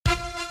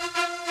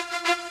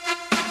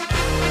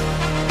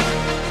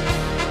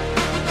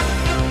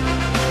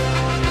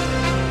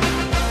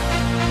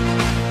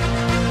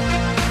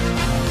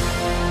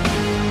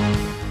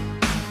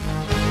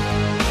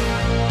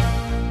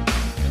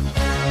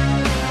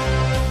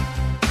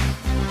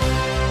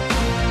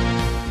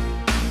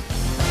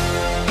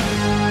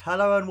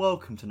Hello and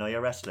welcome to Know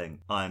Your Wrestling.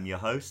 I'm your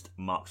host,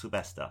 Mark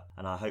Sylvester,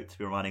 and I hope to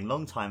be reminding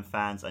long-time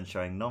fans and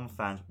showing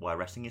non-fans why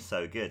wrestling is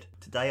so good.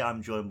 Today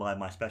I'm joined by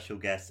my special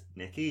guest,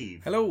 Nick Eve.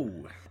 Hello.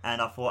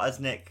 And I thought, as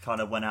Nick kind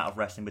of went out of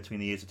wrestling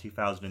between the years of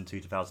 2002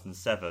 to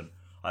 2007,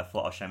 I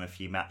thought I'll show him a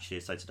few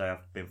matches, so today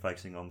I've been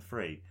focusing on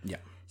 3. Yeah.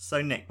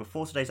 So Nick,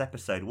 before today's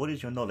episode, what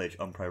is your knowledge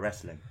on pro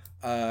wrestling?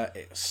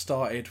 It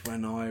started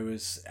when I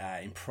was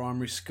in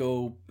primary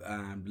school.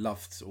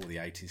 Loved all the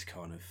 80s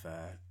kind of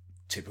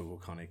typical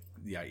kind of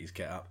the 80s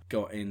get up.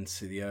 Got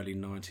into the early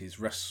 90s.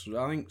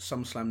 I think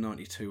SummerSlam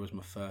 92 was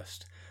my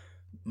first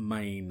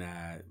main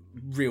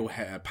real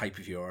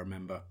pay-per-view, I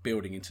remember.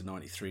 Building into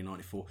 93,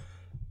 94.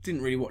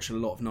 Didn't really watch a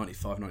lot of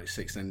 95,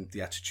 96. Then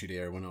the Attitude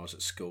Era when I was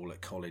at school, at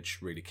college,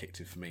 really kicked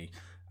in for me.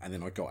 And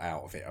then I got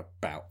out of it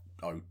about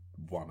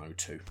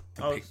 0102.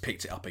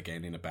 Picked it up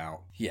again in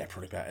about,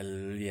 probably about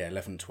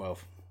 11,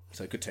 12.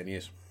 So a good 10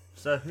 years.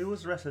 So who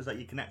was the wrestlers that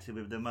you connected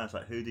with the most?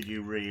 Like, who did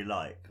you really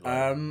like?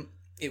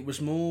 It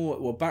was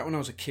more, back when I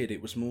was a kid, it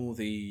was more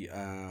the,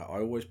 I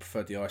always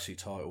preferred the IC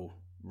title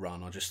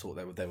run. I just thought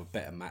they were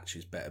better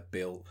matches, better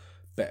built,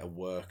 better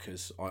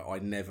workers. I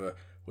never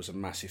was a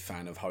massive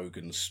fan of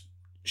Hogan's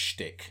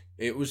shtick.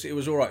 It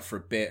was all right for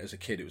a bit as a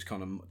kid. It was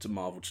kind of to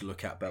marvel to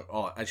look at, but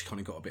as you kind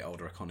of got a bit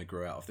older, I kind of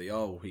grew out of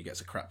the he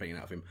gets a crap beaten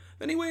out of him,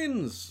 then he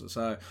wins.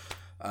 So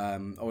I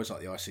always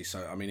liked the IC.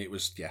 So I mean, it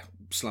was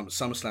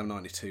SummerSlam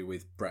 92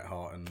 with Bret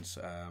Hart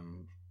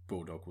and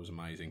Bulldog was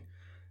amazing.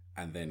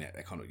 And then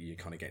you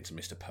kind of get into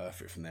Mr.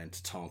 Perfect from then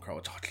to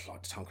Tankred. I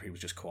liked Tankred. He was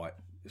just quite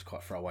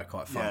throwaway,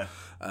 quite fun.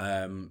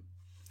 Yeah.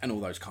 And all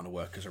those kind of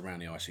workers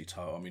around the IC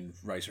title. I mean,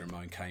 Razor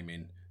Ramon came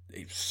in.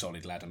 He was a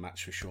solid ladder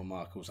match with Shawn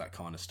Michaels, that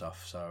kind of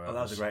stuff. So that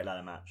was a great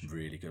ladder match.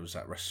 Really good. It was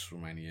that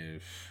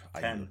WrestleMania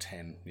 8 or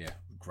 10. Yeah,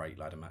 great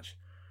ladder match.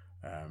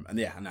 And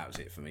that was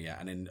it for me. Yeah,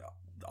 and then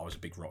I was a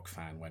big Rock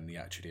fan when the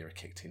Attitude Era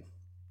kicked in.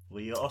 Were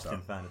you an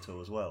Austin fan at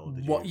all as well?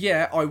 Did you? What?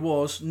 Yeah, I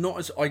was. Not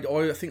as I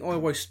think I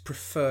always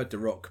preferred The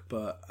Rock,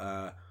 but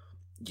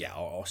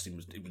Austin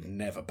was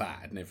never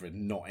bad, never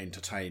not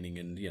entertaining,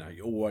 and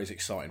always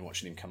exciting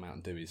watching him come out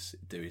and do his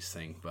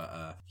thing.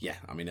 But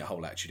I mean the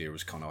whole Attitude Era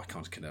was kind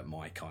of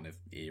my kind of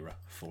era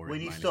for it.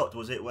 When you stopped,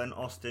 was it when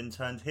Austin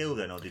turned heel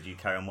then, or did you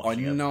carry on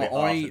watching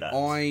after that?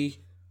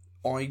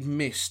 I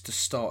missed the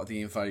start of the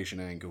Invasion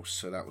angle,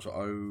 so that was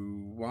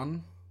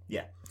 01.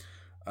 Yeah.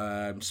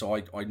 So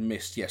I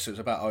missed, so it was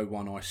about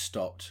 01 I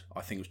stopped.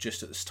 I think it was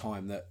just at this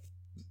time that,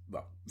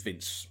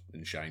 Vince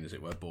and Shane, as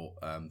it were,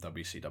 bought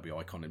WCW.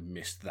 I kind of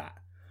missed that.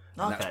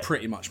 And that's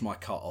pretty much my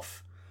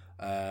cut-off.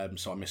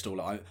 So I missed all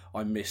that.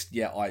 I missed,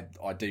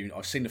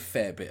 I've seen a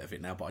fair bit of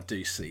it now, but I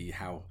do see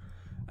how...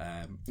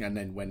 and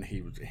then when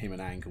him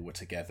and Angle were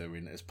together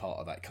as part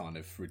of that kind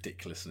of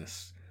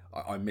ridiculousness...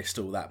 I missed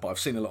all that, but I've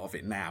seen a lot of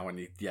it now,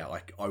 and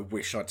I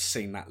wish I'd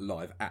seen that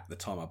live at the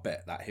time. I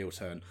bet that heel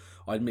turn.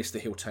 I missed the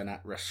heel turn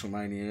at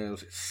WrestleMania.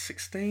 Was it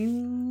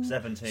 16?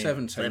 17.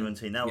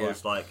 That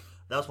was that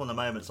was one of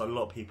the moments a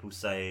lot of people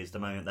say is the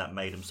moment that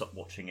made them stop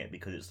watching it,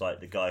 because it's like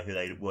the guy who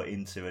they were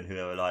into and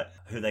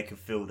who they could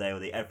feel they were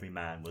the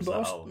everyman was.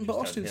 But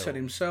Austin said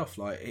himself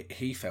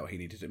he felt he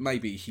needed it.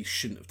 Maybe he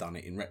shouldn't have done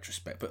it in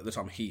retrospect, but at the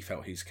time he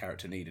felt his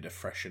character needed to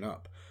freshen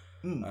up.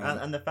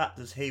 And the fact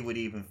that he would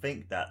even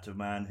think that to a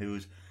man who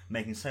was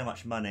making so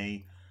much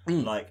money,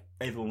 like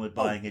everyone was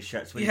buying his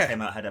shirts when he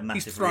came out, had a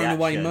massive reaction. He's thrown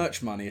away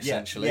merch money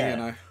essentially.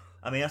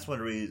 I mean, that's one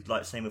of the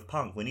reasons. Same with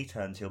Punk when he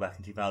turned heel back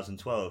in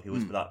 2012. He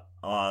was like,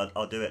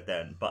 I'll do it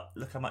then. But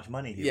look how much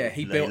money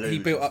he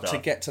built up to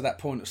get to that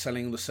point of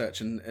selling all the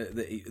search and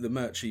the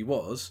merch he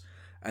was.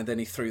 And then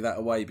he threw that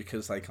away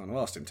because they kind of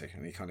asked him to.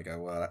 And you kind of go,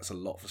 well, that's a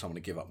lot for someone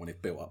to give up when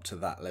it built up to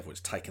that level. It's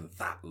taken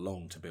that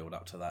long to build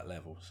up to that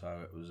level.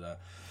 So it was.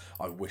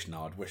 I wish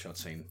I'd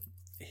seen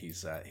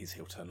his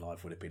heel turn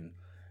live. Would have been,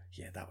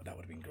 that would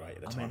have been great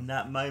at the time. I mean,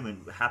 that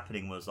moment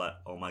happening was like,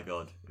 oh my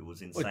god, it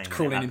was insane.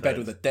 Crawling in bed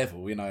with the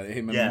devil, him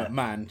and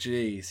McMahon.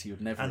 Jeez,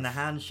 you'd never. And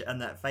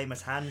and that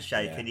famous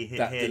handshake, and you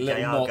hear the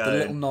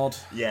little nod.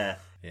 Yeah.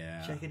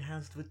 Shaking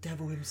hands with the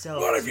devil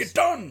himself. What have you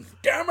done?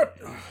 Damn it!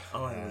 It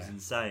was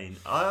insane.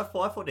 I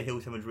thought the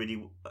heel turn was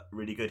really,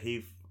 really good.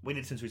 When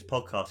he listened to his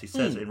podcast, he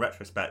says in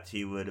retrospect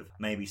he would have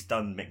maybe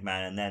stunned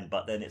McMahon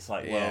but then it's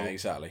like, well,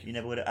 exactly. You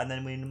never would have, and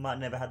then we might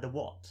never had the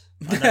what.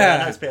 I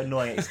know it's a bit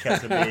annoying it's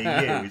kept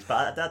being used,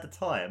 but at the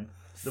time,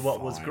 the what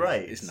was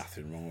great. There's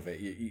nothing wrong with it.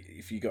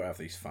 If you got to have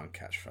these fun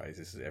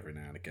catchphrases every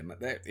now and again,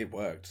 it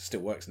worked.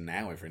 Still works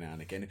now every now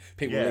and again.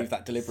 People leave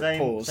that deliberate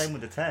pause. Same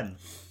with the 10.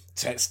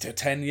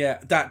 10,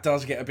 that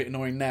does get a bit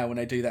annoying now when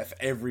they do that for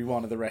every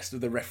one of the rest of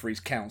the referees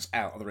counts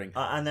out of the ring.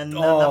 And then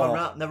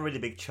another really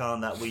big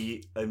chant that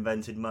we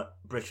invented,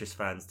 British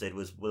fans did,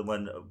 was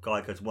when a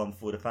guy goes 1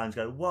 fall, the fans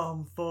go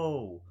 1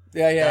 fall.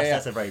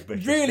 That's a very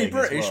British really thing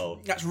British. As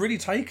well. That's really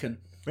taken.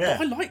 Yeah,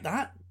 I like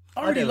that.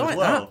 I really like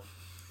that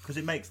because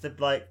it makes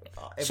the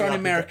So many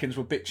Americans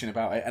were bitching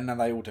about it, and now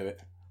they all do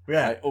it.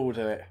 Yeah, they all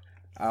do it.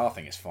 I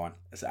think it's fine.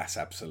 That's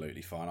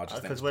absolutely fine. I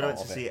just because when I went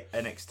to see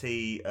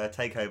NXT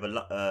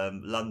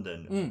Takeover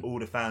London, all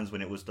the fans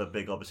when it was the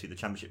big, obviously the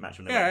championship match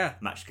when they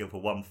match skill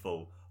for 1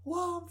 fall,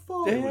 1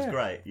 fall. It was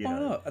great, you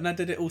know. And they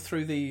did it all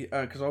through the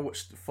because I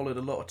followed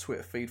a lot of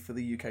Twitter feed for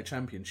the UK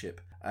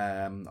Championship.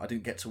 I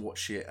didn't get to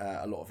watch it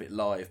a lot of it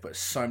live, but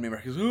so many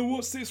Americans,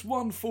 what's this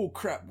 1 fall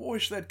crap?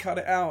 Wish they'd cut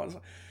it out. I was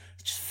like,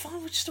 it's just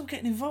fine. We're just all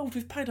getting involved.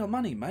 We've paid our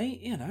money,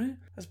 mate. You know,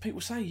 as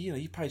people say,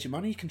 you paid your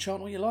money. You can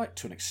chant all you like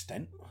to an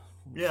extent.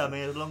 Yeah, I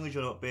mean, as long as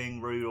you're not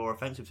being rude or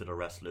offensive to the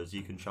wrestlers,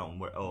 you can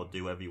chant or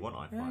do whatever you want.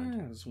 I find.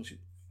 Yeah, as long as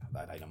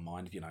they don't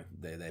mind. You know,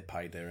 they're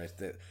paid. They're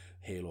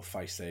heel or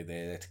face. They're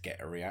there to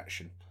get a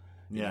reaction.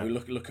 You know,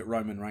 look at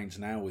Roman Reigns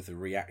now with the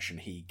reaction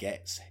he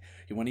gets.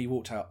 When he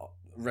walked out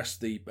Raw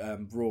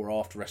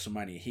after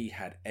WrestleMania, he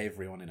had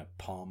everyone in a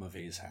palm of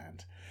his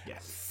hand.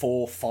 Yes.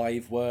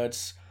 4-5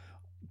 words.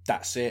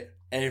 That's it.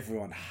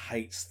 Everyone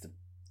hates the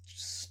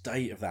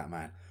state of that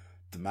man.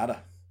 Doesn't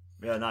matter.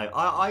 Yeah, no.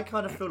 I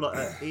kind of feel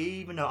like,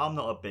 even though I'm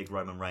not a big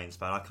Roman Reigns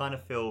fan, I kind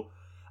of feel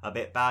a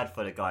bit bad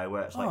for the guy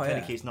where it's like,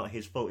 technically it's not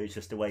his fault, it's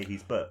just the way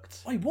he's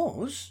booked. I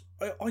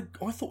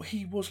thought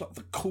he was like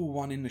the cool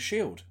one in the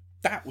Shield.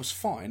 That was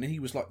fine, and he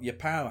was like your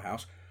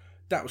powerhouse.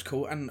 That was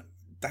cool, and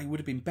they would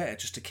have been better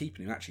just to keep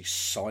him actually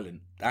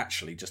silent.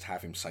 Actually, just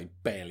have him say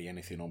barely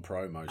anything on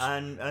promos,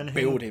 and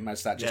build him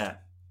as that just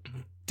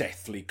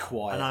deathly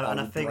quiet. And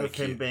I think with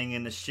him being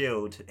in the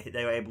Shield,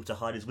 they were able to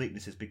hide his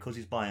weaknesses because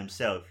he's by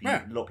himself.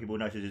 A lot of people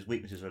notice his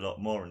weaknesses a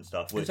lot more and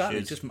stuff. Which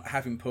is just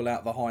have him pull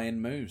out the high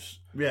end moves,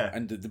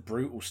 and the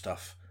brutal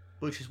stuff.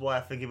 Which is why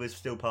I think if he was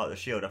still part of the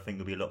Shield, I think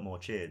he'll be a lot more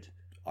cheered.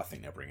 I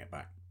think they'll bring it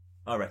back.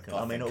 I reckon.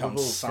 I mean, come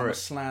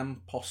SummerSlam,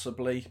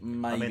 possibly,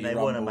 maybe. I mean, they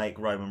want to make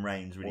Roman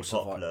Reigns really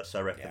popular, like, so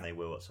I reckon they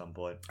will at some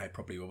point. They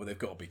probably will, but they've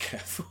got to be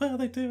careful how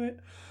they do it.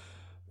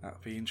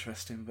 That'd be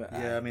interesting, but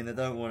I mean, they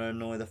don't want to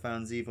annoy the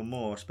fans even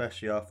more,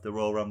 especially after the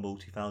Royal Rumble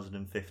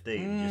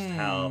 2015. Just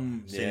how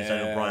soon as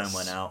Daniel Bryan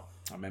went out.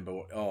 I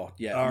remember.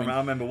 I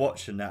remember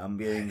watching that and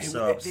being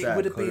so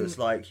upset because it's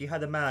like you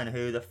had a man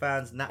who the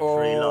fans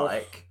naturally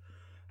like,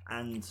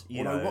 and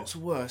you know what's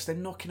worse? They're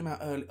knocking him out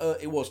early.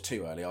 It was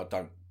too early. I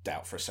don't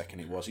doubt for a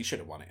second it was. He should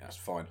have won it. That's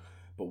fine.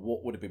 But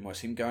what would have been worse?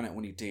 Him going out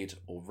when he did,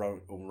 or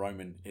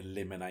Roman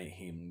eliminate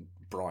him,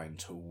 Bryan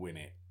to win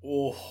it.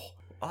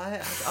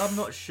 I'm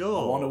not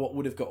sure. I wonder what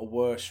would have got a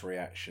worse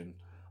reaction.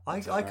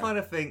 I kind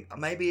of think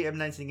maybe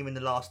eliminating him in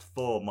the last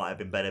 4 might have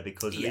been better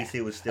because at least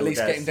he was still at least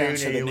there. Getting down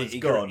to the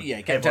nitty-gritty.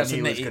 Yeah, getting down to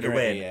the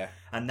nitty-gritty.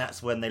 And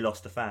that's when they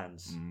lost the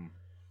fans.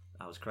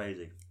 That was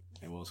crazy.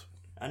 It was.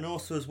 And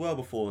also as well,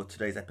 before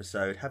today's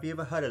episode, have you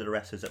ever heard of the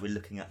wrestlers that we're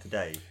looking at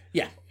today?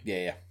 Yeah.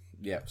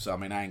 So I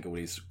mean, Angle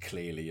is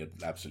clearly an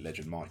absolute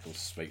legend. Michaels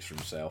speaks for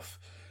himself.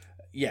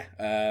 Yeah,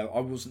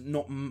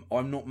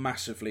 I'm not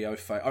massively au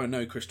fait. I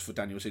know Christopher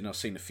Daniels in. I've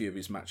seen a few of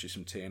his matches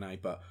from TNA,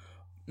 but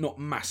not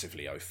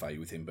massively au fait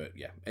with him. But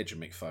yeah, Edge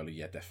and Mick Foley,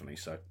 yeah, definitely.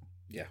 So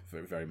yeah,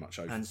 very, very much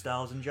au fait. And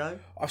Styles and Joe?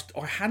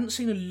 I hadn't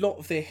seen a lot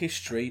of their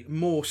history.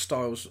 More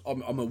Styles.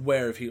 I'm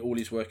aware of all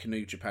his work in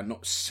New Japan.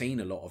 Not seen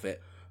a lot of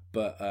it.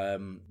 But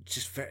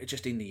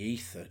just in the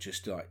ether,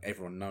 just like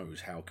everyone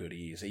knows how good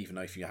he is, even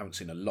though if you haven't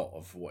seen a lot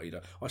of what he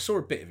does. I saw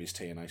a bit of his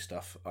TNA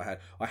stuff. I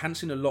hadn't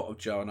seen a lot of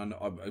Joe, and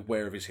I'm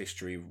aware of his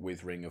history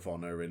with Ring of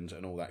Honor and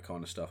all that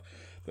kind of stuff,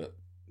 but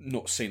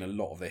not seen a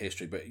lot of their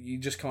history. But you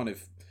just kind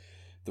of,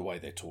 the way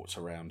they're talked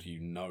around,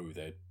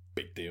 they're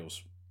big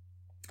deals.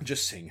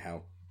 Just seeing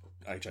how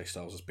AJ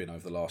Styles has been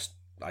over the last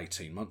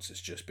 18 months, it's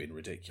just been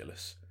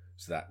ridiculous.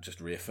 So that just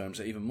reaffirms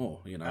it even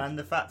more, And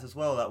the fact as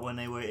well that when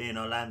they were in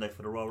Orlando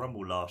for the Royal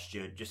Rumble last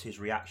year, just his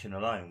reaction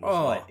alone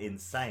was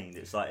insane.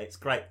 It's like, it's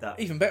great that...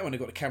 Even better when they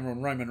got the camera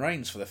on Roman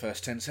Reigns for the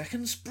first 10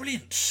 seconds.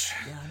 Brilliant!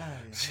 Yeah, I know.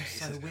 It's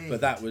so weird.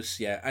 But that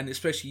was, and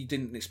especially you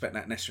didn't expect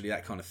that necessarily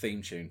that kind of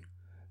theme tune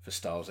for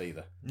Styles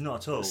either.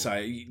 Not at all. So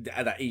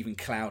that even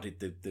clouded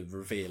the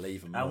reveal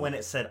even more. And when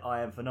it said,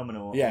 I am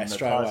phenomenal on the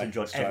Tyson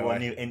George, everyone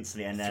knew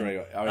instantly. And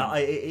then,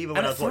 even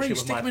when I was watching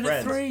with my friends...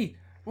 at 3.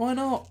 Why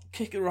not?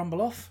 Kick the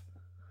Rumble off.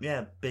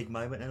 Yeah, big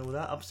moment and all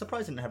that. I'm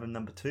surprised they didn't have him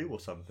number 2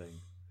 or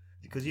something.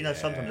 Because,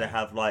 sometimes they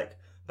have, like,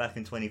 back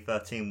in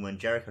 2013 when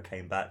Jericho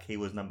came back, he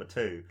was number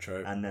 2.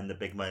 True. And then the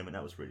big moment,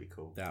 that was really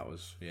cool. That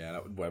would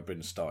have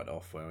been started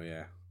off well,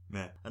 yeah.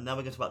 Yeah. And now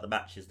we're going to talk about the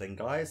matches then,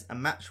 guys.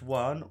 And match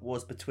 1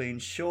 was between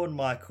Shawn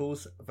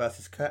Michaels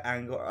versus Kurt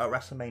Angle at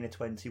WrestleMania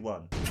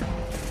 21.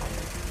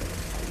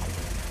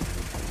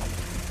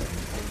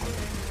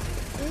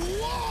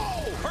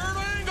 Whoa! Kurt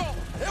Angle!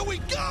 Here we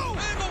go!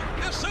 Angle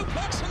is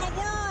suplexing the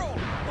world!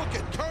 Look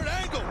at Kurt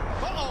Angle!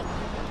 Uh-oh!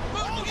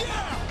 Oh,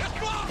 yeah! It's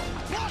blocked!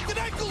 Blocked an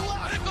ankle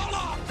lock! Ankle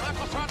lock!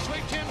 Michael's trying to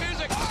sweep chin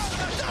music.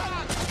 Angle's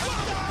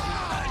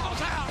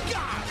out!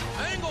 God!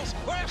 Angle's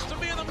quest to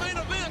be in the main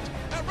event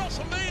at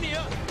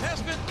WrestleMania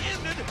has been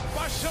ended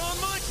by Shawn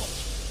Michaels.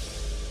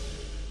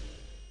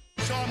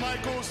 Shawn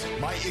Michaels,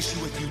 my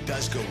issue with you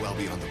does go well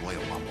beyond the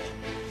Royal Rumble.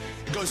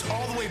 It goes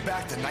all the way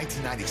back to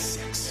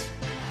 1996.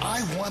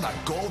 I won a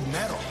gold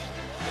medal.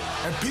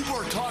 And people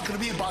are talking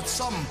to me about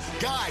some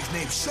guys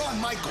named Shawn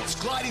Michaels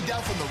gliding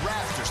down from the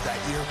rafters that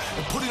year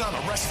and putting on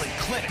a wrestling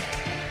clinic.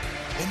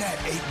 And that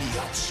ate me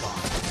up, Shawn.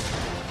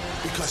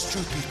 Because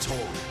truth be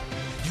told,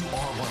 you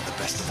are one of the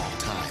best of all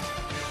time.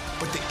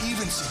 but to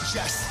even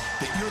suggest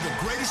that you're the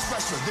greatest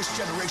wrestler of this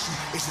generation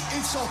is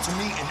an insult to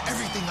me and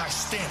everything I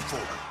stand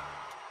for.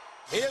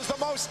 He is the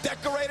most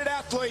decorated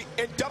athlete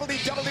in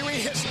WWE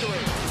history.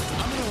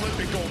 I'm an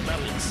Olympic gold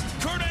medalist.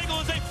 Kurt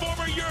Angle is a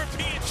former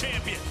European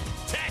champion,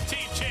 tag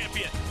team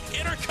champion,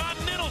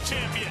 intercontinental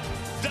champion,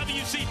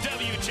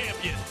 WCW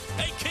champion,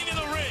 a king of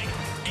the ring,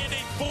 and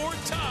a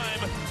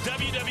 4-time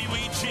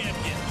WWE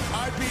champion.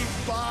 I beat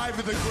 5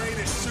 of the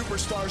greatest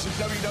superstars in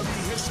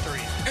WWE history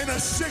in a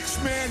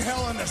 6-man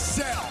Hell in a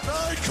Cell.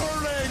 I,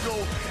 Kurt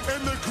Angle,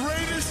 am the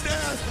greatest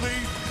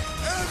athlete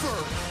ever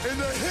in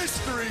the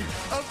history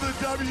of the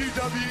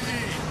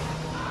WWE.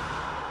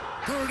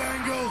 Kurt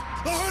Angle,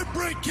 the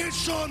Heartbreak Kid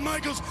Shawn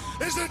Michaels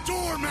is a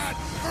doormat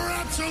for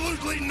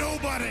absolutely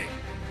nobody.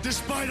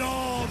 Despite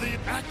all the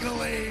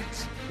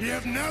accolades, you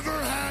have never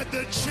had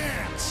the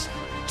chance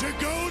to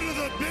go to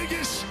the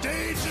biggest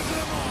stage of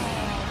them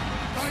all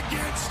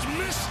against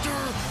Mr.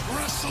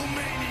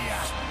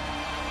 WrestleMania.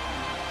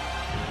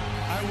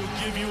 I will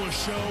give you a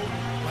show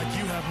like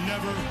you have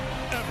never,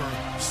 ever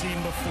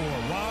seen before.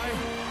 Why?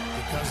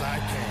 Because I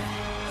can.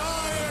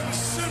 I am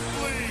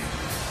simply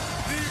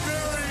the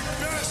very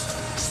best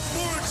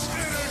sports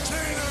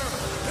entertainer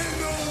in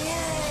the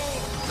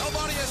world.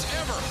 Nobody has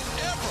ever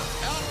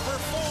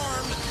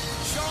outperformed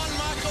Shawn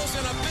Michaels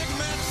in a big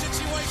match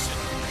situation.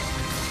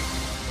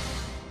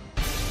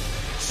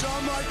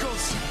 Shawn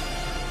Michaels,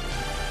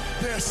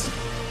 this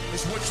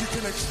is what you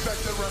can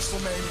expect at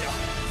WrestleMania.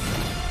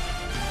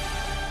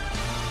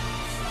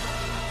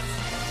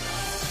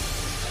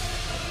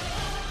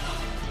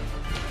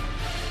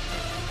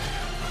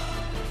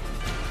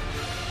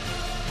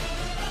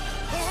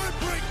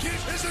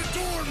 Is a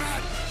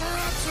doormat for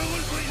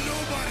absolutely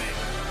nobody.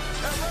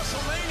 At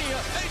WrestleMania,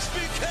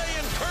 HBK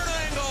and Kurt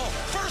Angle,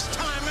 first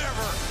time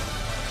ever.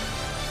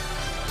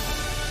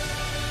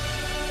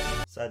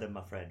 So then,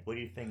 my friend, what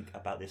do you think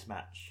about this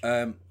match?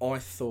 I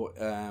thought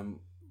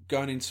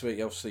going into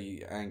it,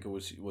 obviously Angle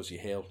was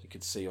your heel. You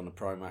could see on the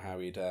promo how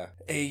he'd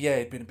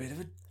been a bit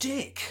of a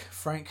dick,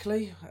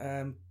 frankly.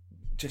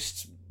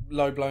 Just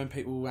low blowing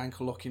people,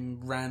 ankle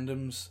locking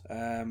randoms.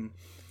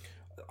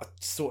 I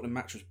thought the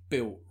match was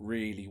built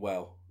really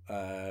well.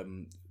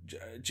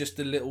 Just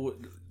a little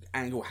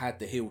Angle had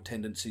the heel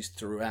tendencies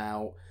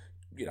throughout,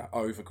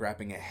 over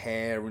grabbing a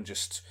hair and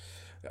just,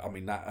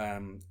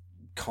 that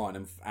kind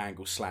of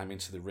Angle slam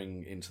into the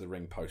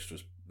ring post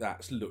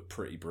looked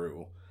pretty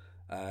brutal.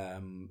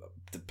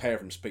 The pair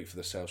of them speak for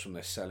themselves from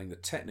their selling. The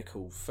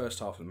technical first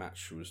half of the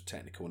match was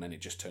technical, and then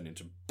it just turned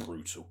into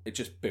brutal. It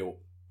just built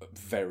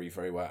very,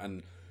 very well,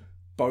 and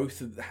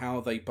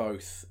how they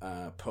both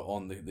put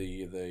on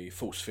the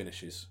false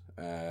finishes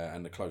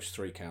and the close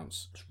 3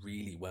 counts was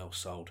really well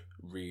sold,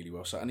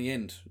 and the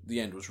end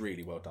was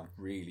really well done,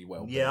 really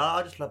well built. Yeah,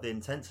 I just love the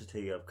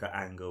intensity of Kurt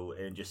Angle,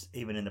 and just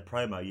even in the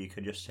promo you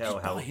can just tell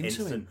how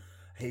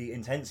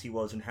intense he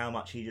was and how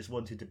much he just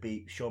wanted to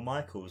beat Shawn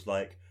Michaels,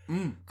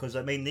 because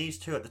these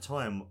two at the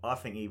time, I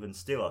think even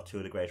still are 2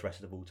 of the greatest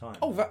wrestlers of all time.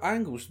 Oh, that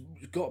Angle's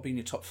got to be in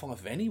your top 5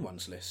 of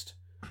anyone's list.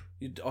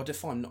 I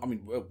define,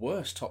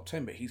 worst top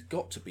 10, but he's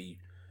got to be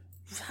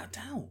without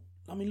doubt.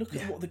 Look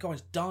at what the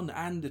guy's done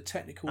and the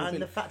technical and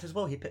ability. the fact as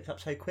well he picked up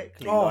so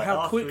quickly. Oh, how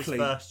after quickly!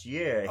 His first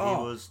year,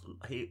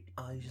 he's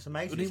just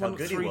amazing. He won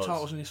 3 was.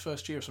 titles in his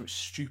first year, or something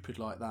stupid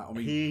like that.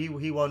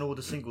 He won all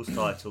the singles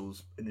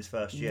titles in his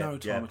first year. No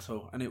time at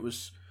all, and it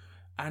was,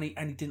 and he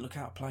didn't look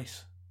out of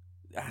place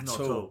at Not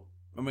all.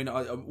 at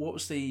all.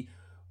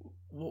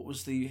 What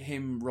was the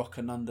him Rock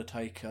and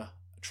Undertaker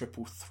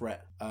triple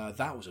threat?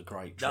 That was a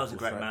great. That was a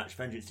great match.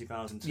 Vengeance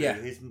 2002. Yeah.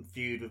 His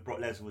feud with Brock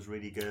Lesnar was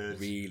really good.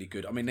 Really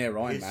good. Their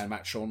Iron Man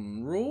match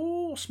on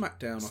Raw,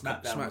 SmackDown.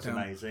 SmackDown was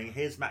amazing.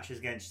 His matches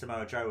against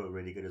Samoa Joe were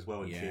really good as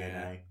well in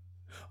TNA.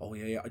 Oh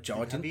yeah.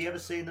 Have you ever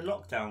seen the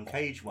Lockdown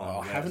Cage one?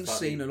 I haven't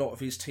seen a lot of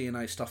his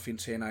TNA stuff in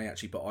TNA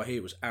actually, but I hear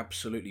it was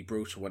absolutely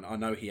brutal. And I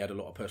know he had a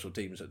lot of personal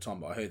demons at the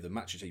time, but I heard the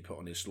matches he put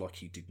on is like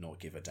he did not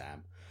give a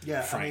damn.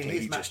 Yeah, frankly,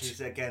 his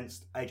matches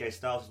against AJ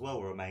Styles as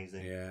well were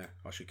amazing. Yeah,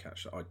 I should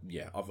catch that.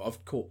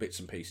 I've caught bits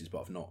and pieces,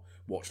 but I've not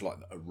watched like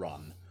a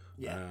run.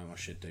 Yeah, I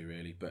should do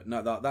really. But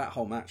no, that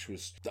whole match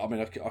was. I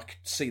could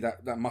see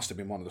that must have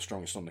been one of the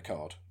strongest on the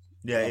card.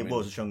 Yeah, it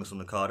was the strongest on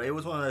the card. It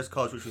was one of those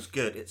cards which was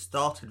good. It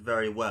started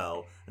very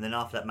well, and then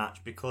after that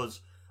match, because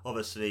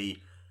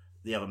obviously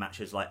the other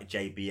matches like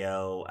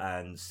JBL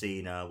and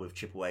Cena with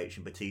Triple H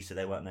and Batista,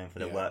 they weren't known for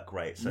their work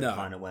rate, so it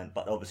kind of went.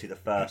 But obviously the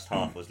first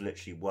half was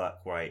literally work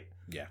rate,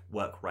 and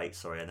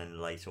then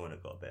later on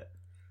it got a bit.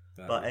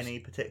 But any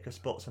particular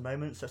spots or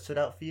moments that stood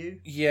out for you?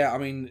 Yeah, I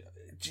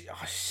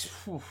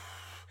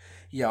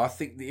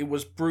think it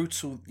was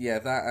brutal. Yeah,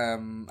 that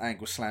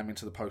Angle slam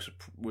into the post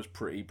was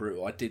pretty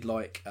brutal. I did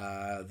like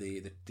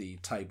the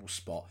table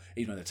spot,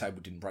 even though the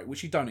table didn't break,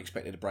 which you don't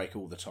expect it to break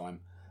all the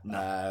time.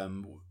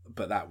 No.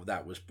 But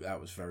that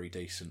was very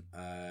decent.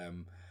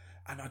 And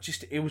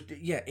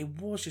it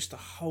was just a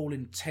whole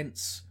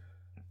intense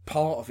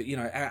part of it,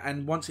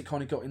 and once it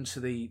kind of got into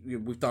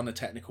we've done the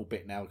technical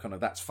bit now, kind of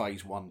that's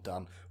phase 1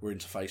 done, we're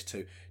into phase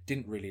 2,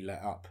 didn't really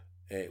let up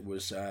It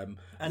was, And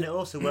it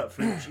also worked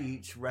for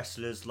each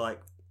wrestler's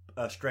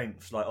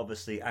strengths. Like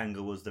obviously,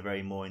 Angle was the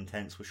very more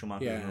intense, with Shawn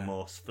Michaels was the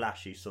more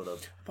flashy sort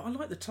of. But I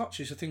like the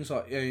touches of things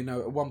like, you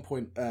know, at one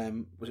point,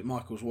 was it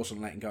Michaels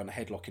wasn't letting go in a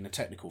headlock in the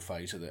technical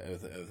phase of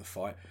the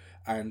fight,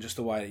 and just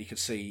the way that you could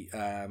see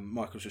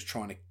Michaels was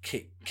trying to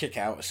kick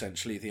out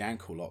essentially the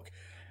ankle lock,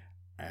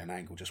 and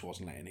Angle just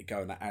wasn't letting it go,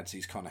 and that adds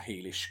his kind of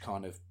heelish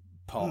kind of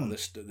part of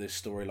this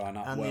storyline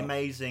up. And the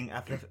amazing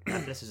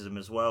athleticism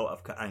as well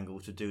of Angle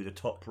to do the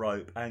top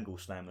rope angle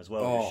slam as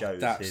well.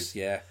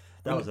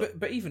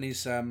 But even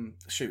his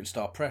shooting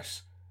star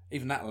press,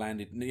 even that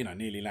landed, you know,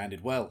 nearly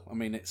landed well. I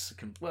mean, it's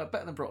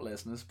better than Brock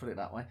Lesnar's, put it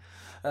that way.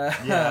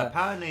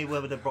 Apparently,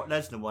 with the Brock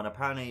Lesnar one,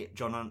 apparently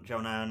John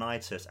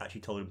Laurinaitis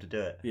actually told him to do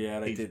it. Yeah,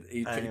 they did.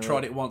 He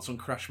tried it once on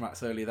Crash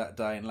Mats earlier that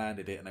day and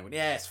landed it, and they went,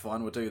 "Yeah, it's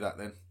fine, we'll do that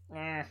then."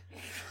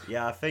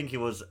 Yeah, I think he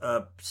was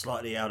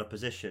slightly out of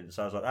position,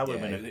 so I was like, that would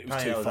have been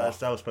that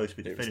was supposed to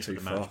be the finish of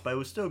the match, but it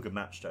was still a good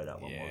match though.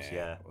 That one was.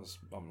 I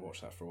haven't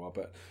watched that for a while,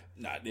 but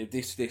no,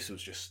 this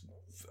was just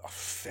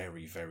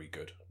very, very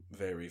good,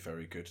 very,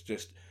 very good.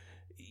 Just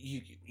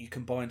you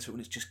combine to it, and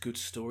it's just good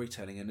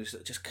storytelling, and there's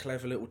just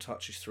clever little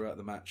touches throughout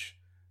the match.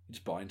 You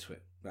just buy into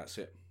it. That's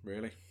it,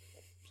 really.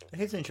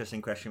 Here's an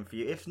interesting question for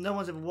you: if no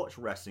one's ever watched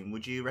wrestling,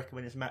 would you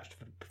recommend this match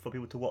for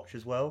people to watch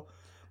as well?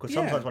 Because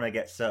sometimes when I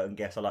get certain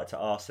guests, I like to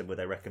ask them would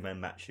they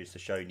recommend matches to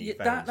show new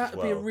fans that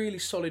would be a really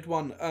solid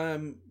one.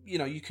 You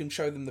know, you can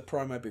show them the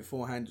promo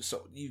beforehand,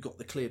 so you've got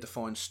the clear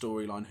defined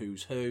storyline,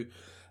 who's who.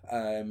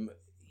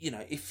 You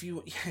know, if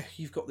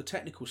you've got the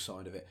technical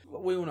side of it.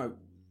 We all know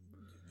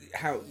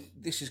how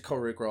this is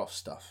choreographed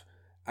stuff,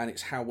 and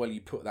it's how well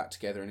you put that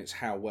together, and it's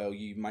how well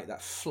you make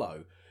that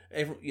flow.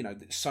 You know,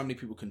 so many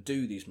people can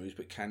do these moves,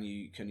 but can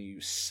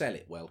you sell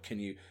it well? Can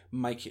you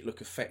make it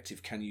look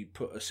effective? Can you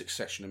put a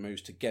succession of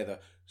moves together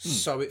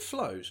so it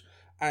flows?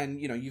 And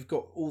you know, you've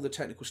got all the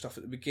technical stuff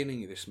at the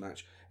beginning of this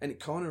match, and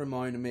it kind of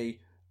reminded me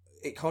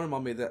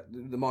that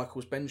the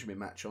Michaels Benjamin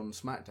match on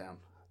SmackDown.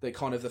 The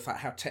kind of the fact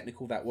how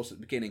technical that was at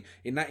the beginning.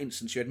 In that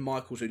instance, you had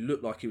Michaels who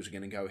looked like he was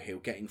going to go heel,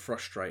 getting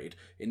frustrated.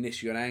 In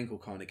this, you had Angle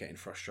kind of getting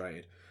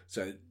frustrated.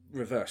 So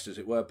reversed, as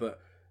it were,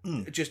 but.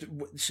 Just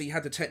so you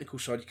had the technical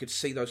side, you could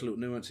see those little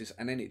nuances,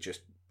 and then it just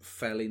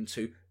fell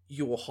into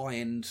your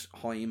high-end,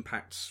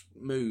 high-impact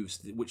moves,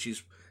 which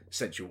is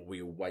essentially what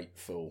we all wait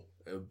for.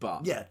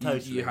 But yeah,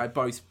 totally. You had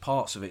both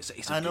parts of it. So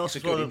it's a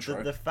good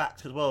intro. The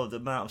fact as well, the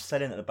amount of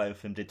selling that the both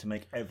of them did to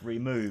make every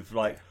move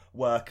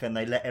work, and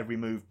they let every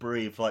move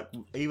breathe. Like,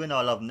 even though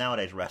I love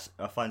nowadays wrestling,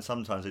 I find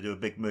sometimes they do a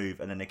big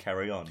move and then they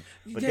carry on.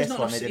 But this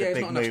one, they did a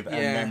big move and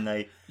then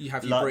they the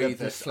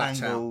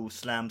angle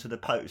slam to the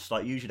post.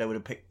 Like, usually they would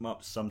have picked them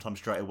up sometimes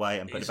straight away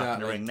and put it back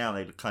in the ring. Now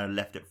they kind of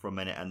left it for a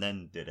minute and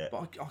then did it.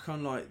 But I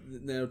kind of like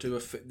they'll do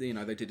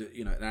they did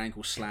an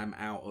angle slam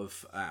out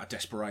of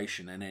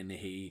desperation, and then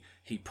he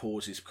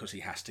pauses because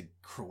he has to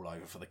crawl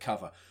over for the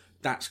cover.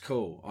 That's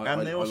cool.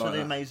 They also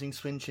did amazing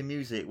switching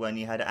music when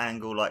you had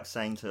Angle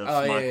saying to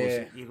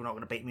Michaels, "You're not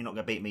going to beat me, not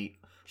going to beat me."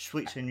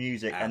 Switching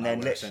music, and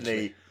then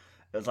literally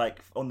it was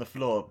on the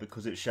floor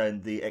because it's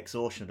showing the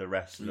exhaustion of the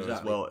wrestler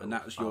as well. And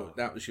that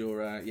was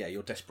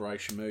your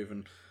desperation move,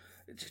 and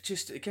it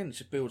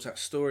just builds that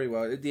story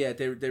well. Yeah,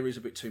 there is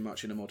a bit too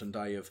much in the modern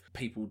day of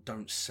people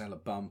don't sell a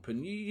bump,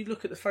 and you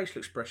look at the facial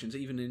expressions.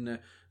 Even in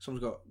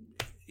someone's got.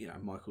 You know,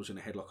 Michael's in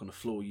a headlock on the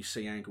floor. You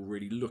see Angle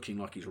really looking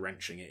like he's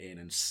wrenching it in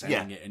and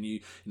selling it, and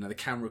you know the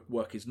camera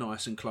work is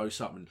nice and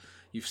close up, and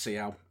you see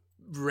how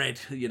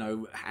red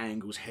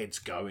Angle's head's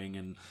going,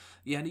 and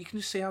and you can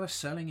just see how they're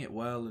selling it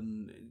well,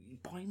 and you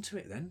buy into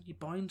it. Then you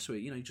buy into it.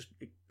 You know, you just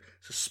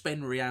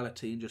suspend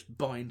reality and just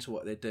buy into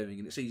what they're doing,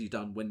 and it's easy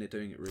done when they're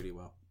doing it really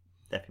well.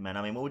 Definitely, man.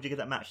 I mean, what would you give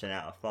that match then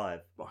out of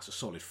 5? Well, it's a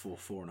solid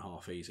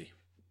 4.5 easy.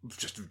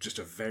 Just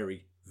a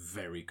very,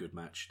 very good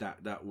match.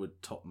 That would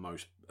top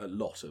a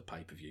lot of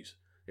pay-per-views.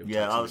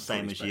 Yeah, I was the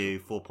same as you.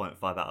 4.5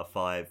 out of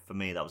 5. For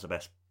me, that was the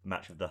best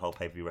match of the whole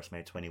pay-per-view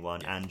WrestleMania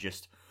 21,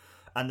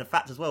 and the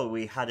fact as well,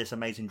 we had this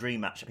amazing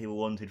dream match that people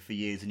wanted for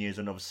years and years,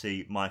 and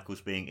obviously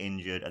Michaels being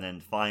injured, and then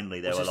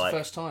finally Was this the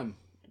first time?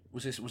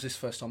 Was this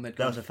first time they'd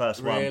gone? That was the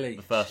first one. Really?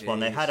 The first one.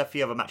 They had a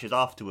few other matches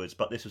afterwards,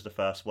 but this was the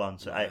first one.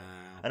 So,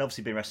 and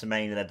obviously being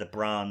WrestleMania, they had the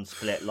brand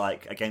split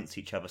against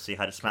each other. So you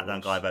had a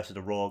SmackDown guy versus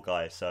the Raw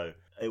guy. So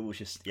it was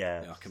just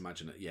I can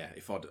imagine it. Yeah,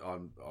 if I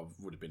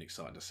would have been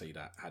excited to see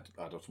that.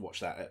 I'd have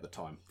watched that at the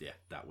time. Yeah,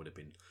 that would have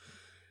been.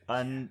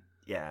 And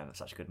that's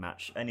such a good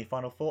match. Any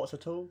final thoughts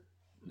at all?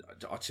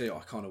 I tell you, I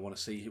kind of want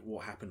to see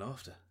what happened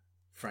after.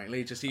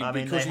 Frankly, because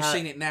you've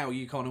seen it now,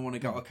 you kind of want to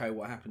go, okay,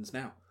 what happens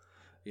now?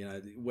 You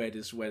know, where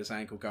does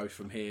Angle go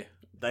from here?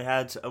 They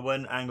had,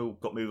 when Angle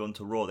got moved on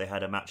to Raw, they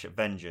had a match at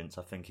Vengeance,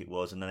 I think it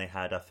was, and then they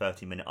had a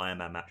 30-minute Iron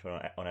Man match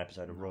on an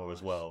episode of Raw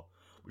as well,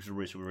 which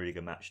was a really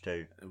good match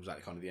too. And was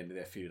that kind of the end of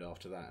their feud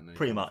after that? And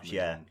pretty much,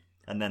 yeah.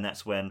 And then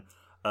that's when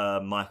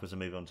Michaels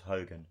moved on to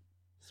Hogan.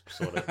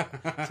 sort of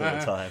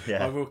time.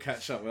 Yeah. I will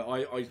catch up with.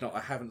 I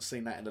haven't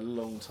seen that in a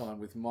long time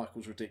with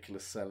Michael's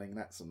ridiculous selling.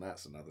 That's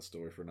another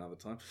story for another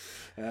time.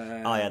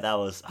 Oh yeah, that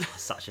was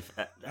such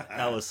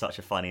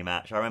a funny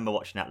match. I remember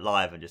watching that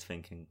live and just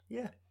thinking,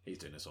 yeah, he's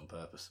doing this on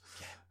purpose.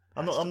 Yeah.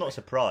 I'm not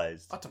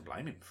surprised. I don't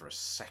blame him for a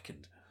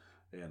second.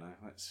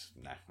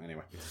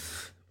 Anyway.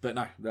 But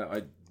no,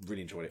 I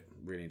really enjoyed it.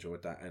 Really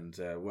enjoyed that. And,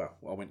 I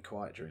went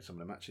quiet during some of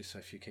the matches, so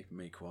if you're keeping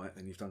me quiet,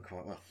 then you've done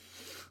quite well.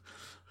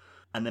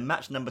 And then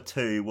match number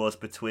 2 was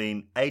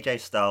between AJ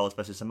Styles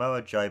versus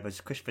Samoa Joe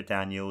versus Christopher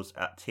Daniels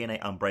at TNA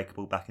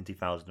Unbreakable back in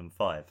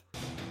 2005.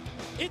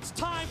 It's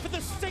time for the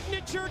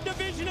signature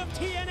division of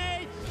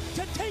TNA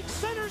to take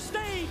center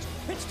stage.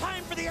 It's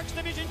time for the X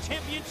Division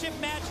Championship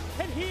match,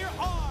 and here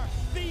are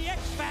the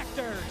X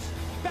Factors.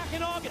 Back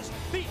in August,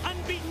 the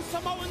unbeaten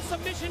Samoan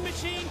submission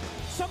machine,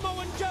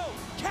 Samoan Joe,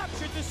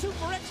 captured the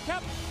Super X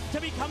Cup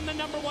to become the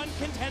 #1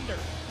 contender.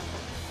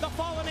 The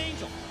Fallen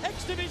Angel,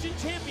 X Division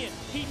champion.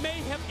 He may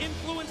have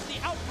influenced the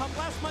outcome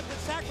last month at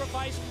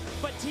Sacrifice,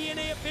 but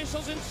TNA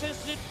officials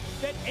insisted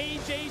that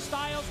AJ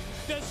Styles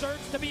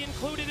deserves to be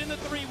included in the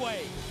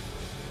three-way.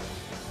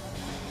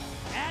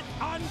 At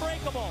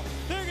Unbreakable,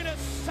 they're going to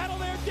settle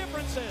their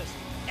differences.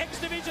 X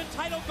Division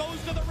title goes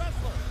to the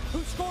wrestler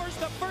who scores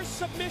the first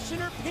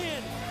submission or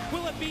pin.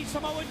 Will it be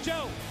Samoa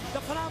Joe,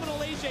 the phenomenal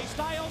AJ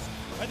Styles,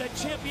 or the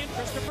champion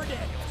Christopher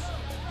Daniels?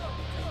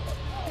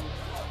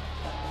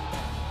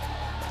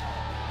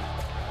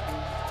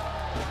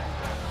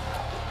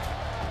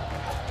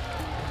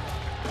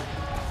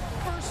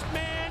 First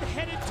man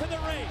headed to the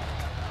ring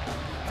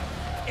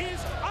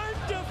is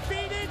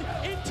undefeated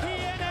in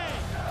TNA.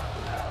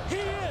 He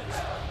is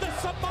the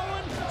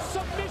Samoan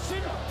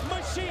submission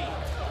machine.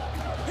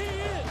 He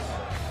is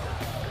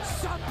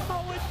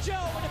Samoa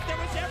Joe, and if there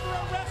was ever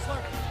a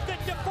wrestler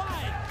that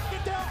defined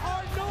that there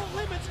are no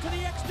limits to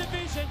the X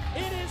Division,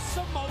 it is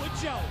Samoa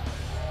Joe.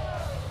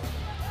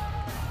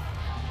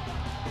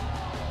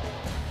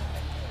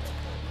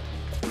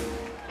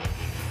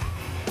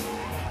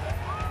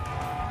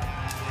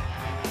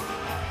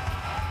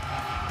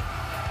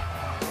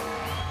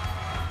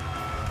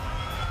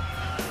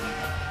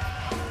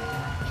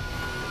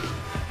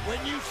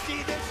 When you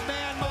see this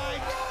man,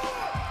 Mike,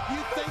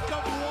 you think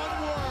of one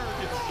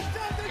word,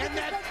 and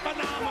that's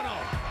phenomenal.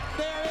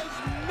 There is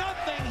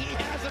nothing he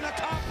hasn't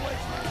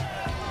accomplished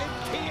in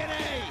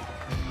TNA,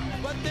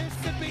 but this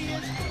could be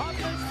his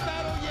toughest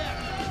battle yet.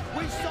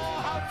 We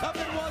saw how tough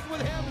it was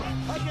with him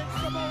against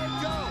Samoa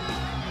Joe.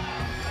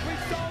 We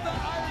saw the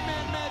Iron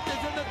Man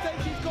matches and the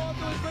things he's going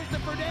through with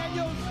Christopher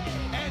Daniels,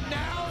 and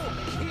now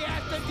he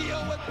has to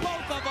deal with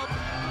both of them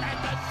at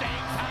the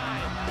same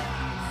time.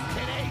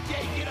 Can AJ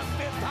get a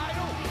 5th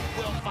title?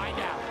 We'll find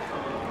out.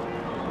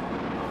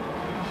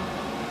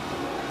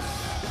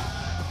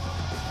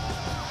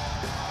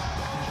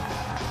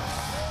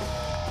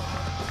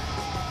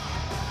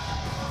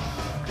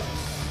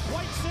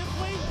 Quite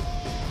simply,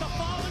 the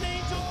Fallen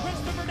Angel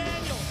Christopher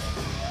Daniels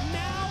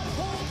now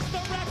holds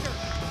the record.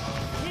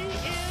 He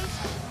is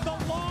the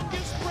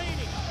longest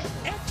reigning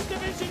X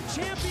Division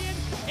champion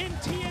in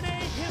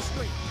TNA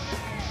history.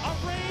 A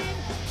reign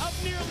of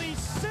nearly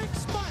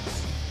 6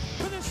 months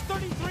for this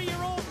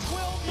 33-year-old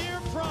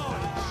 12-year pro.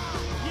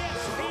 Yes,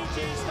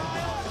 AJ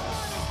Styles,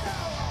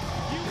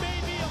 you may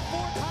be a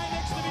 4-time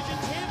X Division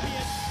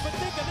champion, but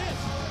think of this.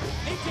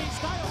 AJ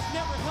Styles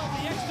never held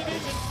the X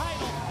Division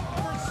title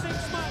for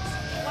 6 months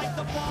like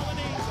the Fallen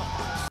Angel.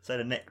 So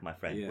to Nick, my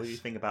friend, Yes. what do you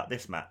think about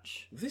this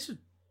match? This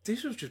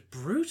was just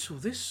brutal.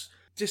 This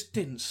just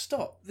didn't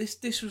stop.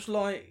 This was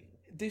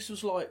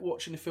like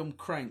watching the film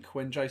Crank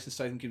when Jason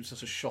Statham gives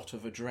us a shot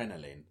of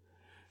adrenaline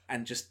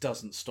and just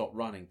doesn't stop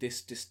running.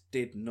 This just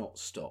did not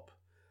stop.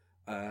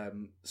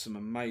 Some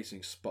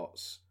amazing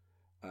spots.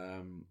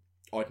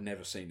 I'd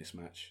never seen this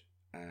match,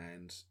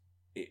 and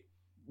it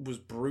was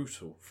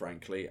brutal,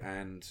 frankly.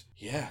 And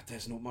yeah,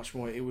 there's not much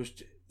more. It was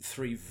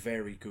 3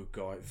 very good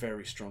guys,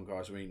 very strong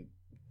guys. I mean,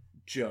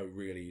 Joe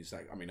really is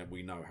that. I mean,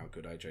 we know how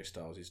good AJ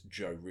Styles is.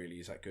 Joe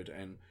really is that good,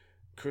 and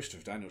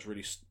Christopher Daniels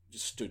really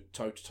stood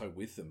toe to toe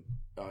with them.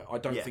 I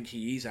don't think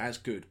he is as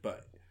good,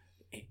 but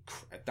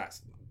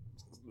that's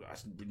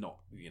not,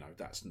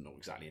 that's not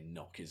exactly a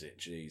knock, is it?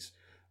 Jeez,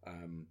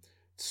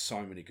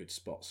 so many good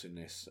spots in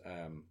this.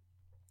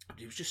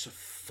 It was just so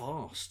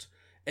fast.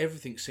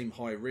 Everything seemed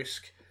high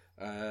risk.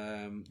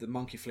 The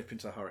monkey flip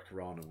into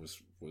Hurricanrana was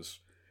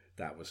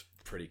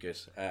pretty good.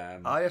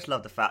 I just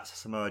love the fact that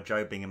Samoa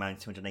Joe, being a man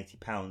 280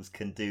 pounds,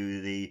 can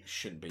do the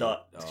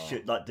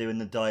doing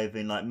the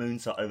diving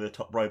moonsault over the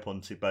top rope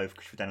onto both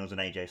Christopher Daniels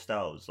and AJ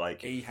Styles.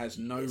 He has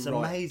no it's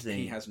right. Amazing.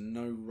 He has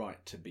no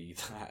right to be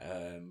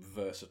that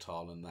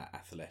versatile and that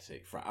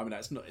athletic. I mean,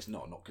 it's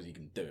not because he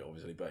can do it,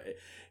 obviously, but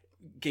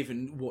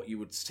given what you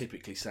would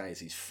typically say is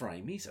his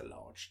frame, he's a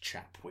large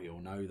chap. We all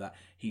know that.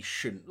 He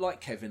shouldn't,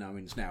 like Kevin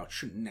Owens now,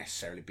 shouldn't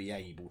necessarily be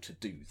able to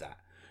do that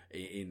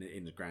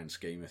in the grand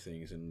scheme of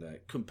things. And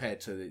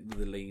compared to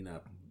the leaner,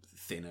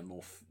 thinner,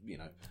 more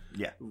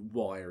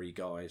wiry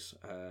guys,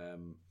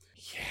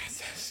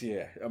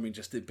 Yeah. I mean,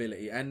 just the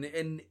ability,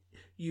 and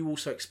you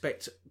also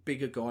expect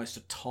bigger guys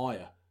to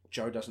tire.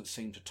 Joe doesn't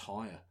seem to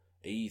tire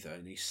either,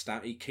 and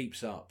he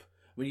keeps up.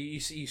 I mean, you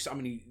see,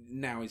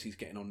 now as he's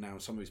getting on now, in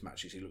some of his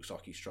matches, he looks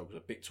like he struggles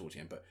a bit towards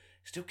the end, but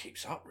still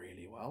keeps up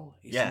really well.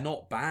 He's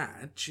not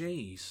bad.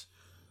 Jeez.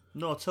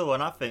 Not at all,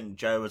 and I think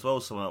Joe as well,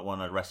 one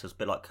of the wrestlers, a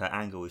bit like Kurt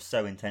Angle, is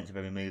so intense with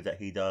every move that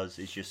he does.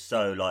 It's just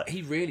so like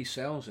he really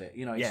sells it.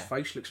 His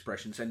facial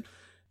expressions, and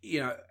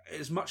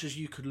as much as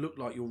you could look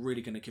like you're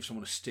really going to give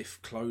someone a stiff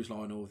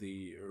clothesline or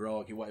the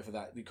Uragi, whatever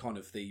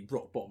the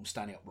rock bottom,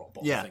 standing up rock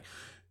bottom thing.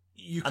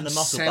 You can and the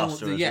muscle sell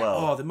buster as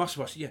well. Oh, the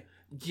muscle buster,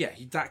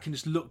 that can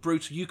just look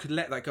brutal. You could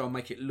let that go and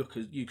make it look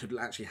as you could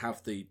actually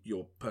have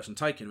your person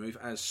taking a move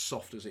as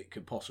soft as it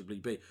could possibly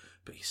be.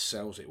 But he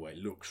sells it where it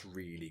looks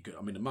really good.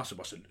 I mean, the muscle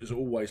buster has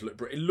always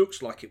looked. It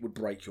looks like it would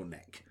break your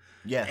neck.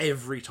 Yeah,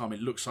 every time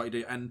it looks like it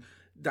do, and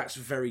that's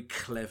very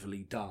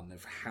cleverly done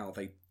of how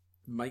they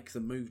make the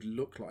move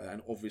look like that,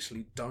 and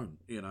obviously don't.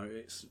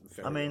 It's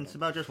very. I mean,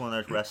 Samoa Joe's one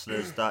of those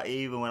wrestlers that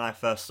even when I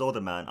first saw the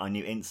man, I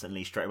knew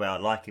instantly straight away I'd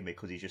like him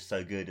because he's just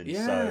so good and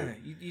so.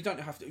 You don't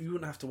have to. You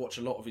wouldn't have to watch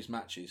a lot of his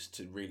matches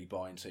to really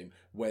buy into him,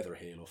 whether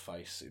heel or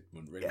face. It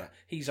wouldn't really matter.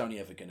 He's only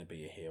ever going to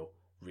be a heel.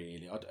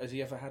 Really, has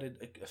he ever had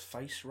a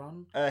face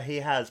run? He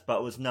has,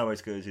 but was nowhere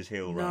as good as his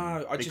heel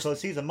run.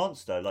 Because he's a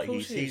monster. Like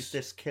he's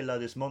this killer,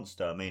 this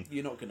monster. I mean,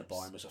 you're not going to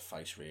buy him as a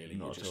face, really.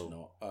 Not You're just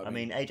not. I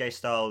mean, AJ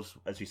Styles,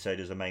 as we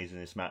said, is amazing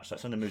in this match. Like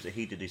some of the moves that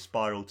he did, his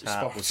spiral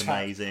tap was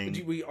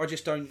amazing. I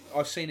just don't.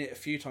 I've seen it a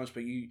few times,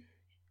 but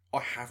I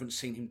haven't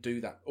seen him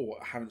do that,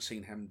 or I haven't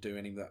seen him do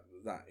any of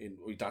that in.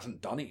 Or he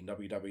hasn't done it in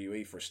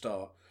WWE for a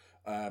start.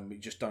 He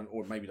just don't,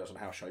 or maybe does on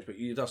house shows, but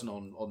he doesn't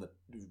on the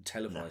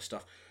televised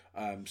stuff.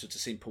 So to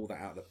see him pull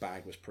that out of the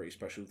bag was pretty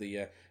special.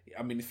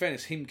 I mean, in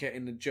fairness, him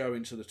getting the Joe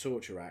into the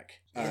torture rack.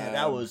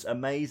 That was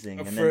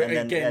amazing. And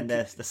then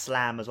there's the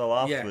slam as well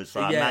afterwards.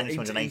 Managed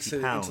 180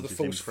 pounds. Into the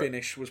false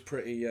finish was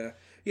pretty.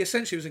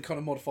 Essentially, it was in kind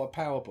of modified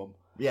powerbomb.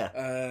 Yeah.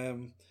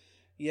 And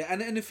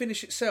the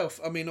finish itself.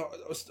 I mean,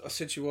 I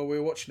said to you while we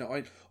were watching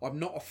it, I'm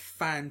not a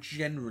fan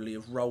generally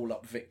of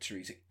roll-up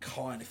victories. It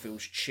kind of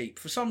feels cheap.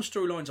 For some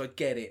storylines, I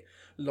get it.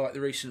 Like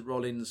the recent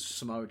Rollins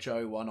Samoa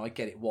Joe one, I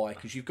get it why,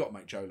 because you've got to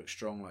make Joe look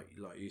strong,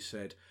 like you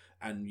said,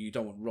 and you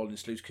don't want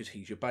Rollins to lose because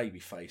he's your baby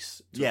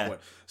face.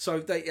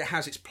 So it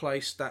has its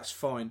place. That's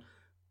fine.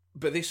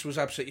 But this was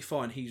absolutely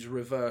fine. He's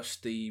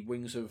reversed the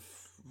wings of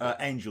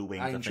Angel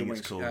Wings. I think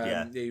it's called.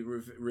 He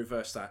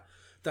reversed that.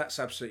 That's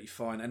absolutely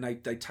fine, and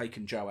they'd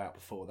taken Joe out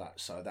before that,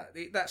 so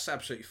that's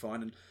absolutely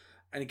fine.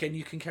 And again,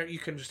 you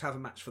can just have a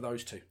match for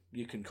those two.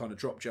 You can kind of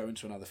drop Joe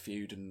into another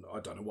feud, and I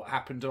don't know what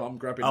happened. I'm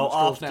grabbing.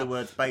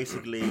 Afterwards,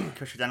 basically,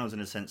 Christian Daniels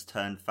in a sense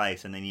turned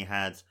face, and then you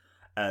had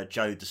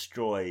Joe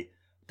destroy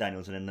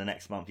Daniels, and then the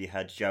next month you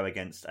had Joe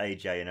against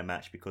AJ in a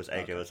match because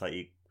AJ was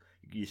like,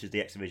 "This is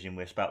the X Division.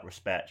 We're about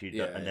respect."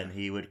 Then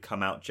he would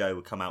come out. Joe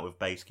would come out with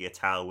basically a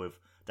towel with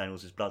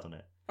Daniels' blood on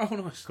it. Oh,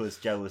 nice. Because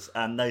Joe was...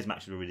 those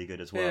matches were really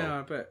good as well. Yeah,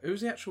 I bet. Who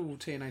was the actual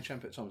TNA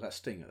champion at the time? Was that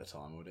Sting at the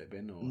time, would it have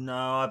been? Or? No,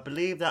 I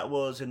believe that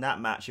was... In that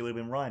match, it would have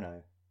been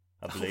Rhino,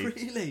 I believe.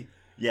 Oh, really?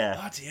 Yeah.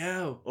 Bloody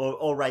hell.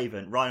 Or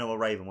Raven. Rhino or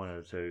Raven, one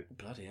of the two.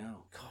 Bloody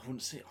hell. God, I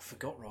wouldn't see it. I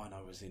forgot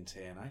Rhino was in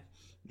TNA.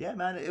 Yeah,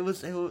 man,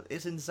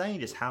 it's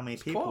insane just how many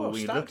people, when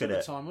you look at it.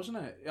 At the time, wasn't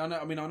it? I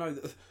know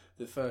that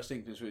the first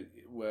England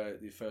where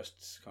the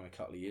first kind of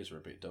couple of years were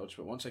a bit dodged,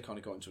 but once they kind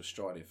of got into a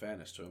stride, in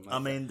fairness to them. I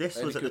mean,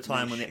 this was at the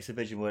time when the X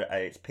Division were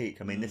at its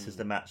peak. I mean, this is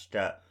the match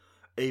that,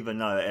 even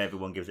though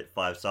everyone gives it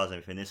 5 stars and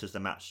everything, this is the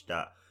match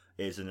that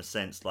is, in a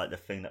sense, like the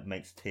thing that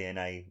makes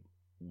TNA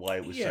why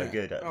it was so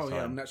good at the time.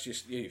 Yeah, and that's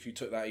just if you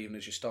took that even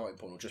as your starting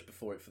point or just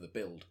before it for the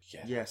build.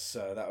 Yes,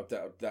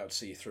 that would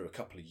see you through a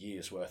couple of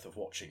years worth of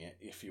watching it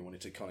if you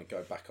wanted to kind of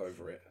go back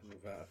over it,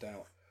 without a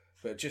doubt.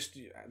 But just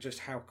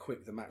how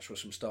quick the match was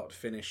from start to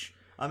finish.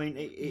 I mean,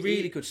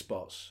 really good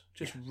spots.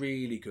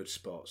 Really good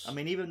spots. I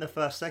mean, even the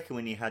first second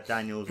when you had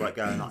Daniels like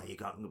going, "Oh, you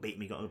got to beat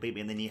me,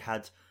 and then you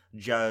had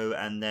Joe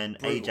and then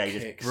brutal AJ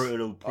kicks.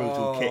 Just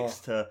brutal kicks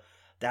to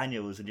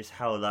Daniels, and just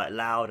how like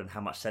loud and how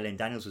much selling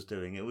Daniels was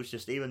doing. It was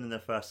just, even in the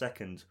first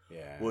second,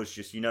 was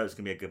just, it's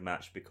gonna be a good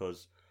match,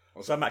 because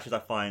some matches I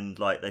find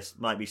like they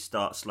might be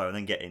start slow and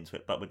then get into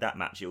it, but with that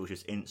match it was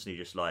just instantly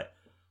just like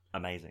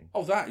amazing.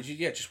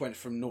 Just went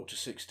from 0 to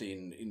 60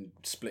 in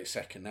split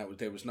second.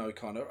 There was no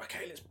kind of,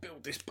 okay, let's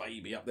build this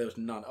baby up. There was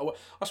none.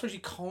 I suppose you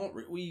can't.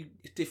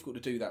 It's difficult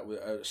to do that with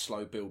a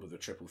slow build with a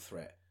triple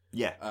threat.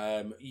 Yeah.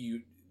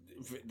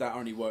 That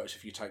only works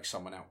if you take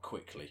someone out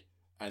quickly,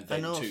 and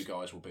then two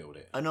guys will build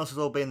it. And also, as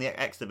well, being the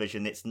X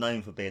Division, it's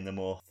known for being the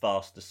more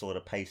faster sort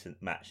of pace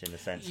match in the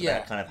sense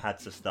that it kind of had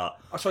to start.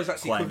 I suppose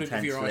that's the equivalent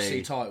of your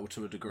IC title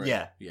to a degree.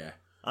 Yeah. Yeah.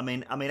 I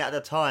mean, at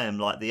the time,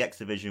 like the X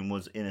Division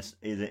was in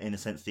a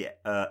sense the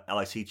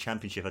LIC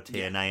Championship of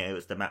TNA. Yeah. It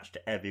was the match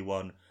that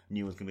everyone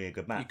knew was going to be a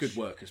good match. A good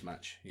workers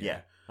match. Yeah.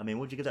 I mean,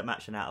 would you give that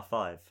match an out of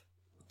 5?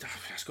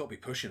 That's got to be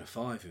pushing a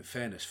 5. In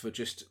fairness, for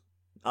just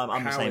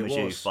I'm the same as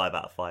you. 5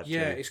 out of 5.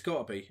 Yeah, too. it's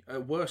got to be.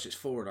 At worst, it's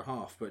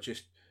 4.5. But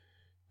just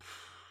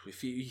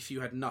if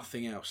you had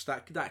nothing else,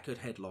 that could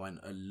headline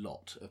a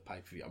lot of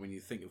pay-per-view. I mean, you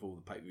think of all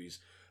the pay-per-views.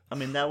 I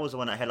mean, that was the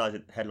one that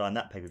headlined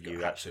that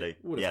pay-per-view, actually.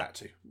 Would have had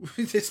to.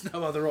 There's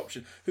no other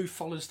option. Who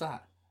follows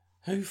that?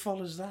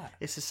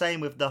 It's the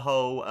same with the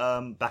whole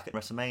back at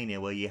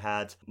WrestleMania where you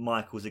had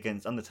Michaels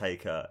against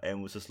Undertaker, and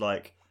it was just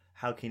like,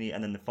 how can he?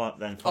 And then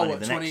finally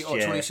the next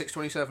year, 26,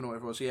 27 or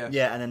whatever it was, yeah.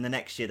 Yeah, and then the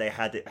next year they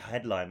had it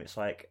headline. It's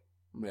like,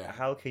 yeah.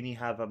 How can you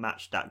have a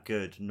match that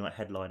good and not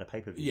headline a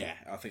pay-per-view? Yeah,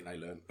 I think they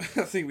learned. I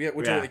think we'll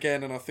do it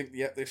again, and I think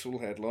this will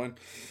headline.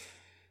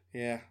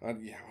 Yeah, I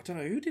don't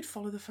know who did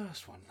follow the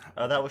first one.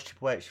 That was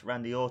Triple H,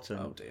 Randy Orton.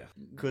 Oh dear,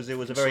 because it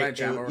was a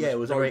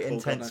very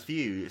intense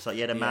feud. It's like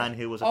you had a man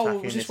who was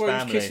attacking was his this where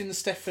family. He was kissing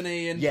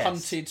Stephanie and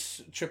punted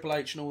Triple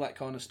H and all that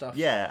kind of stuff.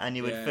 Yeah, and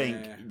you would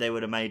think they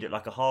would have made it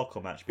like a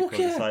hardcore match because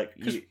it's like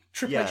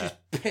Triple H is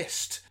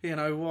pissed. You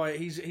know why?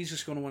 He's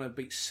just going to want to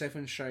beat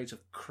 7 shades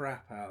of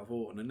crap out of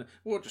Orton, and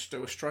we'll just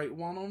do a straight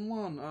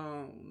 1-on-1.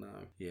 Oh no,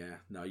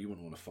 no, you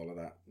wouldn't want to follow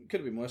that. It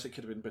could have been worse. It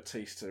could have been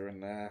Batista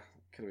and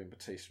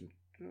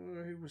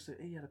who was it?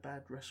 He had a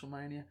bad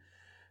WrestleMania.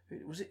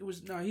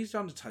 His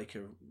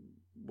Undertaker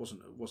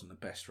wasn't the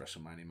best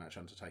WrestleMania match.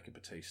 Undertaker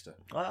Batista.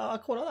 I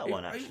quite like that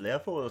one actually. I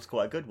thought it was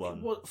quite a good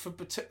one.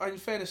 In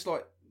fairness,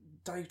 like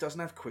Dave doesn't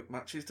have quick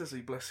matches, does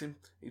he? Bless him.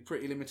 He's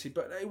pretty limited.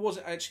 But it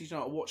wasn't actually.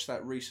 I watched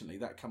that recently.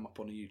 That came up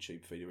on a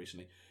YouTube video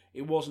recently.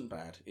 It wasn't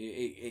bad.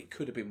 It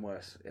could have been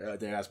worse.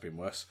 There has been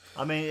worse.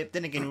 I mean,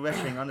 then again,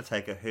 wrestling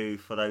Undertaker, who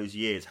for those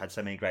years had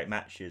so many great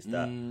matches.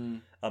 That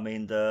I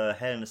mean, the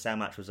Hell in a Cell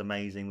match was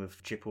amazing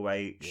with Triple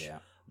H. Yeah.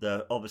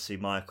 The obviously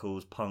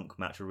Michaels Punk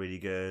match were really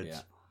good.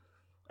 Yeah.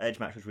 Edge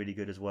match was really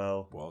good as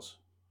well.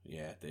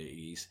 Yeah,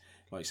 he's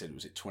like you said.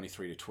 Was it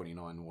 23 to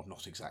 29? Well,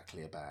 not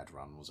exactly a bad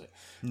run, was it?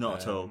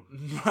 Not at all.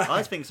 I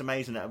just think it's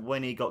amazing that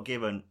when he got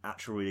given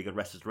actual really good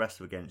wrestlers to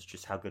wrestle against,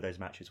 just how good those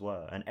matches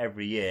were. And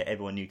every year,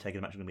 everyone knew taking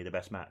the match was going to be the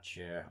best match.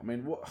 Yeah, I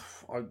mean,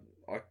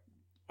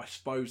 I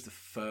suppose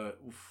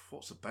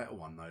what's the better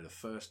one though? The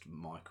first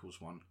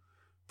Michaels one,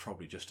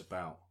 probably just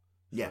about.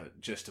 Yeah,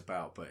 just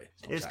about. But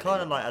it's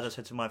kind of like, as I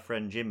said to my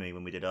friend Jimmy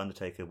when we did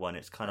Undertaker one.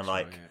 It's kind of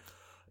like,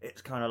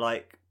 it's kind of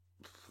like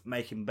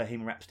making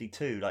Bohemian Rhapsody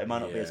 2. Like, it might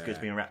not be as good as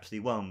Bohemian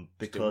Rhapsody 1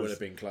 because it would have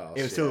been class.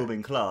 It would still have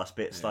been class,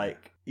 but it's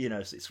like, you know,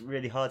 it's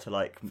really hard to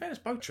like. In fairness,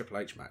 both Triple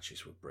H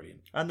matches were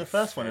brilliant, and the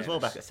first one as well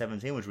back at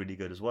 17 was really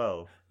good as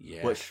well.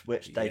 Yeah,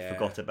 which they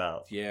forgot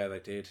about. Yeah, they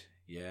did.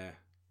 Yeah,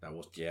 that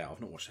was. Yeah, I've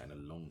not watched that in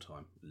a long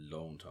time,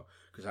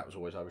 because that was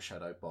always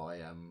overshadowed by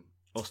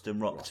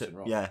Austin Rock.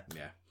 Yeah.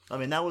 I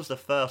mean, that was the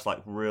first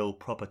like real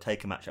proper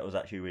Taker match that was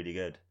actually really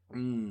good.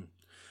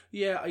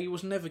 Yeah, he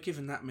was never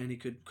given that many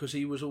good because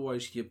he was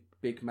always your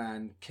big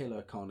man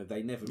killer kind of.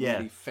 They never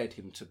really fed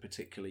him to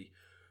particularly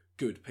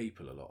good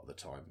people a lot of the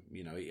time.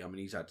 You know, I mean,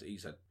 he's had.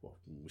 Well,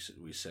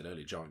 we said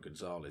earlier, Giant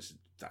Gonzalez.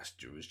 That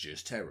was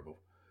just terrible.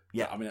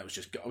 Yeah, I mean, that was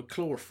just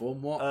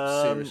chloroform. What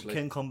seriously?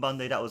 King Kong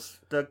Bundy. That was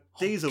the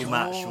Diesel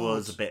match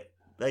was a bit.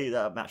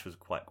 That match was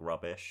quite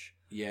rubbish.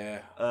 Yeah.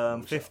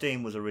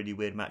 15 was a really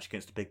weird match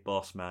against the Big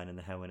Boss Man in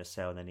the Hell in a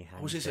Cell, and then he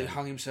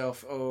hung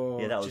himself.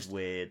 Oh, yeah, that was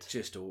weird.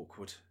 Just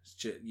awkward.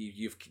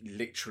 You've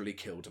literally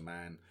killed a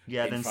man.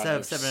 Yeah, in front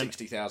of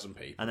 60,000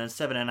 people. And then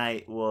 7 and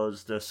 8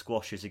 was the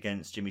squashes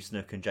against Jimmy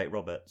Snuka and Jake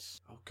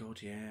Roberts. Oh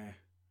God, yeah.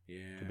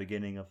 The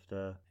beginning of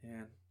the.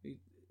 Yeah.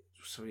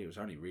 So it was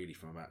only really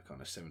from about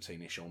kind of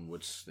 17ish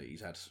onwards that he's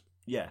had.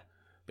 Yeah.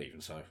 But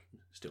even so,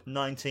 still.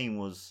 19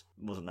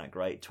 wasn't that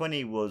great.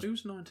 20 was. Who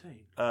was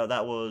 19?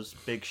 That was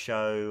Big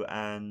Show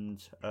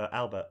and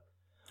Albert.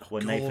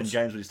 When God. Nathan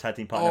James was his tag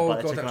team partner, but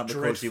they took him up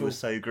because dreadful. he was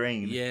so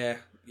green. Yeah.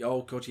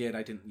 Oh God, yeah,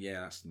 they didn't. Yeah,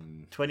 that's.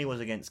 20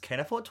 was against Ken.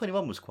 I thought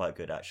 21 was quite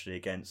good actually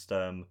against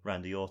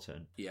Randy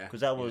Orton. Yeah.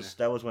 Because that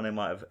was when they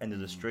might have ended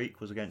the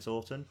streak, was against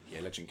Orton. Yeah,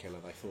 Legend Killer.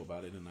 They thought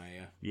about it, didn't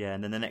they? Yeah,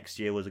 and then the next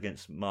year was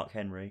against Mark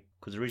Henry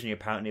because originally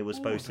apparently it was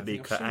supposed to be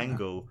Kurt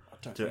Angle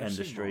to end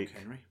the streak.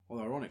 Mark Henry.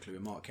 Well, ironically,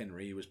 with Mark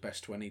Henry, he was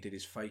best when he did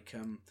his fake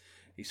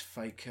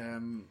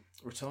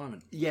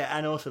retirement. Yeah,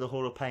 and also the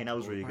Hall of Pain. That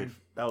was really good.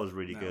 That was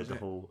really good. The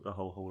whole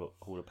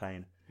Hall of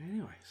Pain.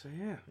 Anyway, so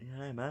yeah.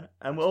 Yeah, man.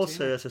 And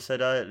also, as I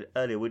said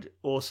earlier, would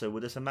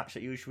there's a match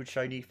that you would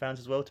show new fans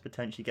as well to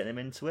potentially get them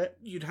into it?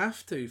 You'd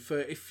have to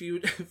for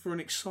an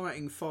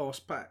exciting,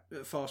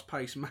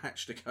 fast-paced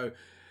match to go.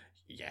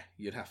 Yeah,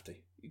 you'd have to.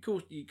 Of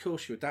course, you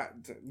would. That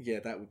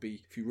would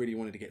be if you really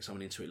wanted to get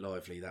someone into it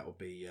lively. That would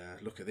be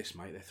look at this,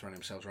 mate. They're throwing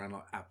themselves around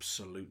like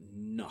absolute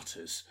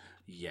nutters.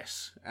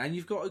 Yes, and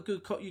you've got a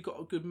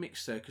good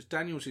mix there because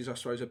Daniels is, I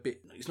suppose, a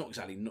bit. It's not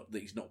exactly not that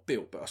he's not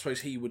built, but I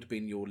suppose he would have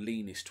been your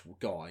leanest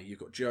guy. You've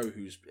got Joe,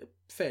 who's a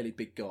fairly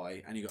big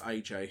guy, and you've got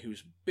AJ,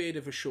 who's a bit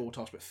of a short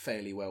ass but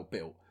fairly well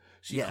built.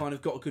 So you kind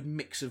of got a good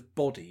mix of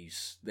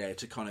bodies there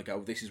to kind of go.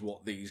 This is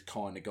what these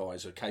kind of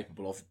guys are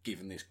capable of,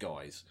 given this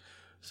guys.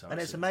 So And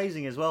it's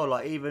amazing as well,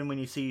 like, even when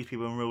you see these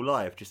people in real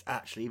life, just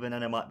actually, even though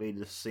they might be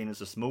just seen as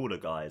the smaller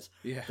guys,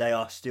 Yeah. they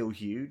are still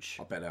huge.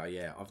 I bet they are,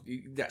 yeah.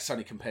 That's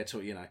only compared to,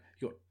 have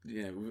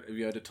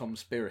you heard of Tom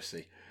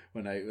Spiracy?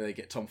 When they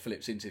get Tom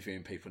Phillips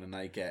interviewing people and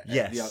they get...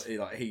 Yes.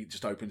 He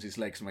just opens his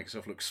legs and makes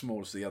himself look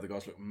small so the other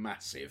guys look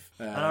massive.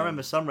 And I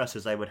remember some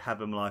wrestlers, they would have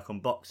them, like, on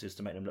boxes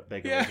to make them look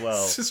bigger as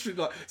well. It's just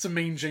like some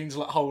Mean Gene's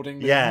like holding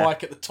the Yeah.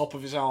 mic at the top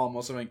of his arm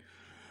or something.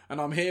 And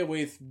I'm here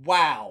with,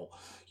 wow,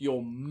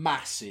 you're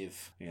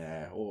massive.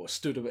 Yeah, or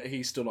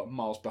he stood like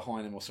miles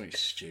behind him or something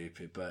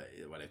stupid. But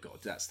well,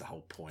 that's the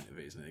whole point of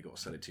it, isn't it? They've got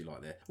to sell it to you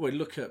like that. Well,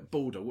 look at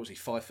Balder. What was he?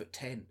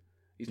 5'10".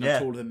 He's no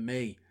taller than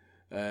me.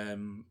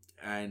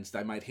 And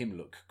they made him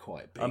look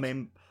quite big. I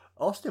mean,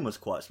 Austin was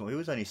quite small. He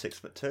was only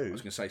 6'2". I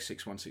was going to say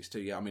 6'1",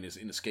 6'2". Yeah, I mean,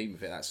 in the scheme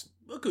of it, that's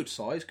a good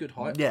size, good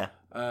height. Yeah.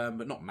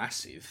 But not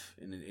massive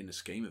in the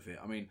scheme of it.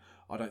 I mean,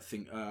 I don't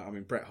think.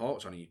 Bret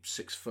Hart's only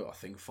 6 foot. I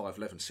think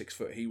 5'11", 6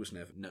 foot. He was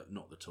never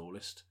not the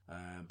tallest.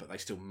 But they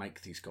still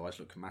make these guys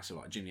look massive.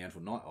 Like Jimmy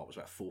Anvil Neidhart was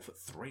about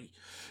 4'3".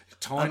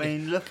 Tiny. I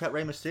mean, look at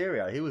Rey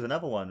Mysterio. He was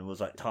another one who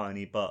was like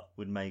tiny, but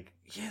would make...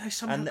 Yeah, they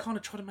somehow kind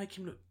of try to make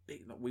him look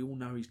big. Like, we all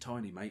know he's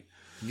tiny, mate.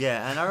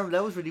 Yeah, and I remember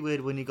that was really weird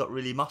when he got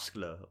really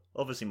muscular.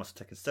 Obviously, he must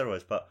have taken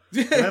steroids, but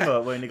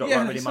remember when he got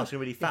really muscular,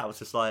 really fat? It was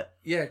just like...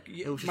 Yeah,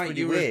 it was just mate,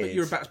 really weird.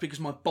 You're about as big as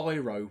my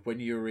biro when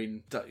you were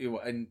in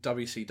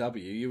WCW.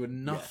 You were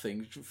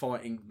nothing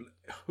fighting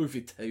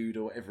Juventud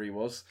or whatever he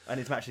was. And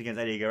his match against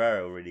Eddie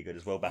Guerrero were really good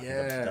as well back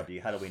Yeah. in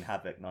WCW. Halloween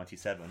Havoc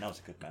 97. That was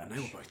a good match. And they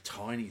were both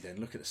tiny then.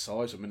 Look at the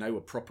size of them. I mean, they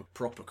were proper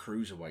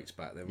cruiserweights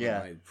back then. Yeah.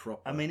 Weren't they?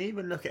 Proper. I mean,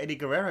 even look at Eddie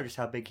Guerrero, just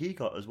how big he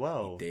got as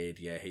well. He did,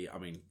 yeah.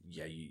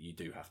 You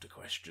do have to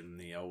question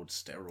the old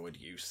steroid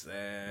use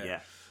there. Yeah.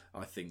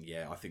 I think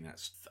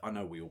that's... I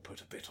know we all put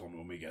a bit on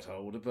when we get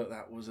older, but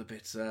that was a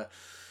bit...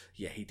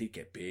 he did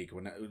get big.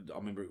 I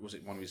remember, was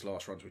it one of his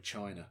last runs with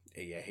China?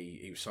 Yeah,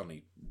 he was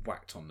suddenly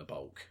whacked on the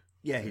bulk.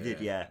 Yeah, he did,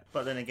 yeah.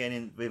 But then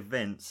again, with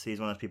Vince, he's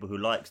one of those people who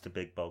likes the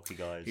big, bulky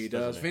guys. He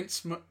does.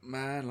 Vince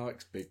McMahon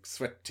likes big,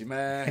 sweaty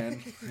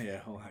man. Yeah,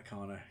 all that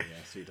kind of...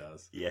 Yes, he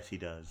does. Yes, he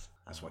does.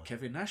 That's why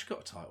Kevin Nash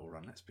got a title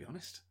run, let's be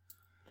honest.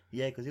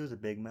 Yeah, because he was a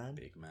big man.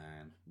 Big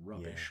man.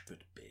 Rubbish, but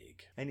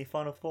big. Any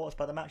final thoughts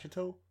about the match at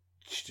all?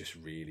 It's just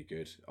really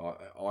good.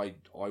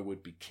 I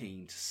would be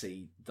keen to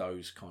see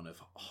those kind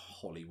of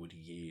Hollywood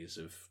years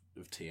of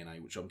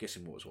TNA, which I'm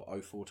guessing was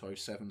 04 to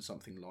 07,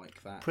 something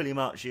like that. Pretty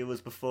much. It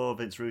was before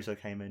Vince Russo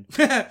came in.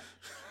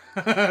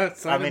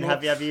 I mean,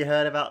 have you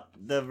heard about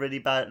the really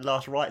bad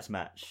Last Rites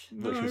match?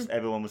 Which was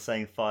everyone was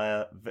saying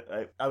fire.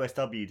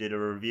 OSW did a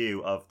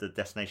review of the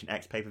Destination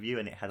X pay-per-view,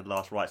 and it had a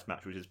Last Rites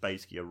match, which is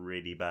basically a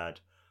really bad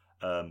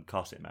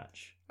casket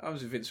match. That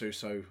was a Vince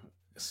Russo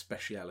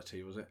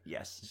speciality, was it?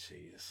 Yes.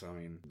 Jesus, I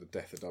mean, the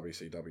death of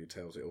WCW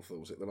tells it all.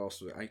 Was it the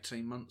last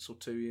 18 months or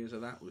 2 years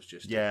of that was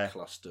just a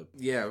cluster?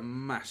 Yeah, a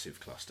massive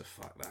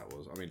clusterfuck that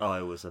was. I mean,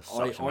 it was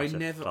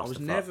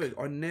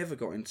I never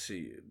got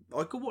into.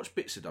 I could watch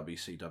bits of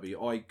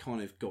WCW. I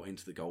kind of got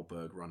into the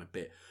Goldberg run a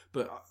bit,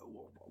 but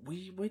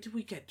where did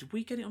we get? Did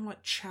we get it on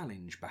like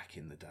Challenge back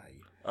in the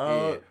day?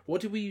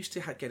 What did we used to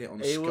get it on?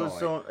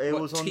 Sky? It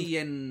was on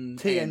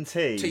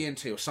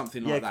TNT or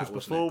something like that. Yeah,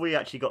 because before we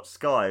actually got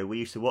Sky, we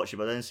used to watch it,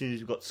 but then as soon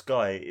as we got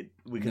Sky,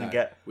 we couldn't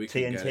get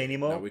TNT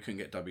anymore. No, we couldn't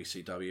get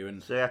WCW,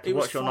 and so you had to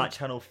watch it on like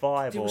Channel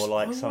 5 or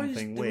like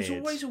something weird. There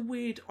was always a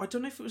weird. I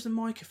don't know if it was the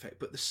mic effect,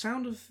 but the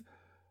sound of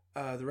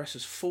the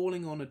wrestlers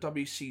falling on a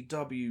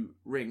WCW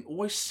ring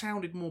always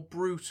sounded more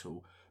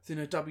brutal than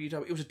a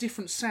WW. It was a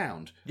different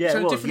sound. Yeah,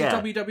 it was,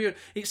 different WW.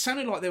 It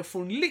sounded like they were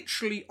falling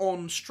literally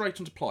straight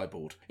onto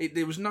plyboard.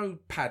 There was no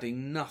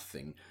padding,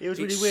 nothing. It was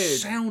really weird. It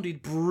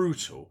sounded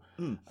brutal.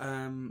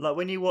 Like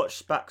when you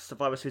watch back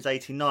Survivor Series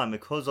 89,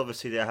 because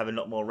obviously they're having a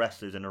lot more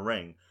wrestlers in a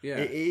ring.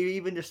 Yeah.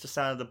 Even just the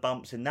sound of the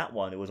bumps in that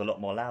one, it was a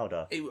lot more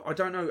louder. I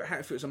don't know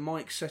if it was a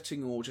mic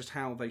setting or just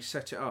how they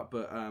set it up,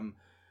 but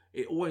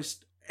it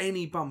always,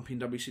 any bump in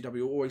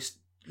WCW always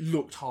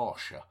looked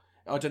harsher.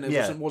 I don't know,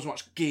 it wasn't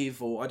much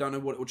give, or I don't know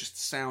what it would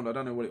just sound. I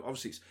don't know what it.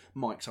 Obviously, it's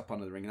mics up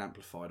under the ring and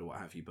amplified or what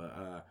have you.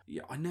 But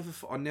I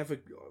never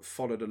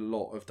followed a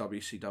lot of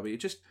WCW.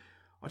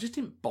 I just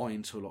didn't buy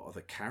into a lot of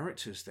the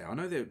characters there. I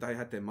know they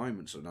had their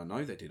moments, and I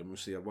know they did.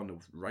 Obviously, I won the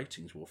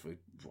ratings war for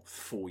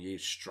 4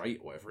 years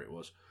straight, or whatever it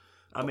was.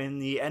 I mean,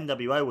 the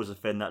NWO was a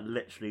thing that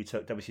literally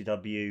took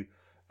WCW.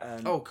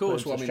 Of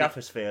course. Well,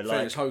 stratosphere.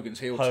 Like Hogan's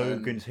heel turn.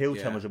 Hogan's heel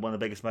turn was one of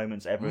the biggest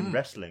moments ever in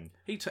wrestling.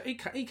 He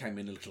came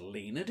in a little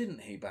leaner,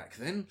 didn't he? Back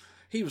then,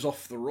 he was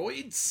off the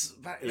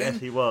roids back then. Yes,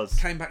 he was.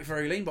 Came back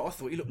very lean, but I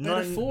thought he looked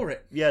better for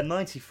it. Yeah,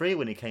 93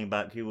 when he came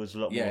back, he was a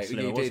lot more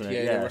slimmer, wasn't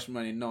it? Yeah,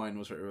 WrestleMania 9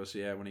 was what it was.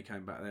 Yeah, when he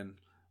came back then,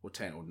 or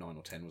 10 or 9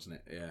 or 10, wasn't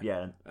it? Yeah.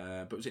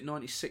 Yeah. But was it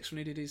 96 when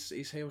he did his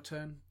heel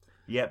turn?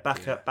 Yeah, at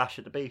Bash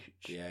at the Beach.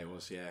 Yeah, it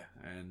was,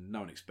 and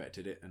no one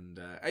expected it, and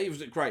it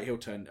was a great heel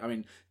turn. I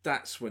mean,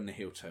 that's when the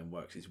heel turn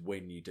works, is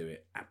when you do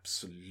it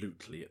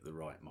absolutely at the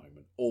right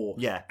moment, or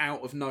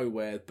out of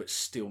nowhere, but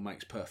still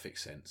makes perfect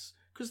sense.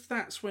 Because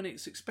that's when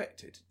it's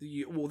expected.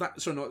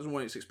 Not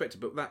when it's expected,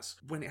 but that's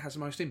when it has the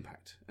most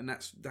impact. And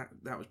that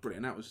was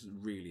brilliant. That was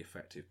really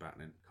effective back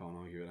then. Can't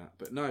argue with that.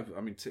 But no,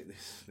 I mean,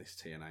 this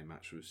TNA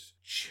match was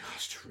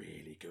just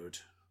really good.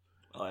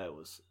 It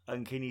was.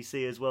 And can you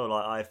see as well,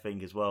 like, I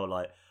think as well,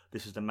 like,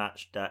 this is the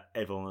match that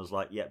everyone was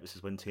like, yep, this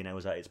is when TNA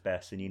was at its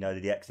best. And you know,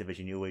 the X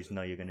Division, you always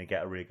know you're going to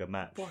get a really good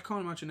match. Well, I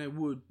can't imagine there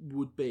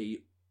would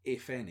be,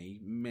 if any,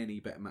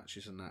 many better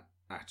matches than that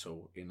at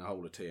all in the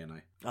whole of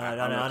TNA. I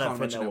don't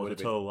think there was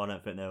at all. I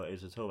don't think there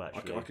is at all,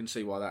 actually. I can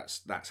see why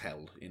that's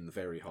held in the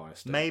very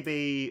highest.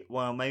 Maybe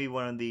one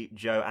of the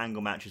Joe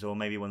Angle matches, or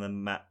maybe one of the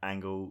Matt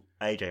Angle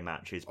AJ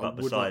matches. But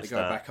I would like to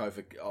go back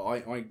over.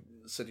 I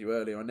said to you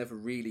earlier, I never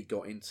really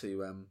got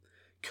into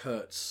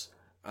Kurt's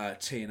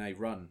TNA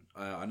run.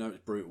 I know it was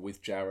brutal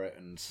with Jarrett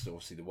and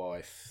obviously the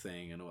wife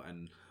thing,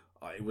 and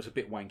it was a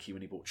bit wanky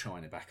when he brought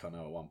China back. I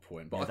know at one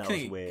point, but I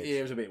think was weird. Yeah,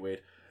 it was a bit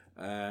weird.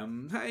 Hey,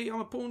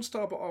 I'm a porn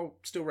star, but I'll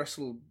still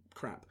wrestle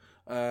crap.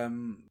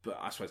 But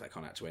I suppose that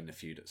kind of had to end the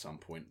feud at some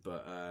point.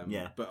 But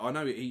yeah. But I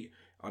know he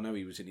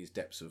was in his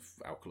depths of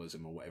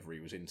alcoholism or whatever he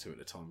was into at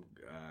the time,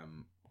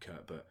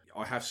 Kurt. But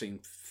I have seen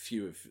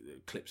few of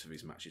clips of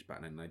his matches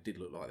back then. And they did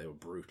look like they were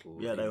brutal.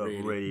 Yeah, they were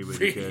really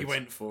really good. He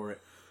went for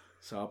it.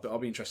 So I'll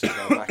be interested to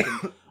go back.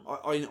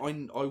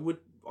 And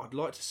I'd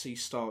like to see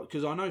Styles,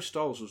 because I know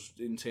Styles was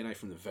in TNA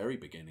from the very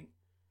beginning.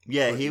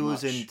 Yeah, he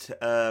was in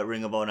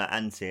Ring of Honor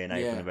and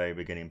TNA from the very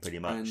beginning, pretty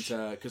much.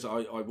 And because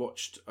I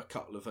watched a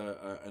couple of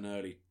an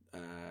early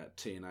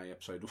TNA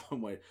episode,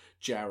 one where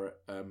Jarrett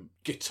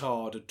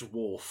guitared a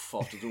dwarf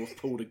after the dwarf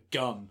pulled a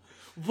gun.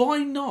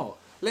 Why not?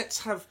 Let's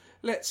have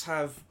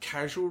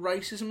casual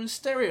racism and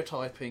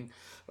stereotyping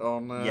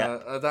on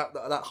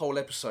that whole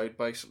episode.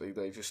 Basically,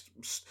 they just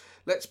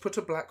let's put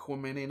a black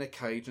woman in a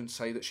cage and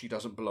say that she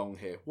doesn't belong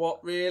here.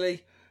 What,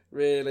 really?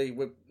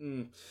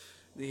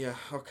 Yeah,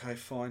 okay,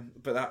 fine.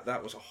 But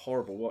that was a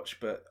horrible watch.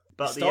 But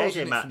the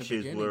AJ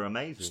matches were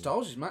amazing.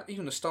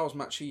 Even the Styles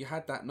match he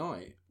had that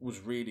night was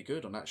really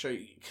good on that show.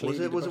 Was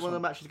it one of the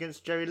matches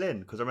against Jerry Lynn?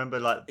 Because I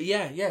remember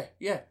Yeah.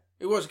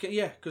 It was,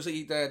 because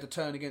they had the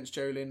turn against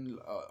Jerry Lynn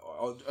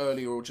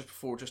earlier or just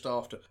before or just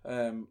after.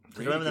 Really I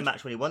remember the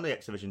match when he won the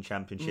X Division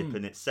Championship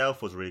in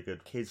itself was really good.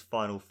 His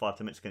final 5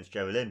 minutes against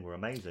Jerry Lynn were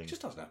amazing. He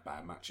just doesn't have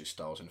bad matches,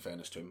 Styles, in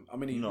fairness to him. I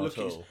mean, look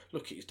at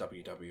his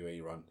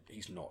WWE run.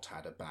 He's not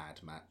had a bad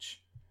match.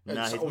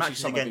 No, his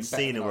matches against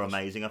Cena were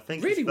amazing. I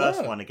think really his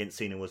first one against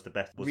Cena was the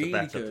best. Was really the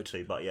better good. of the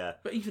two, but yeah.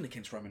 But even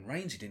against Roman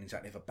Reigns, he didn't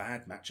exactly have a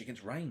bad match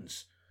against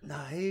Reigns. No,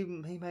 he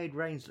made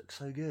Reigns look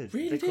so good.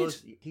 Really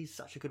because he's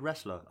such a good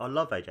wrestler. I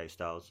love AJ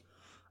Styles.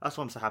 That's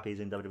why I'm so happy he's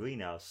in WWE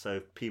now, so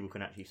people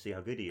can actually see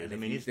how good he is.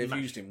 And they've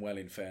used him well,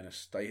 in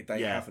fairness. They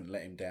haven't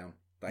let him down.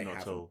 They Not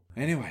haven't. at all.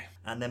 Anyway.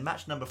 And then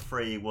match number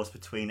 3 was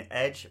between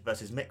Edge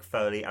versus Mick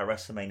Foley at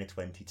WrestleMania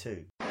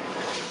 22. Edge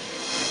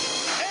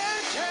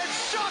has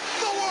shocked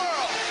the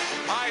world!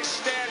 I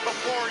stand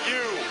before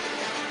you,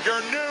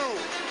 your new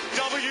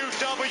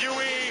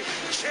WWE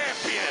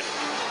champion.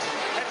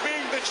 And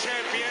being the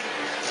champion,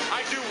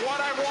 I do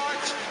what I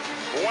want,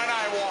 when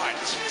I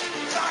want.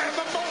 I am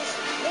the most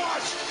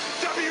watched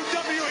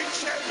WWE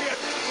champion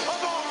of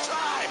all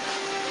time.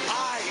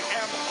 I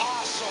am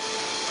awesome.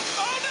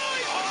 Oh, no!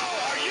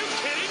 Oh, are you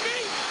kidding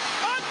me?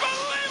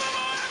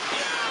 Unbelievable!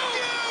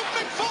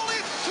 Mick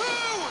Foley, 2!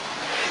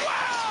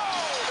 Wow!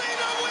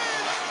 Cena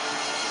wins!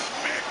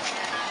 Mick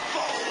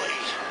Foley,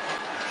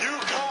 you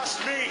cost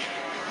me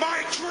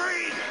my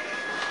dream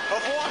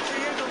of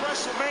walking into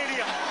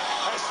WrestleMania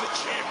as the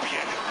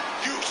champion.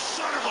 You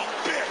son of a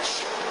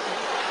bitch!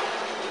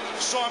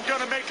 So I'm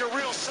gonna make it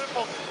real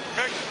simple.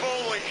 Mick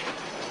Foley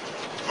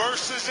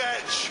versus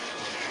Edge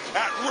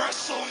at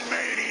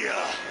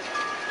WrestleMania.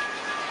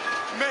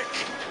 Mick,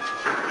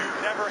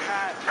 you've never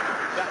had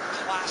that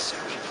classic,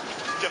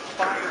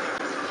 defining,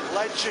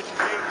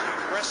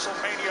 legend-making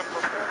WrestleMania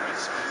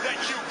performance that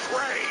you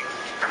crave.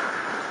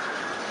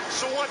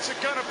 So what's it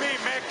gonna be,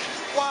 Mick?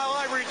 While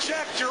I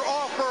reject your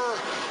offer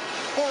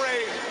for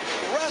a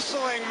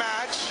wrestling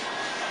match,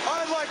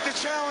 I'd like to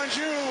challenge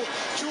you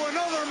to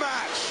another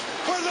match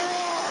where there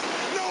are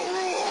no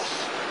rules,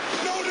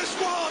 no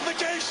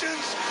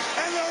disqualifications,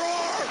 and there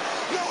are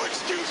no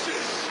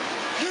excuses.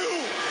 You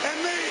and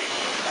me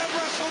at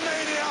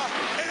WrestleMania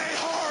in a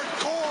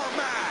hardcore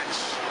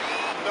match.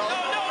 No.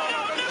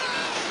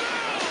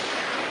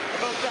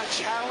 About that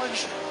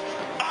challenge,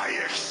 I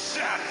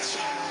accept.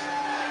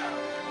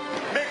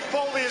 Mick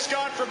Foley has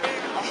gone from being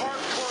a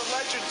hardcore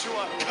legend to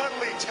a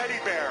cuddly teddy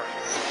bear.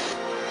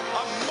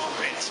 A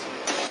muppet.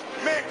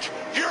 Mick,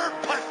 you're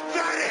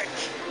pathetic.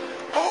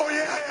 Oh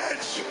yeah,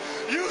 Edge,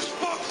 you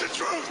spoke the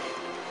truth.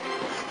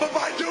 But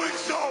by doing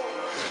so,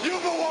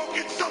 you've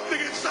awoken something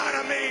inside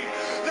of me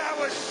that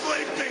was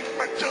sleeping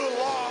for too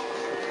long.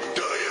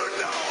 Do you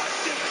know what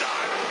you've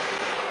done?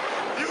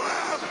 You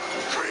have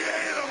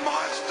created a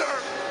monster.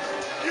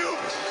 You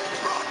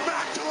brought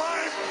back to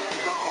life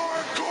the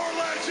hardcore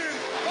legend.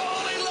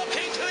 Foley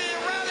looking to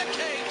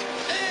eradicate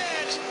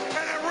Edge.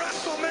 And at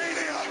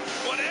WrestleMania,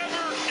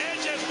 Whatever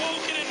Edge has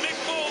woken in Mick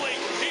Foley,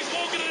 he's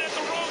woken it at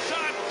the wrong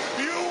time.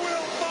 you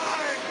will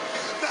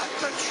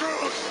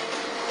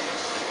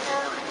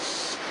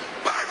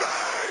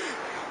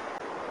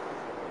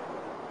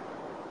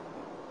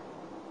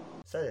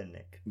saying,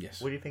 Nick.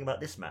 Yes. What do you think about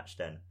this match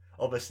then?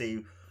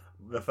 Obviously,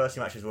 the first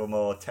two matches were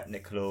more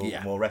technical,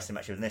 Yeah. more wrestling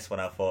matches. And this one,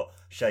 I thought,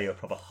 show you a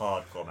proper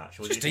hardcore match.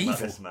 What do you think about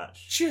this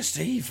match? Just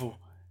evil.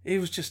 It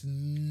was just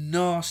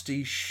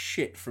nasty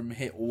shit from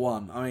hit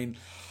one. I mean,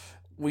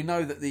 we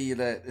know that the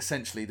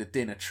essentially the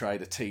dinner tray,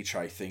 the tea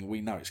tray thing, we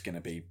know it's going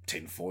to be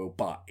tinfoil,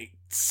 but it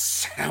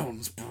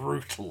sounds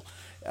brutal.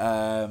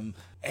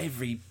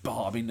 Every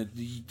bar, I mean,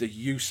 the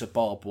use of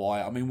barbed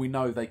wire, I mean, we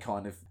know they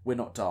kind of, we're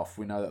not daft,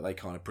 we know that they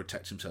kind of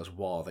protect themselves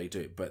while they do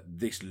it, but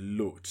this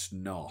looked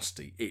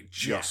nasty. It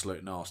just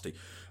looked nasty.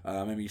 I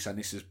remember you saying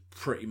this is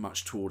pretty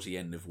much towards the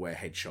end of where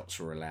headshots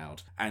were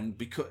allowed, and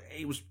because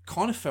it was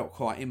kind of felt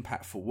quite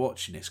impactful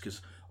watching this,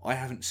 because I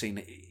haven't seen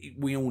it.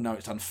 We all know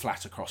it's done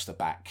flat across the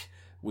back.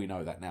 We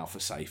know that now for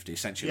safety,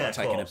 essentially, like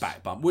taking a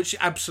back bump, which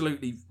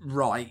absolutely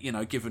right, you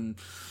know, given,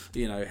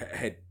 you know,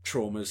 head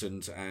traumas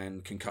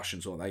and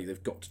concussions, or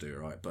they've got to do it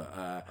right.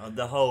 But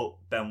the whole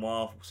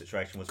Benoit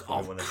situation was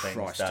probably one of the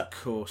things that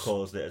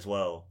caused it as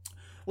well,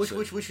 which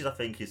is, I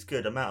think, is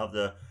good. Amount of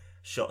the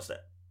shots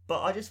that,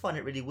 but I just find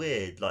it really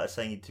weird, like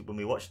saying when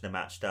we watched the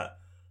match, that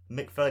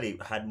Mick Foley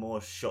had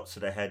more shots to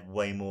the head,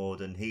 way more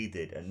than he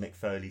did, and Mick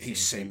Foley he's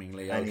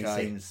seemingly okay. And he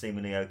seems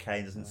seemingly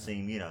okay. Doesn't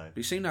seem, you know. But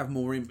you seem to have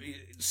more.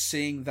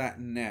 Seeing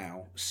that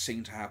now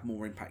seemed to have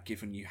more impact,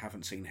 given you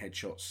haven't seen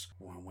headshots.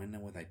 Well, when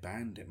were they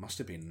banned? It must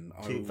have been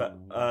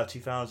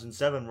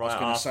 2007, right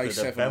after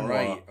the Benoit. I was going to say 7 or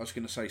 8. I was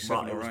going to say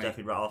 7 or 8. It was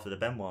definitely right after the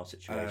Benoit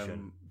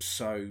situation.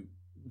 So,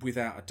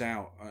 without a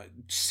doubt,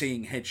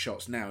 seeing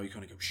headshots now, you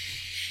kind of go,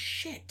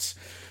 shit.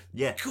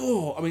 Yeah.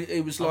 God, I mean,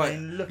 it was like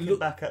looking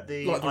back at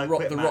the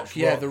Rock.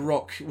 Yeah, the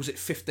Rock. Was it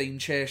 15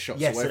 chair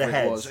shots or whatever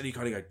it was? And you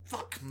kind of go,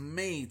 "Fuck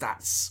me,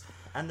 that's."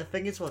 And the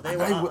thing is, well, they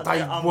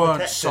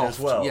weren't soft as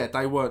well. Yeah,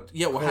 they weren't.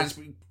 Yeah, well, hands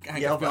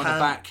behind the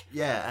back.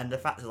 Yeah, and the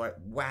fact is, like,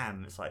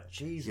 wham! It's like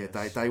Jesus.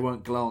 Yeah, they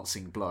weren't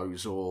glancing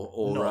blows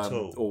or not at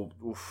all.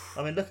 Or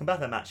I mean, looking back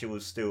at that match, it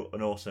was still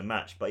an awesome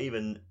match. But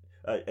even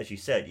as you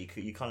said,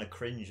 you kind of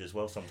cringe as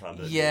well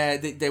sometimes. Yeah,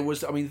 there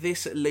was. I mean,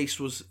 this at least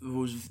was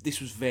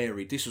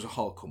varied. This was a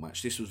hardcore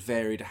match. This was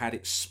varied. It had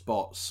its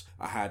spots.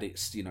 I had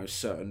its, you know,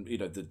 certain, you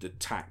know, the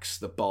tacks,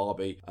 the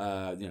Barbie,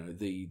 you know,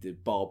 the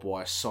barbed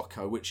wire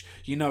Socko, which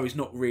you know is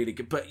not really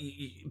good, but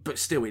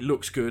still it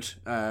looks good.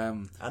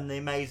 And the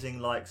amazing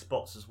like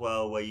spots as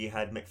well, where you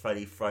had Mick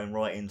Foley thrown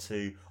right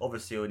into,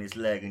 obviously on his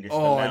leg, and just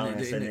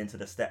and into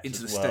the steps.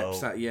 Into as the well.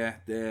 steps.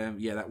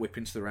 That whip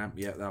into the ramp.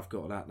 Yeah, I've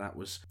got that. That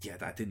was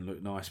that didn't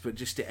look nice, but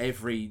just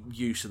every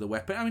use of the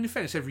weapon. I mean, in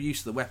fairness, every use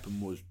of the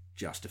weapon was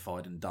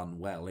justified and done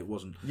well. It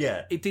wasn't.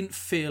 Yeah. It didn't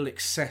feel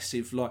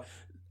excessive. Like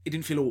it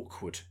didn't feel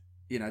awkward.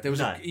 You know, there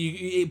was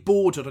it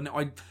bordered, and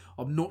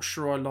I'm not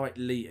sure I like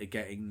Lita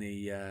getting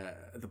the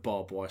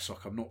barbed wire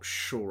sock. I'm not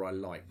sure I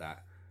like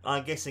that.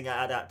 I'm guessing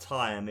at that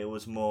time it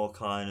was more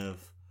kind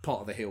of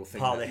part of the heel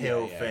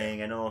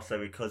thing. And also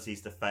because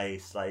he's the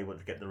face, like he wanted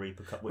to get the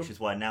Reaper Cup, which is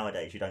why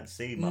nowadays you don't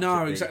see much.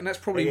 No, exactly. And that's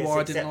probably why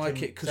I didn't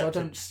like it, because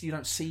you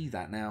don't see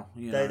that now.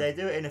 You know? They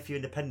do it in a few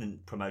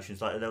independent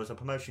promotions. Like there was a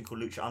promotion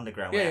called Lucha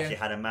Underground where actually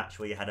had a match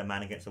where you had a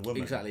man against a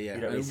woman. Exactly. Yeah.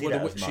 You don't really see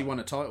that as much. She won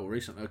a title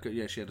recently.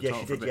 Yeah, she had a title.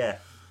 She for did. a bit.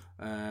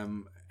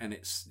 And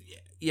it's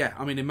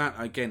I mean,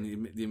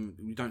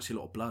 you don't see a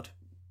lot of blood,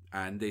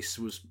 and this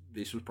was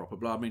proper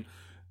blood. I mean,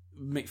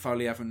 Mick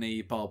Foley having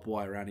the barbed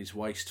wire around his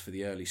waist for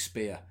the early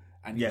spear,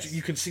 and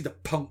you can see the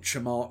puncture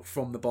mark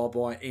from the barbed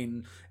wire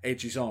in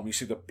Edge's arm. You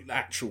see the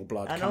actual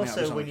blood. And coming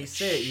also out of when you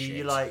see it,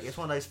 you like, it's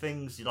one of those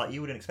things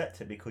you wouldn't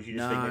expect it, because you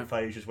just think Mick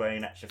Foley's just wearing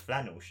an extra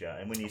flannel shirt,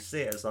 and when you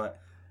see it, it's like,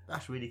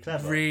 that's really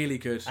clever, really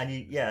good.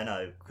 And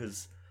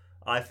because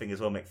I think as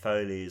well, Mick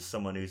Foley is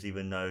someone who's,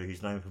 even though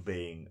he's known for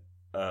being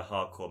a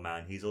hardcore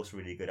man, he's also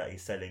really good at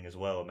his selling as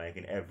well,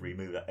 making every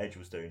move that Edge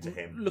was doing to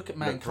him. Look at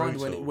Mankind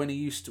when he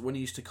used to while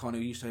he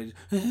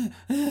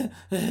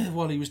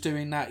was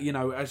doing that, you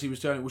know, as he was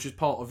doing it, which was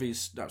part of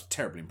his. That was a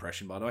terrible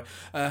impression, by the way,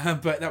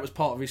 but that was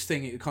part of his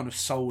thing. It kind of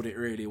sold it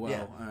really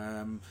well.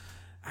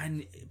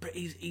 But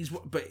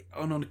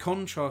on the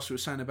contrast we were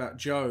saying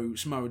about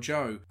Samoa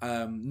Joe,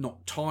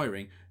 not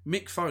tiring.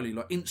 Mick Foley,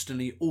 like,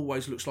 instantly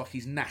always looks like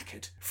he's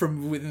knackered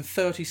from within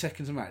 30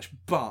 seconds of match,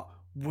 but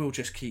will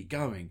just keep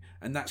going,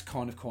 and that's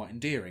kind of quite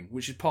endearing,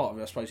 which is part of,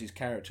 I suppose, his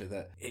character,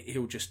 that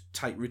he'll just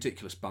take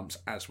ridiculous bumps,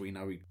 as we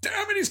know.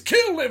 Damn it, he's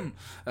killed him!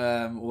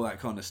 All that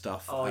kind of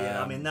stuff. Oh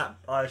yeah, I mean, that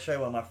I showed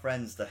one of my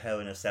friends the Hell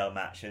in a Cell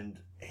match, and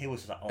he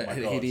was like, "Oh my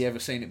god!" Had he ever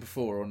seen it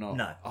before or not?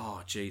 No.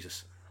 Oh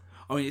Jesus.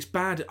 I mean, it's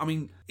bad. I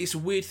mean, it's a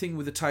weird thing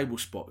with a table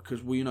spot, because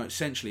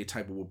essentially a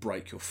table will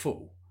break your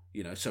fall.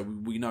 You know, so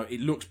we know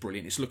it looks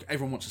brilliant.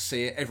 Everyone wants to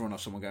see it. Everyone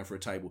knows someone going for a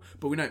table,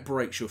 but we know it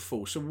breaks your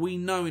fall. So we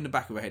know in the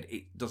back of our head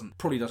it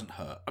probably doesn't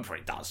hurt. I'm afraid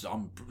it does.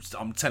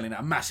 I'm telling it,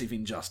 a massive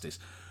injustice.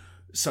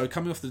 So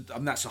coming off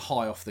that's a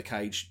high off the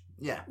cage.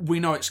 Yeah, we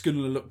know it's going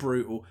to look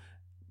brutal.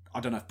 I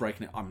don't know if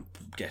breaking it, I'm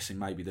guessing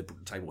maybe the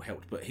table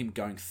helped, but him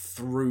going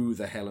through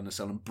the Hell in a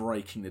Cell and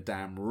breaking the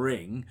damn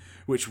ring,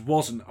 which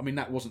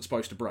that wasn't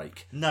supposed to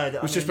break. No,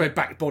 it was just a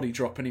back body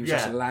drop, and he was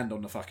just to land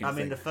on the fucking thing. I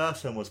mean, the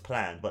first one was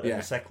planned, but then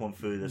the second one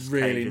through the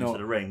really cage into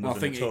the ring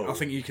wasn't at all. I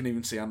think you can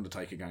even see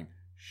Undertaker going,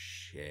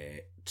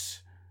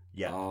 shit.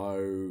 Yeah.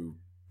 Oh,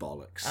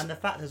 bollocks. And the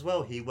fact as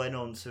well, he went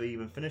on to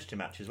even finish the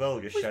match as well,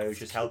 just shows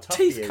just how tough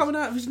teeth he is. coming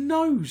out of his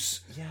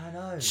nose. Yeah, I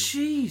know.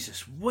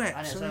 Jesus, wet.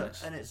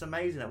 And it's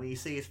amazing that when you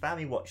see his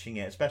family watching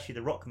it, especially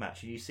the Rock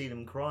match, and you see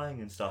them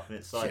crying and stuff, and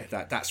it's like...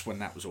 Yeah, that's when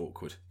that was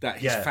awkward. That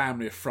his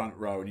family are front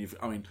row,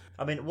 and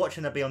I mean,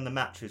 watching that be on the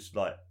match is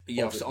like...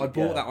 Yeah,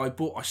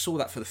 I saw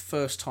that for the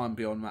first time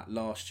Beyond That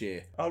last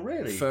year. Oh,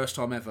 really? First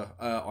time ever.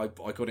 I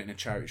got it in a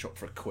charity shop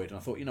for £1, and I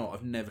thought, you know what,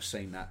 I've never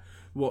seen that.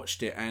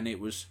 Watched it, and it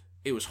was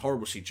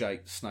horrible to see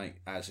Jake the Snake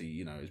as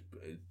he,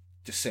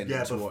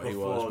 descended to what he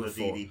was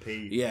before. The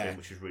DDP thing,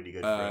 which is really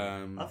good for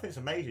him. I think it's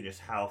amazing just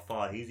how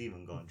far he's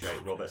even gone,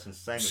 Jake Roberts, and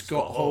same with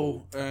Scott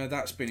Hall.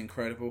 That's been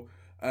incredible.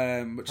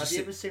 Have you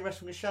ever seen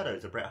Wrestling with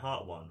Shadows, the Bret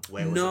Hart one?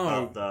 Where it was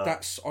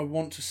about I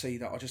want to see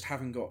that. I just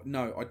haven't got.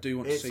 No, I do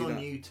want to see that.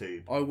 It's on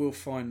YouTube. I will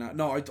find that.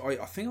 No, I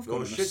think I've got it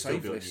on a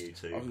save list.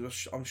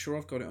 YouTube. I'm sure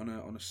I've got it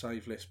on a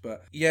save list.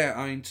 But yeah,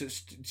 I mean, to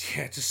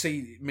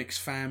see Mick's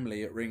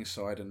family at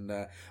ringside, and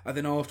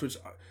then afterwards,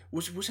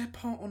 was there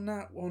part on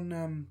that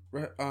on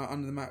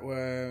Under the Mat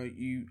where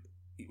you.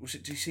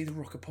 Did you see The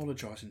Rock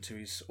apologising to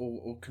his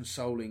or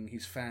consoling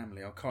his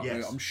family? I can't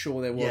remember. I'm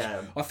sure there was.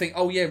 Yeah. I think.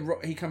 Oh yeah,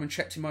 he come and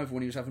checked him over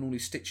when he was having all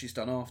his stitches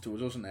done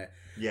afterwards, wasn't there?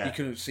 Yeah. You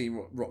couldn't see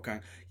Rock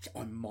going,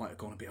 I might have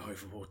gone a bit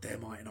overboard there,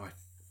 mightn't I?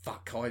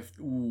 Fuck,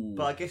 Ooh.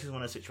 But I guess it's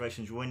one of those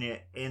situations when you're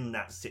in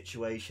that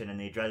situation and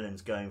the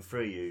adrenaline's going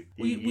through you.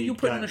 You're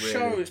putting on a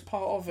show as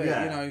part of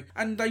it,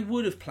 And they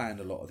would have planned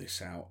a lot of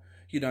this out.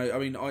 I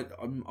mean, I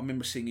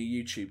remember seeing a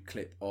YouTube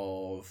clip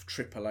of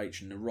Triple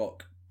H and The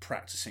Rock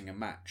practicing a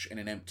match in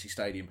an empty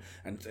stadium,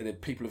 and the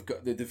people have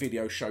got the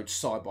video showed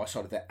side by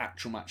side of their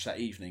actual match that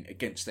evening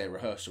against their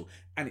rehearsal,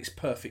 and it's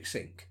perfect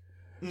sync.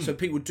 So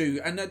people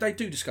do, and they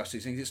do discuss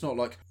these things. It's not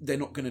like they're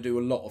not going to do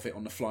a lot of it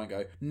on the fly and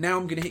go, now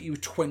I'm going to hit you with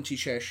 20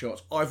 chair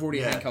shots. I've already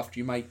handcuffed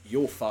you, mate.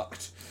 You're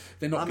fucked.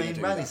 They're not going to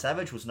do Randy that.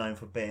 Savage was known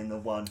for being the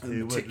one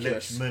who was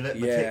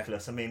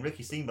meticulous. I mean,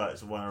 Ricky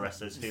Steamboat's one of the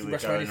wrestlers who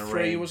would go in the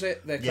ring. Was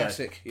it? Their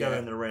classic. Go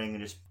in the ring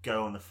and just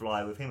go on the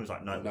fly with him. It was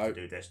like, no, let's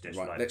do this.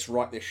 Right, let's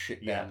write this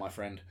shit down, my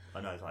friend. I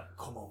know, it's like,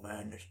 come on,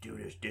 man, let's do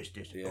this.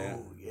 Yeah.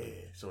 Oh, yeah.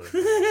 Sort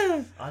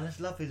of. I just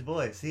love his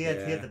voice. He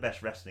had the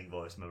best wrestling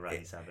voice from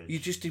Randy Savage. You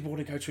just did want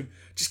to go to him,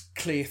 just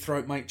clear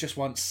throat, mate, just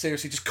once.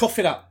 Seriously, just cough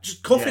it up.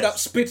 Just cough it up,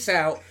 spits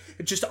out.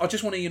 I just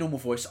want to hear your normal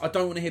voice. I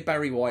don't want to hear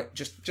Barry White.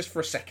 Just for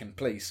a second,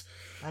 please.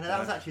 And that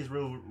was actually his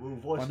real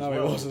voice. I know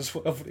it was as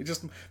well. It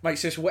just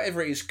makes this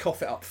whatever it is,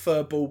 cough it up,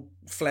 furball,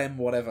 phlegm,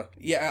 whatever.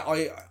 Yeah,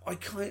 I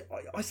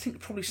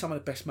think probably some of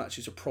the best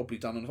matches are probably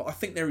done. I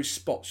think there is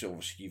spots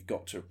obviously you've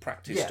got to have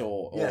practiced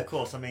or of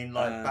course. I mean,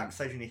 like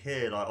backstage when you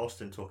hear like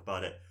Austin talk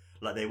about it.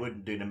 Like they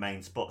wouldn't do the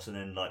main spots, and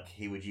then like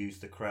he would use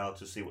the crowd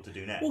to see what to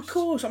do next. Well, of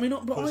course, I mean,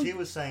 because he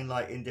was saying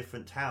like in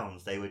different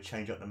towns they would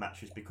change up the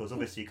matches because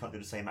obviously you can't do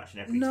the same match in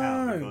every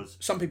town. Because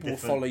some people will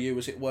follow you,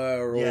 as it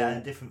were. Or... Yeah,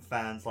 and different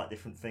fans like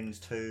different things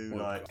too.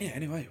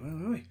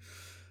 Anyway,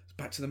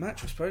 back to the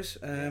match, I suppose.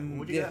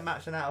 Would you give a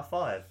match an out of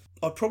 5?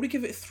 I'd probably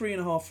give it a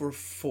 3.5 or a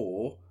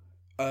 4,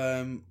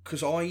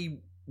 because I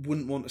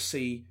wouldn't want to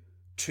see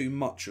too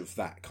much of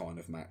that kind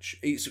of match.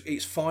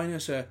 It's fine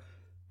as a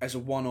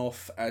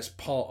one-off, as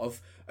part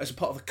of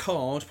a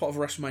card, part of a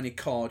WrestleMania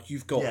card.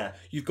 You've got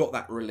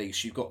that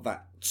release, you've got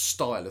that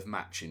style of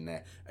match in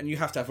there, and you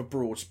have to have a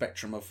broad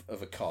spectrum of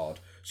a card.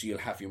 So you'll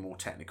have your more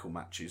technical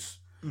matches.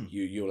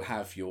 You'll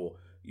have your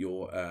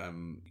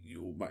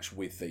match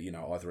with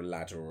either a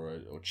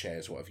ladder or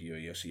chairs, whatever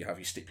so you have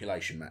your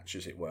stipulation match,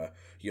 as it were.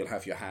 You'll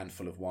have your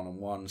handful of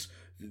one-on-ones.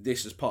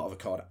 This is part of a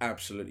card,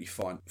 absolutely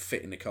fine,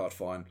 fit in the card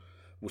fine.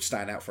 Would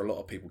stand out for a lot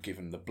of people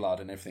given the blood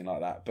and everything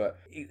like that, but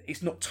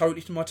it's not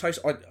totally to my taste.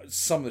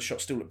 Some of the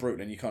shots still look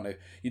brutal, and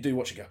you do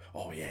watch it go,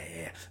 oh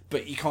yeah,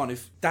 but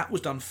that was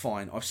done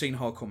fine. I've seen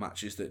hardcore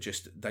matches that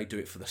just they do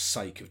it for the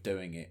sake of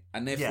doing it,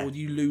 and therefore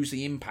you lose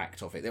the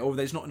impact of it, or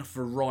there's not enough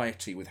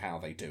variety with how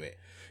they do it.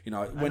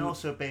 And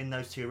also being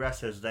those two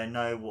wrestlers, they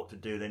know what to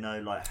do. They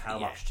know like how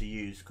much to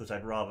use, because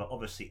they'd rather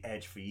obviously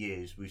Edge for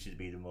years used to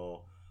be the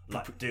more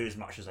like do as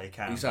much as they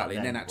can. Exactly,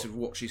 and then had to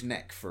watch his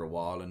neck for a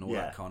while and all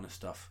that kind of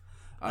stuff.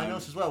 And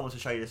also as well, I want to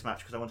show you this match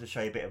because I want to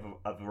show you a bit of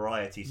a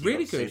variety. So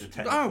really good. The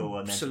technical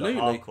and absolutely.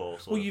 Then the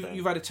hardcore well,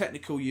 you've had a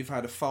technical, you've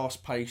had a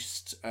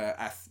fast-paced,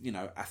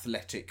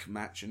 athletic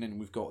match, and then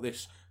we've got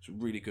this. It's a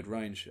really good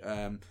range.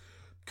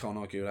 Can't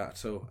argue with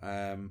that at all.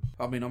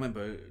 I mean, do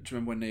you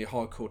remember when the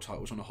hardcore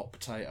title was on a hot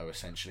potato,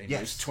 essentially? And yes.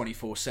 It was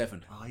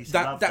 24/7. Oh, I used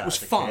to love that was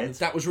fun. Kid.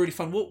 That was really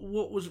fun. What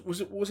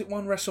was it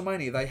one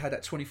WrestleMania they had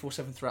that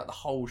 24/7 throughout the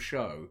whole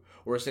show?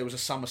 Or as there was a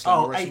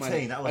SummerSlam or WrestleMania?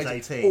 18, that was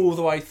 18. All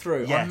the way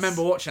through. Yes. I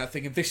remember watching that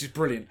thinking, this is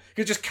brilliant. You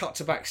could just cut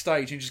to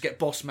backstage and just get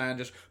Boss Man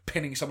just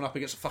pinning someone up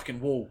against a fucking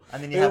wall.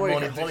 And then you had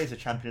Molly Holly as a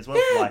champion as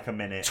well for like a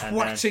minute.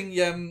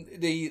 Twatting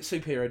the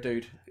superhero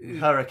dude.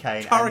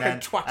 Hurricane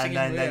twatting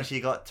and then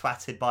she got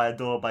twatted by a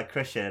door by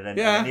Christian,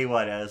 and he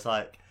won. It was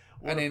like,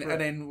 and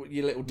then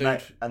your little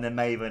dude, and then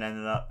Maven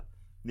ended up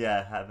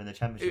Yeah, having the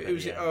championship.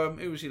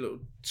 It was your little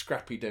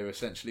scrappy do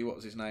essentially. What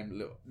was his name?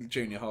 Little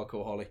Junior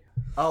Hardcore Holly.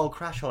 Oh,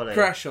 Crash Holly.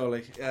 Crash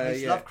Holly. I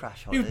used to love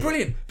Crash Holly. He was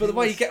brilliant, but the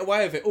way he'd get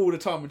away with it all the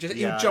time,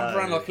 he would jump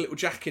around know. like a little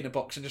jack in a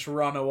box and just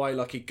run away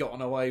like he'd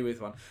gotten away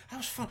with one. That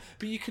was fun.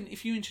 But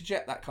if you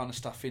interject that kind of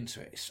stuff into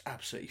it, it's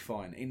absolutely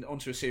fine.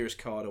 Onto a serious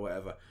card or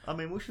whatever. I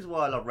mean, which is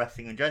why I love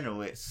wrestling in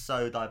general. It's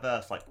so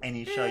diverse. Like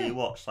any show you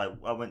watch. Like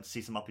I went to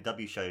see some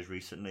RPW shows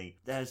recently.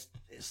 It's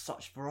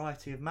such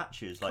variety of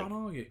matches. Like, Can't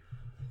argue.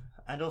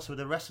 And also with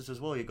the wrestlers as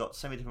well, you've got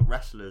so many different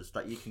wrestlers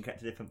that you can get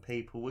to different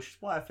people, which is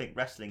why I think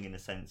wrestling, in a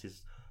sense,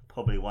 is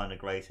probably one of the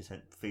greatest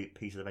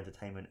pieces of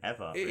entertainment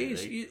ever. It really.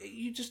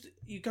 is.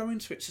 You go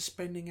into it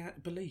suspending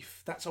out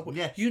belief. That's all.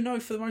 Yes. You know,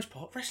 for the most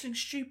part, wrestling's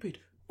stupid.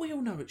 We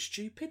all know it's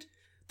stupid.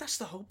 That's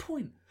the whole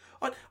point.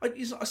 I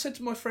said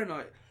to my friend,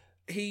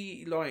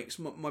 he likes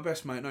my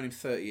best mate, known him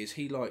 30 years.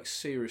 He likes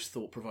serious,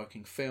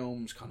 thought-provoking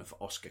films, kind of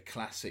Oscar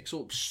classics,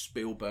 all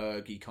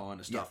Spielberg-y kind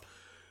of stuff. Yeah.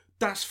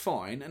 That's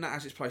fine, and that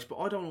has its place, but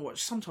I don't want to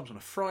watch, sometimes on a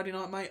Friday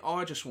night, mate,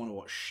 I just want to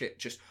watch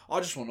shit. I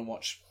just want to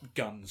watch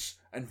guns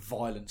and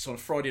violence on a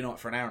Friday night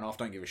for an hour and a half,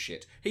 don't give a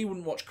shit. He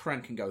wouldn't watch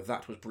Crank and go,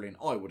 that was brilliant.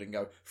 I wouldn't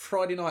go,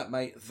 Friday night,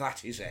 mate,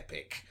 that is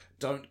epic.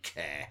 Don't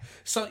care.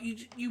 So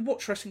you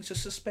watch wrestling to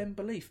suspend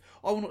belief.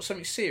 I want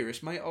something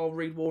serious, mate, I'll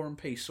read War and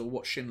Peace or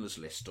watch Schindler's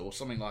List or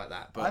something like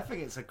that. But I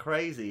think it's a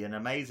crazy and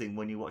amazing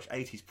when you watch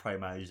 80s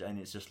promos and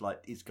it's just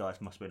like, these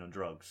guys must have been on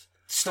drugs.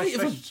 State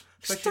of them.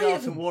 Especially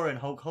after Warren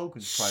Hulk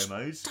Hogan's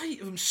promos. State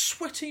of them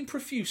sweating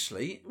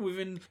profusely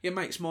within your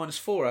mate's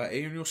 -4 out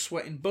here and you're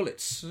sweating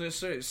bullets.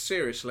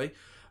 Seriously.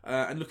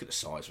 And look at the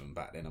size of them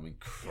back then. I mean,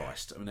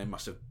 Christ. I mean, they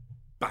must have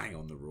bang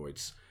on the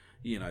roids.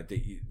 You know,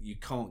 you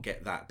can't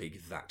get that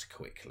big that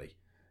quickly.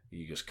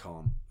 You just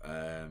can't.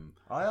 I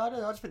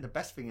just think the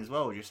best thing as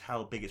well is just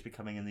how big it's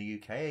becoming in the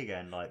UK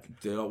again. Like,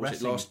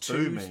 was it last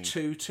two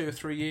or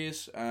 3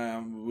 years?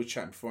 We were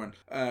chatting before, and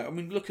I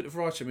mean, look at the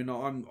variety. I mean,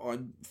 I'm a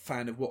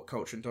fan of What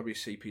Culture and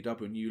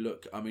WCPW, and you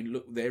look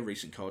their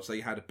recent cards.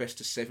 They had a best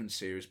of 7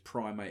 series,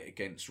 Primate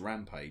against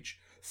Rampage.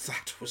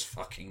 That was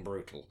fucking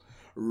brutal,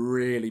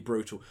 really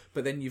brutal.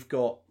 But then you've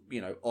got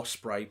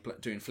Ospreay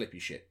doing flippy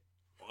shit.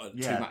 2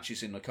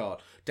 matches in the card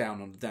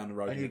down the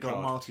road. And you've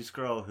got Marty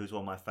Scurll, who's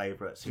one of my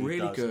favourites.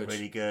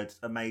 Really good,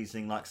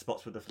 amazing like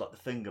spots with the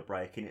finger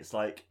break, and it's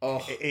like,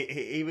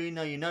 even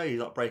though he's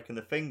not breaking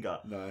the finger,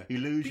 no, you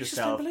lose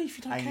yourself, belief,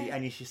 you don't care.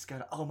 And you just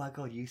go, oh my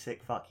god, you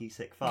sick fuck.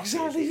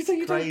 Exactly, it's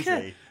you crazy.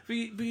 Don't care.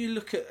 But you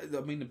look at,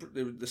 I mean,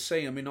 the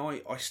scene. I mean,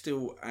 I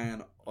still,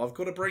 and I've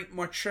got to break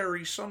my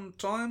cherry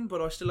sometime,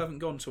 but I still haven't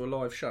gone to a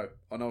live show,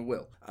 and I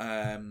will.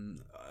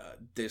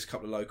 There's a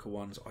couple of local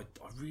ones. I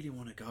really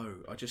want to go.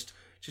 I just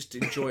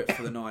enjoy it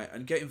for the night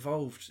and get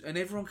involved. And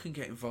everyone can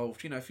get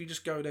involved. If you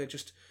just go there,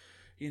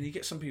 you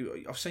get some people.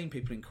 I've seen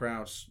people in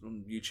crowds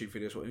on YouTube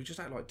videos who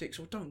just act like dicks.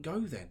 Well, don't go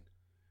then.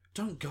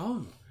 Don't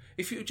go.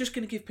 If you're just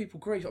going to give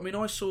people grief. I mean,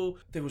 I saw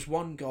there was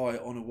one guy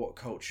on a What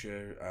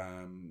Culture.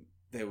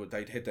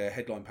 They'd had their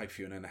headline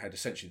pay-per-view and then they had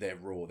essentially their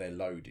Raw, their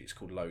Loaded. It's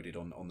called Loaded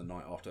on the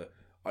night after.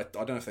 I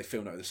don't know if they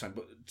filmed it the same,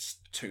 but it's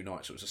 2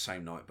 nights. So it was the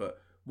same night,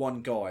 but.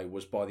 One guy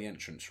was by the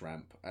entrance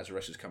ramp as the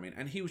wrestlers come in,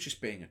 and he was just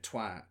being a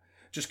twat,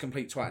 just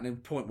complete twat. And then the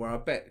point where I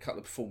bet a couple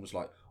of performers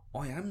like,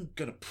 I am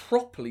gonna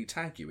properly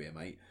tag you here,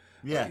 mate.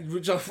 Yeah,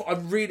 they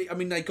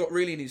got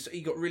really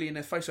he got really in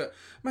their face. Like,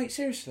 mate,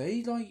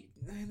 seriously, like,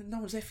 no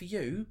one's there for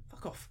you.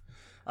 Fuck off.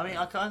 I mean,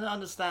 I kind of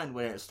understand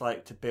when it's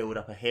like to build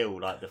up a heel,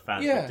 like the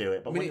fans would do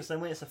it, but when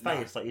it's a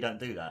face, like you don't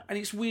do that. And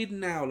it's weird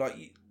now,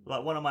 like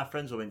one of my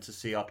friends I went to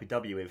see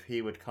RPW with,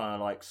 he would kind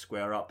of like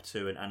square up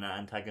to and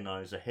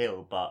antagonise a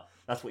heel, but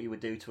that's what you would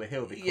do to a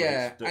heel.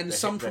 Because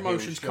some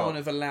promotions kind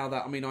of allow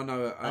that. I mean, I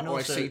know at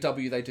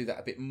ICW they do that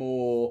a bit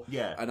more,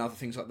 and other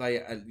things like they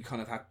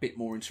kind of have a bit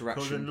more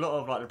interaction. Because a lot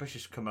of like the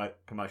British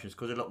promotions,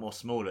 because they're a lot more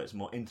smaller, it's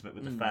more intimate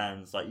with the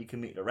fans. Like you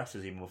can meet the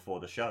wrestlers even before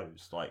the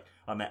shows. Like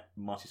I met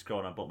Marty Scurll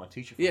and I bought my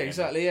t-shirt from him.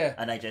 Exactly,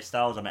 and AJ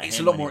Styles, I met him. It's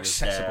a lot more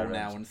accessible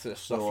now and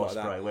stuff like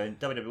that. When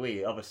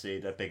WWE, obviously,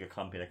 they're a bigger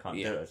company, they can't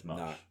do it as much.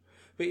 No.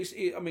 But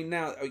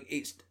now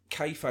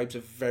kayfabe's a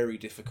very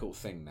difficult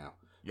thing now.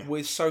 Yeah.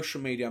 With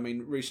social media, I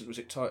mean, recently was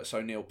it Titus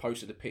O'Neil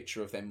posted a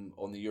picture of them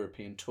on the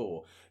European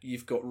tour.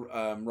 You've got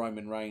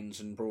Roman Reigns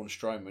and Braun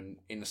Strowman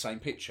in the same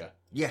picture.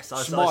 Yes,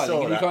 I smiling,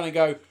 saw and that. You kind of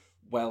go,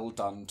 "Well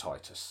done,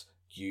 Titus,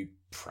 you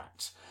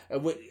prat."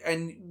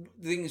 And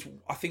the thing is,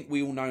 I think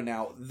we all know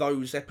now,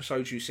 those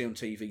episodes you see on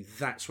TV,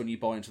 that's when you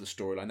buy into the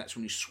storyline. That's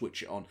when you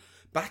switch it on.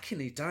 Back in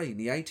the day, in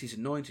the 80s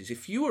and 90s,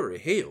 if you were a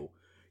heel,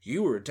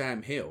 you were a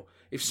damn heel.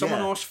 If someone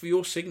asks for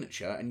your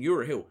signature and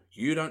you're a heel,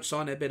 you don't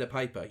sign a bit of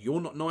paper.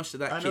 You're not nice to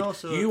that kid.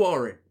 Also, you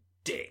are a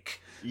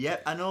dick. Yeah,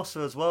 and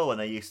also as well, when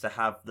they used to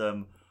have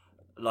them,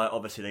 like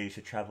obviously they used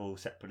to travel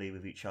separately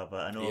with each other,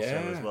 and also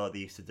as well they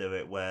used to do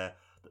it where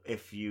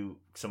if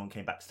someone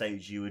came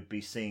backstage, you would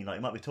be seen, like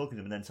you might be talking to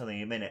them, and then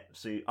suddenly in a minute,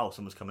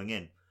 someone's coming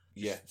in.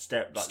 Yeah,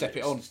 step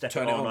it on,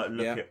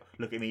 like,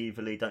 look at me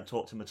evilly. Don't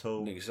talk to them at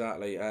all.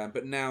 Exactly.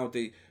 But now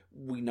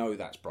we know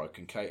that's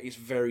broken. It's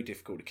very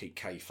difficult to keep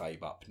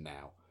kayfabe up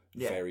now.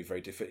 Yeah. Very,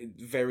 very different.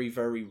 Very,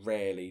 very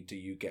rarely do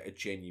you get a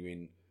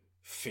genuine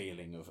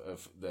feeling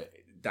of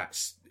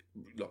that's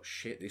like,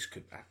 shit, this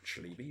could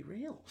actually be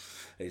real.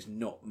 There's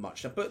not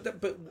much, but I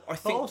But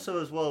think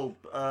also as well,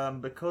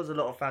 because a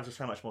lot of fans are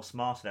so much more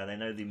smarter now, they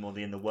know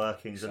the inner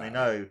workings, and they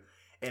know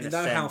in They a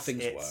know sense how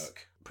things it's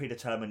work.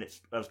 predetermined.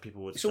 It's, as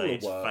people would It's all a say,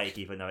 it's work. fake,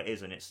 even though it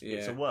isn't. It's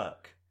Yeah. a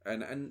work.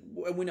 And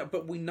we know,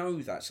 but we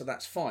know that, so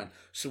that's fine.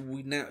 So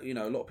we now,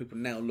 a lot of people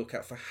now look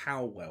out for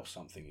how well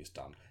something is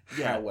done,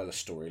 Yeah. how well a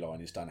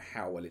storyline is done,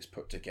 how well it's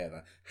put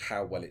together,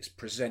 how well it's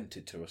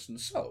presented to us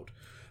and sold.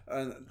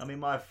 I mean,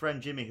 my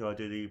friend Jimmy, who I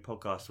do the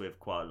podcast with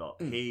quite a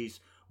lot,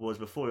 was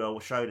before I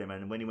showed him,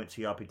 and when he went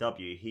to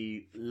RPW,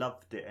 he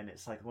loved it, and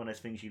it's like one of those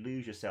things you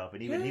lose yourself,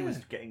 and even he was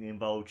getting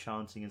involved,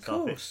 chanting and Of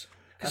stuff. course.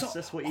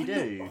 That's what you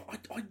do.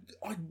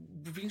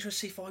 I'd be interested to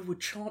see if I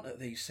would chant at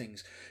these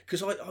things,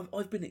 because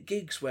I've been at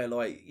gigs where,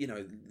 like,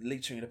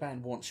 lead singer in a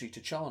band wants you to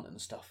chant and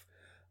stuff,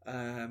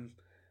 and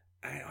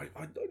I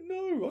don't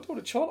know, I don't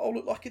want to chant, I'll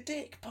look like a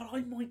dick, but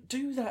I might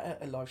do that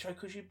at a live show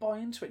because you buy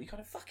into it. You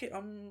kind of, fuck it,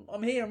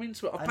 I'm here, I'm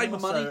into it, I pay my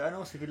money. And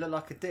also, if you look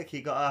like a dick,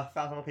 you got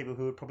 1,000 other people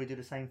who would probably do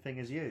the same thing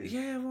as you.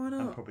 Yeah, why not?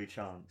 And probably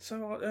chant.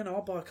 So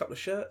I'll buy a couple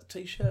of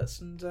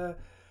t-shirts, and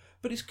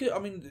but it's good. I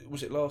mean,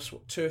 was it last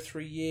 2 or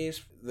 3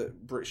 years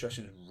that British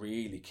Wrestling has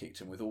really kicked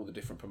in with all the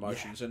different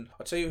promotions? And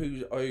I tell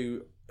you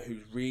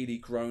who's really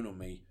grown on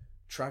me,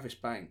 Travis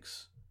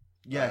Banks.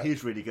 Yeah,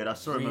 he's really good. I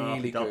saw him on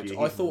Really RPW. good. He's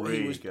I thought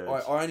really he was. good.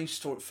 I only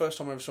saw it first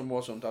time I ever saw him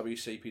was on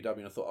WCPW,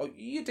 and I thought, oh,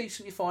 you're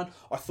decent, you're fine.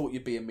 I thought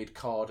you'd be a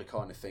mid-carder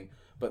kind of thing,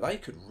 but they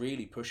could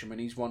really push him, and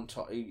he's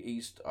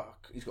he's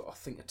got, I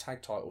think, a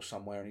tag title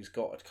somewhere, and he's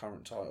got a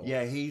current title.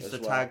 Yeah, he's as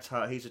the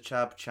well. he's a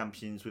Chab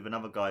Champions with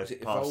another guy who's Is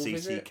it part of Evolve,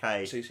 is it?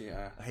 CCK.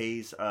 CCK.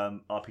 He's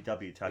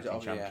RPW Tag Team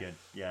Oh, Champion.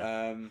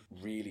 Yeah.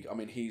 Really, I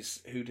mean, he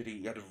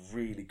had a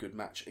really good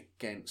match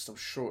against, I'm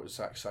sure it was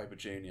Zack Sabre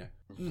Jr.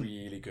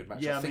 Really good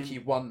match. Yeah, I think he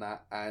won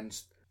that, and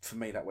for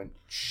me that went,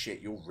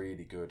 shit, you're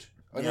really good.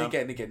 And Yeah.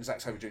 then again,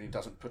 Zack Sabre Jr.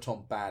 doesn't put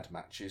on bad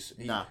matches.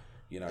 Nah.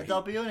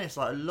 I'll be honest,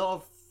 like, a lot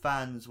of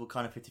fans were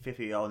kind of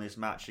 50-50 on this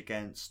match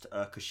against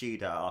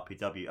Kushida at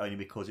RPW, only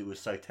because it was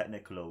so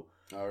technical.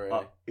 Oh,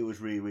 really? It was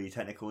really, really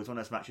technical. It's one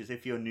of those matches,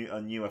 if you're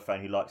a newer fan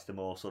who likes the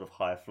more sort of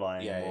higher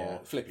flying, more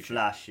flippy,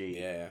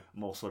 flashy,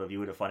 more sort of, you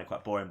would have found it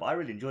quite boring. But I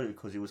really enjoyed it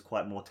because it was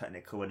quite more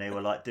technical, and they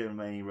were like doing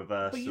many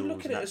reversals. But you look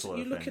at and it that as sort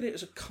of thing.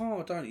 As a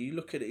card, don't you? You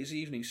look at it as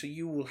evening, so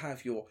you will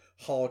have your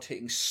hard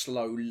hitting,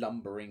 slow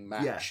lumbering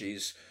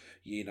matches.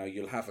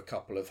 You'll have a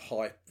couple of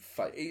high.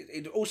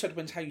 It also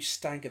depends how you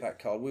stagger that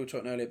card. We were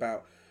talking earlier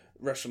about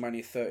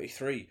WrestleMania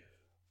 33.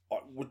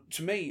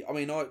 To me, I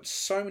mean,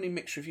 so many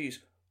mixed reviews.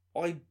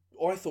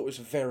 I thought it was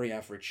very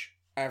average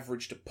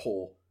to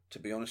poor. To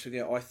be honest with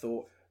you, I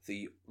thought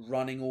the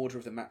running order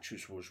of the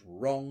matches was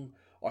wrong.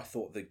 I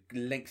thought the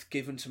length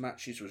given to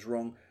matches was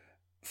wrong.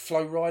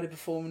 Flo Rida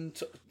performing,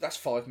 that's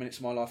 5 minutes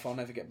of my life I'll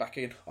never get back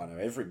in. I know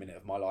every minute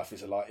of my life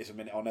is a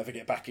minute I'll never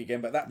get back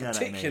again, but that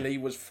particularly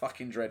was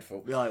fucking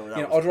dreadful. Yeah,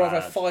 well, I'd rather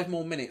have 5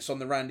 more minutes on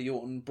the Randy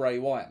Orton Bray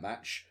Wyatt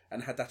match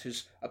and had that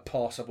as a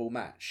passable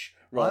match.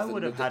 I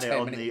would have had it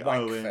on the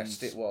Owens.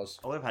 Fest it was.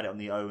 I would have had it on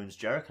the Owens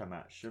Jericho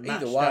match. The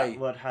Either match way,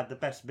 that had the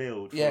best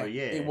build for yeah, a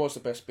year. it was the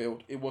best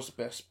build. It was the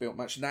best built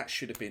match, and that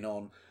should have been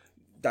on.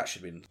 That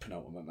should have been the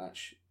penultimate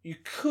match. You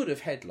could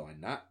have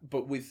headlined that,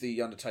 but with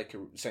the Undertaker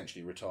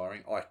essentially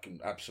retiring, I can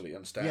absolutely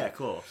understand. Yeah, of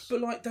course. But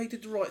like they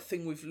did the right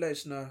thing with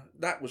Lesnar.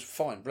 That was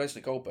fine.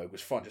 Lesnar Goldberg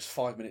was fine. Just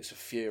 5 minutes of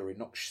fury,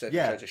 not 7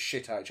 shades of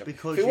shit out each other.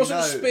 Because if it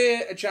wasn't a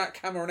spear, a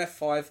jackhammer, an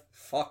F5,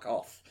 fuck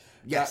off.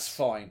 Yes. That's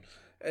fine.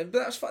 But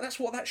that's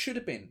what that should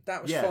have been.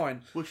 That was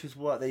fine. Which is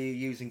what they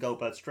use in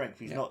Goldberg's strength.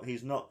 He's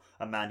not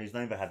a man who's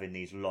known for having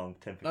these long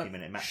 10-15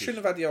 minute matches.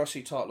 Shouldn't have had the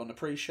RC title on the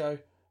pre-show.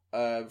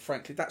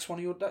 Frankly, that's one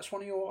of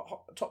your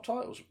top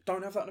titles.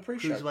 Don't have that on the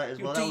pre-show. Cruiserweight as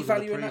You're well. That was on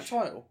the devaluing that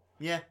title.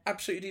 Yeah.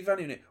 Absolutely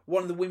devaluing it.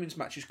 One of the women's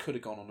matches could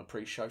have gone on the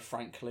pre-show,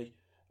 frankly,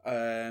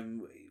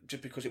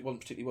 just because it wasn't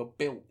particularly well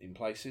built in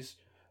places.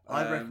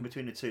 I reckon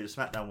between the two, the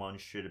SmackDown one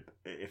should have,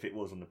 if it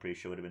was on the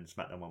pre-show, would have been the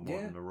SmackDown one more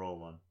than the Raw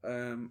one.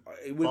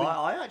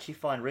 I actually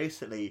find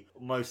recently,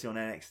 mostly on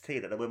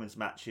NXT, that the women's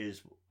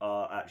matches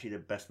are actually the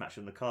best match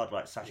on the card.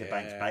 Like Sasha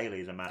Banks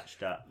Bayley is a match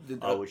that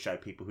I would show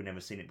people who've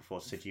never seen it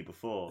before, City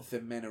before. The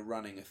men are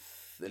running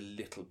a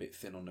little bit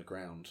thin on the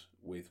ground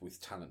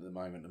with talent at the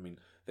moment. I mean,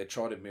 they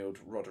tried to build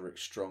Roderick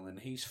Strong, and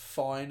he's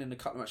fine. And a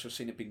couple of matches I've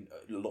seen have been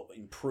a lot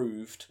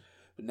improved.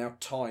 But now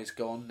Ty's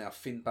gone, now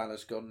Finn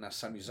Balor's gone, now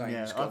Sami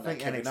Zayn's gone, now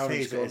Kevin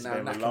Owens gone,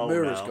 now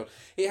Nakamura's gone.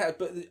 Yeah,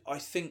 but I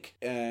think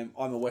I'm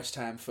a West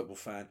Ham football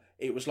fan.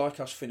 It was like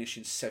us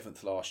finishing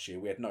 7th last year.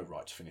 We had no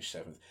right to finish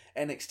 7th.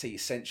 NXT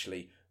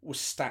essentially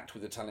was stacked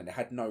with the talent. It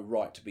had no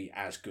right to be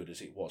as good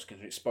as it was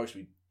because it's supposed to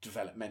be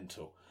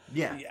developmental.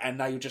 Yeah. And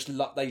they were just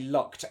they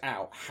lucked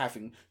out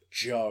having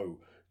Joe,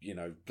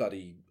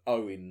 bloody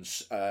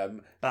Owens,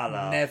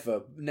 Balor.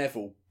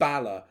 Neville,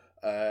 Balor,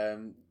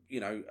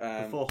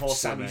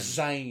 Sami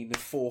Zayn, the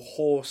 4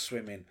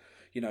 Horsewomen.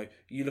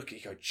 You look at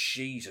it, you go,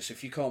 Jesus,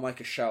 if you can't make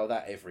a show of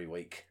that every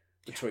week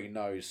between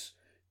those,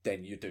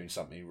 then you're doing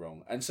something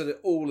wrong. And so that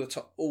all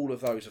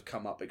of those have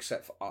come up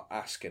except for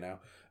Asuka now,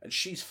 and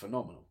she's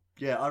phenomenal.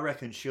 Yeah, I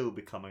reckon she'll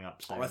be coming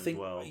up soon as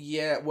well.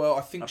 Yeah, well,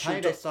 I think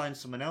apparently they signed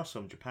someone else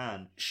from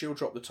Japan. She'll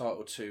drop the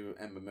title to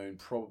Ember Moon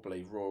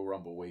probably Royal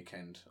Rumble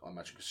weekend, I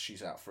imagine, because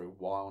she's out for a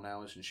while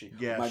now, isn't she?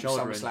 Yeah, maybe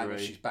shoulder SummerSlam injury.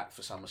 if she's back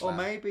for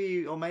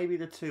SummerSlam. Or maybe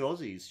the two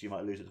Aussies. You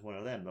might lose it to one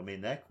of them. I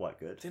mean, they're quite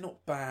good. They're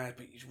not bad,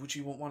 but would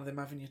you want one of them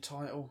having your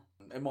title?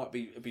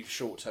 It'd be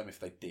short term if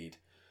they did.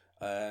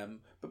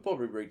 But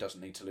Bobby Roode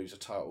doesn't need to lose a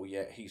title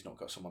yet. He's not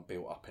got someone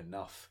built up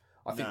enough.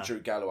 I think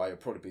Drew Galloway will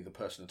probably be the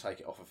person to take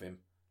it off of him.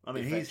 I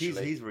mean,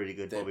 he's really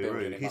good, Bobby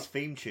Roode. His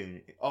theme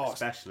tune,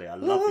 especially, I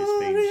love his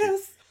theme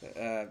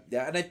tune.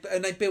 Yeah,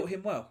 and they built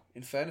him well.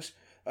 In fairness.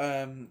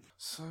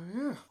 So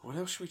yeah, what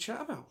else should we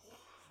chat about?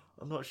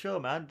 I'm not sure,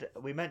 man.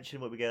 We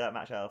mentioned what we gave that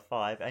match out of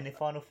 5. Any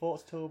final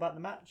thoughts at all about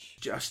the match?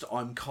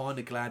 I'm kind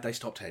of glad they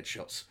stopped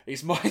headshots.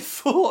 It's my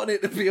thought on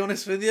it, to be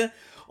honest with you.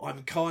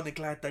 I'm kind of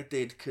glad they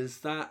did,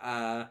 because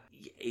that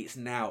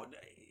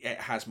it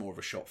has more of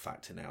a shot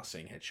factor now,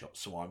 seeing headshots.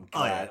 So I'm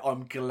glad. Oh, yeah.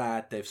 I'm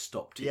glad they've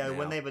stopped it. Yeah, now.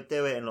 when they would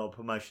do it in a lot of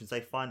promotions,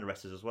 they find the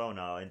wrestlers as well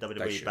now. In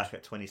WWE, back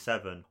at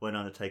 27, when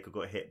Undertaker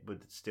got hit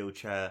with the steel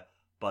chair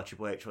by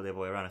Triple H or the other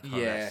way around, I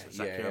can't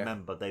exactly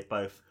remember. They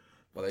both.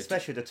 Well,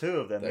 especially the two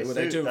of them. They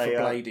do it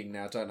for blading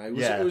now, don't they?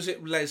 Was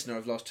it Lesnar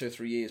of the last 2 or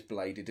 3 years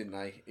bladed, didn't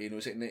they?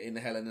 Was it in the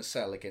Hell in a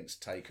Cell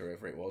against Taker,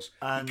 whoever it was?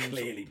 And he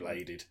clearly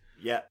bladed.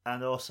 Yeah,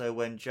 and also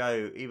when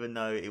Joe, even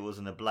though it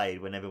wasn't a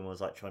blade, when everyone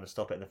was like trying to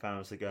stop it and the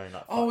fans were going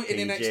like,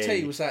 in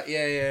NXT was that?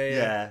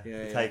 Yeah.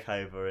 The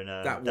takeover in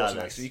that was Dallas. an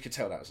accident. You could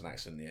tell that was an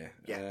accident.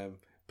 Yeah.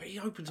 But he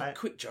opens up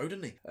quick, Joe,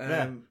 doesn't he?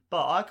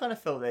 But I kind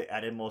of felt they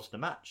added more to the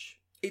match.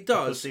 It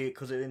does.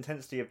 Because of the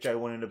intensity of Joe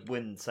wanting to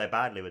win so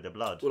badly with the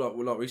blood.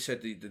 Well, like we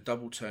said, the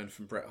double turn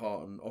from Bret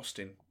Hart and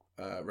Austin,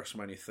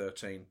 WrestleMania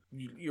 13,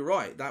 you're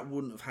right, that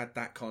wouldn't have had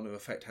that kind of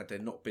effect had there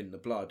not been the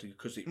blood,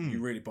 because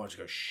you really wanted to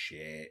go,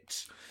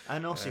 shit.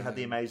 And also you had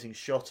the amazing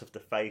shot of the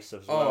face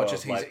as well.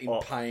 Just he's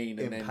in pain.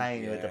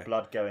 With the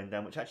blood going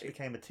down, which actually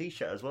became a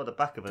t-shirt as well, the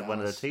back of it, one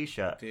of the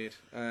t-shirts. It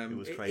did. It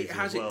was crazy it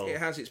has as well. It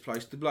has its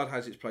place. The blood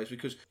has its place,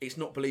 because it's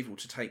not believable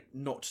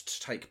not to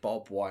take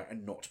barbed wire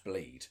and not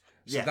bleed.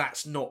 So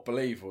that's not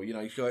believable. You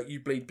know, you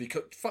bleed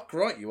because fuck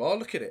right you are.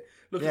 Look at it.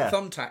 Look at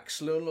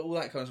thumbtacks, all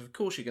that kind of stuff. Of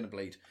course you're going to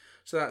bleed.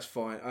 So that's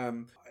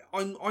fine.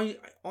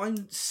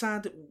 I'm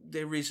sad that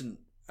there isn't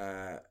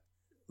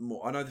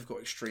more. I know they've got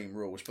extreme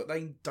rules, but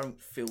they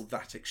don't feel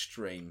that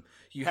extreme.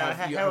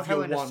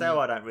 Hell in a Cell,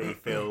 I don't really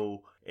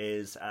feel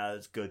is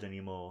as good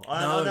anymore.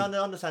 I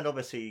understand,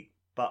 obviously,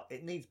 but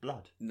it needs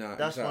blood. No,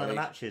 that's one of the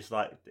matches.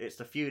 Like, it's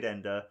the feud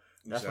ender.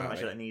 That's one of the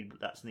matches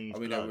that needs. I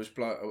mean, blood. there was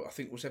blood. I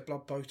think, was there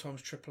blood both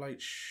times? Triple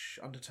H,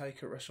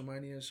 Undertaker at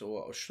WrestleManias,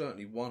 or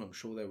certainly one. I'm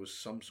sure there was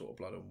some sort of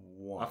blood on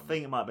one. I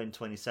think it might have been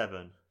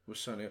 27. Was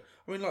certainly.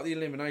 I mean, like the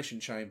Elimination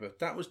Chamber,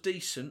 that was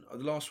decent.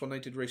 The last one they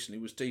did recently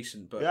was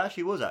decent, but it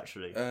actually was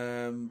actually.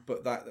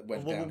 But that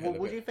went downhill.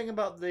 What do you think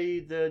about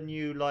the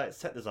new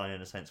set design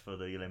in a sense for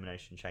the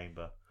Elimination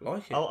Chamber?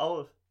 Like it.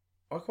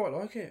 I quite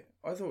like it.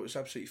 I thought it was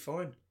absolutely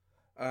fine.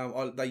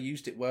 They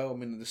used it well. I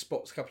mean,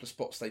 couple of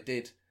spots they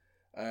did.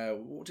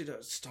 What did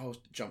Styles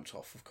jumped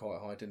off of quite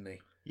high, didn't he?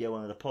 Yeah,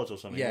 one of the pods or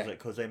something, was it?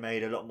 Because they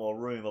made a lot more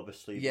room,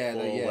 obviously.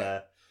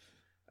 But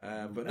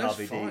that's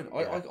fine.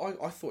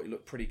 I thought it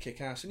looked pretty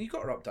kick-ass, and you've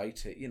got to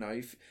update it. You know,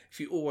 if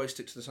you always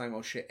stick to the same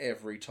old shit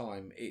every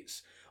time,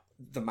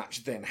 the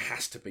match then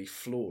has to be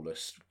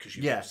flawless because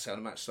you have to sell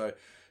the match. So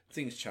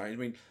things change. I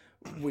mean,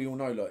 we all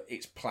know, look,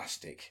 it's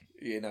plastic.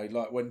 You know,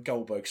 like when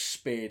Goldberg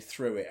speared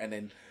through it, and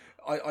then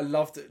I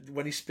loved it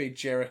when he speared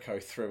Jericho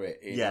through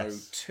it in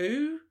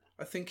 02.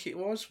 I think it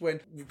was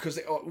because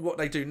what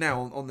they do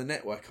now on the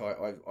network,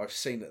 I've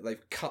seen that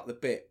they've cut the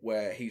bit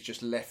where he's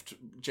just left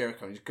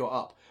Jericho and he's got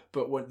up,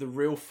 but when the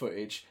real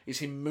footage is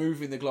him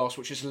moving the glass,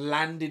 which has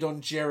landed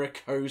on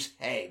Jericho's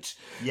head.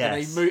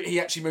 Yes, and he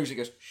actually moves it.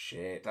 Goes,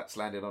 shit, that's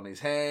landed on his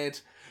head,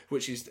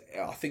 which is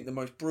I think the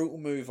most brutal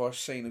move I've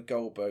seen of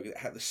Goldberg. That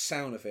had the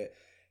sound of it.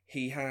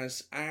 He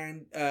has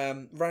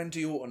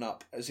Randy Orton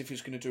up as if he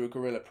was going to do a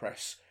gorilla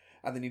press.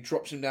 And then he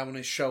drops him down on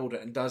his shoulder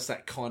and does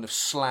that kind of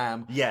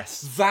slam.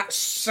 Yes. That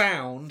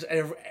sound,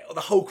 and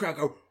the whole crowd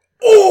go,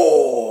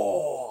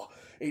 oh!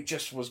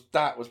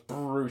 That was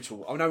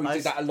brutal. I know we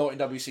did that a lot in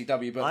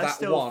WCW, but I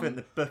still think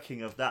the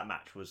booking of that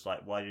match was like,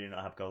 why did you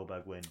not have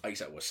Goldberg win?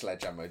 Exactly, well,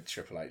 Sledgehammer,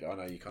 Triple H. I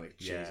know you can't,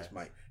 Jesus,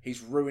 mate. He's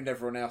ruined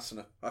everyone else in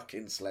a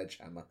fucking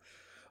sledgehammer.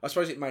 I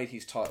suppose it made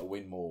his title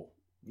win more.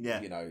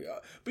 Yeah. You know,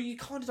 but you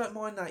kind of don't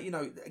mind that, you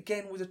know,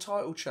 again, with a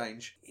title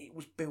change, it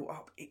was built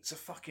up. It's a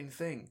fucking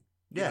thing.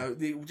 You know,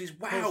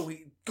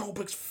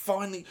 Goldberg's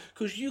finally...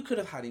 Because you could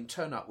have had him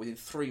turn up within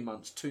 3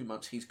 months, 2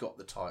 months, he's got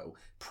the title.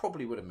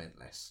 Probably would have meant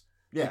less.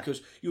 Yeah.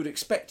 Because you would have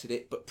expected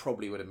it, but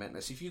probably would have meant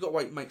less. If you got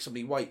to make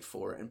somebody wait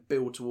for it and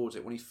build towards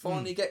it, when he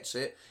finally gets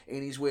it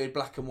in his weird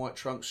black and white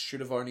trunks,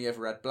 should have only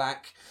ever had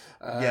black.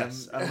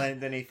 Yes,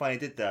 and then he finally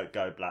did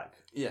go black.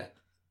 Yeah.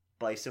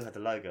 But he still had the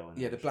logo on.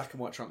 Yeah, the black and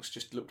white trunks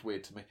just looked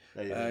weird to me.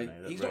 They did, didn't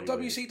they? They He's looked not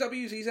really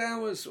WCW's, he's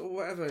ours, or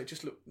whatever. It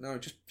just looked... No,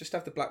 just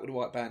have the black with the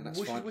white band,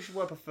 that's fine. Which is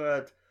why I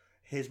preferred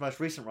his most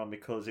recent run,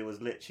 because it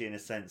was literally, in a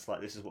sense,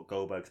 like, this is what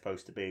Goldberg's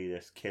supposed to be,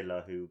 this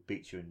killer who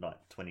beats you in like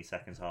 20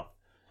 seconds,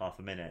 half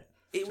a minute.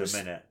 A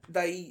minute.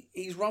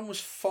 His run was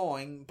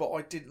fine, but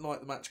I didn't like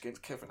the match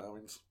against Kevin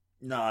Owens.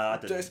 No, I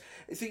didn't.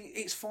 I think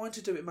it's fine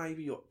to do it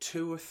maybe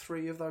 2 or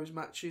 3 of those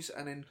matches,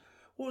 and then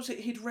what was it?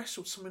 He'd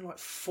wrestled something like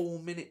 4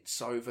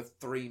 minutes over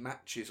 3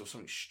 matches or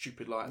something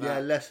stupid like that. Yeah,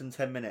 less than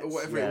 10 minutes. Or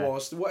whatever it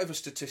was, whatever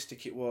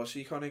statistic it was. So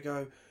you kind of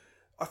go,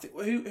 I think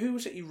who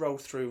was it? He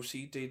rolled through. So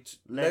he did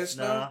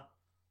Lesnar,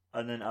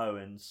 and then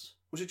Owens.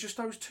 Was it just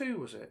those 2?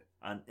 Was it?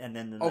 And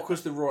then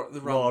because the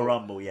Royal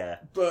Rumble, yeah.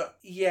 But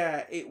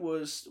yeah, it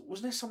was.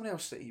 Wasn't there someone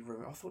else that he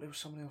ruined? I thought there was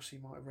someone else he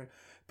might have ruined.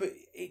 But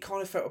it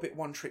kind of felt a bit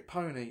one-trick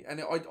pony,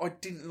 and I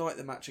didn't like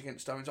the match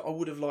against Owens. I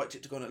would have liked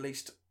it to go on at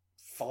least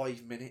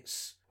 5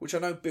 minutes, which I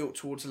know built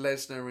towards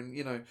Lesnar,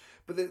 and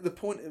But the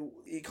point,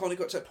 it kind of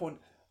got to that point.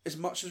 As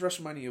much as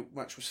WrestleMania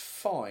match was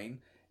fine,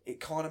 it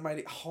kind of made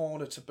it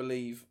harder to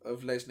believe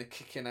of Lesnar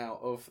kicking out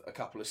of a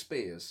couple of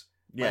spears.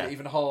 Yeah. Made it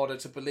even harder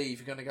to believe.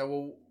 You're going to go,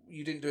 well,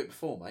 you didn't do it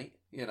before, mate.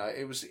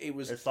 It was.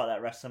 It's like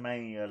that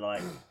WrestleMania,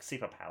 like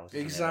superpowers.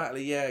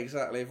 Exactly. Yeah.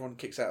 Exactly. Everyone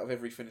kicks out of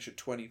every finisher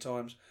 20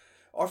 times.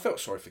 I felt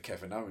sorry for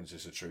Kevin Owens.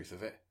 Is the truth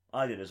of it.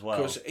 I did as well,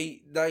 because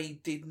they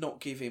did not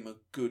give him a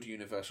good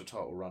Universal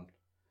title run.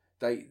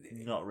 They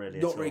not really,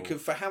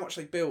 because for how much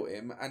they built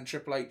him, and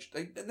Triple H,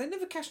 they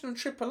never cashed on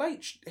Triple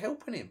H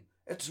helping him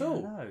at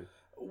all. No.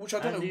 Which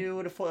I don't know. You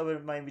would have thought they would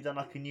have maybe done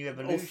like a new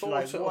evolution.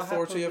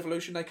 Authority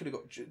evolution. They could have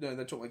got. They're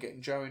talking about getting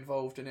Joe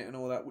involved in it and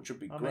all that, which would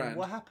be grand. Mean,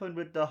 what happened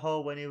with the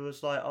whole when he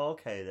was like, oh,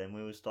 okay, then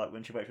we was like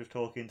when Triple H was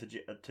talking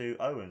to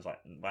Owens,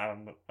 like,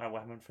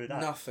 what happened through that?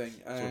 Nothing.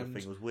 Sort of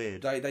thing was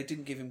weird. They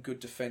didn't give him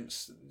good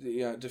defense.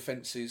 The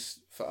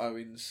defenses for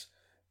Owens.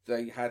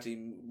 They had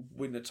him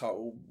win the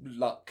title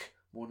luck,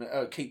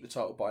 keep the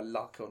title by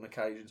luck on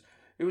occasions.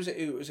 It was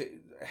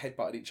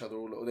headbutted each other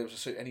all. There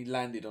was and he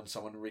landed on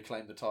someone and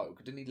reclaimed the title.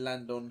 Didn't he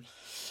land on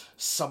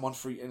someone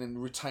and then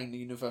retain the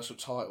Universal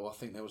title? I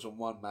think there was on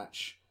one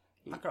match.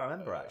 I can't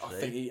remember actually. I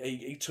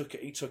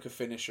think he took a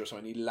finisher or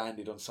something. He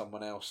landed on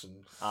someone else and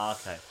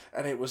okay.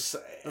 And it was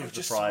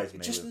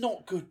just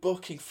not good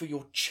booking for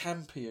your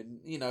champion.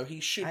 He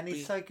should. And be,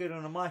 he's so good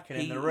on the mic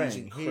and in the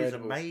ring. He's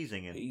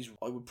amazing.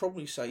 I would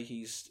probably say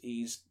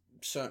he's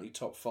certainly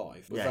top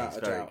 5 without yeah, he's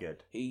a very doubt.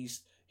 Good.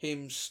 He's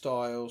him,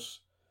 Styles.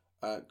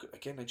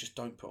 Again, they just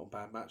don't put on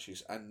bad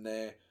matches, and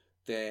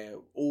they're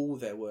all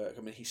their work.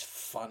 I mean, he's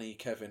funny,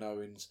 Kevin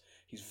Owens.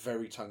 He's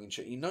very tongue in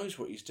cheek. He knows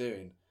what he's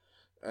doing,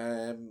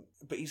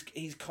 but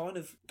he's kind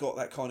of got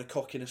that kind of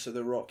cockiness of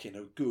The Rock in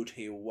a good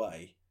heel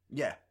way.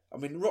 Yeah. I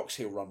mean, Rock's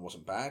heel run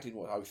wasn't bad in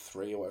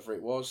 03 or whatever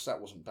it was.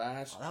 That wasn't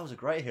bad. Oh, that was a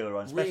great heel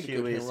run, especially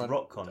really with his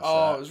Rock concert.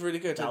 Oh, it was really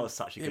good. That was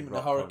such a good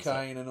Rock Rock concert. The concert.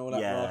 Hurricane and all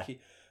that Yeah. malarkey.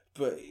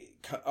 But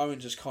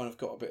Owens has kind of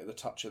got a bit of the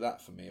touch of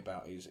that for me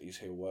about his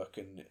heel work,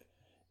 and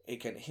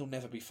again, he'll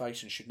never be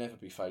face and should never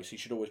be face. He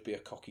should always be a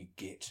cocky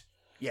git.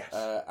 Yes.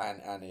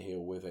 And a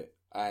heel with it.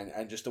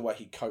 And just the way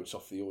he coats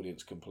off the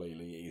audience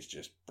completely is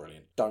just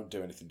brilliant. Don't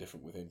do anything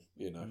different with him,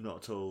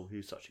 Not at all.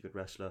 He's such a good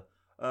wrestler.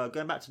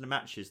 Going back to the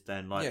matches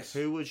then, yes.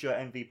 Who was your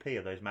MVP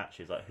of those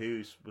matches?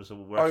 Was the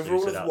wrestler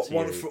overall who stood out to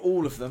one you? for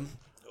all of them?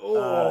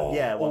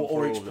 one for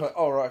all of them.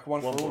 Oh, right,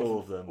 one for all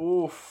of them.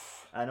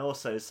 Oof. And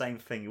also, same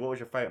thing, what was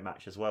your favourite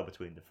match as well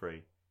between the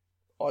 3?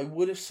 I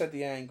would have said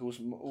the Angles.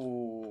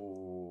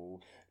 Oh,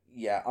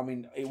 yeah. I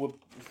mean, it would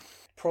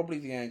probably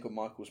the Angle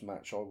Michaels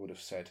match. I would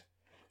have said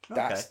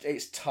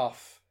it's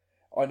tough.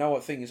 I know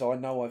what thing is. I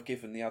know I've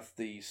given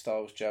the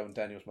Styles, Joe, and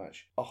Daniels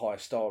match a higher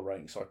star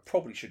rating, so I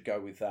probably should go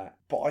with that.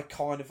 But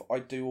I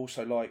do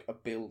also like a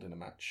build in a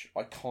match.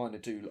 I kind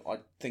of do. I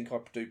think I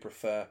do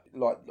prefer,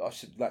 like I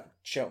said, that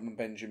Shelton and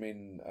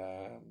Benjamin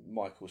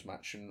Michaels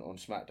match on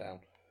SmackDown.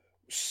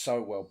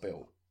 So well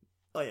built.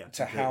 Oh yeah.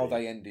 To how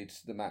they ended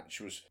the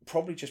match was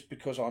probably just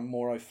because I'm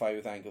more au fait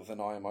with Angle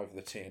than I am over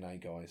the TNA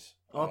guys.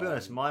 I'll be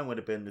honest, mine would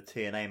have been the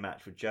TNA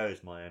match with Joe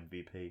as my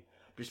MVP.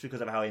 Just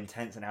because of how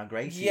intense and how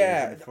great he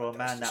is. And for a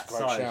man that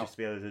size, just to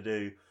be able to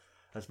do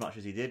as much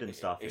as he did and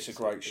stuff. It's a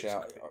great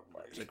shout.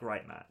 It's a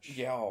great match.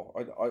 Yeah,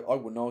 I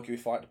wouldn't argue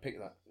if I had to pick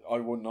that. I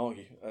wouldn't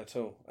argue at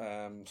all.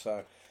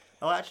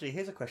 Oh, actually,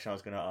 here's a question I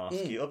was going to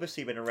ask you.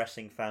 Obviously, you've been a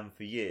wrestling fan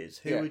for years.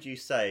 Who would you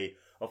say,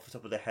 off the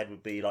top of the head,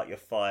 would be like your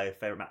 5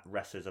 favourite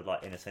wrestlers of,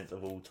 like, in a sense,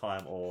 of all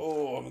time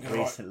or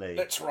recently?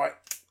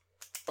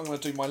 I'm going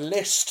to do my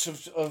list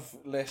of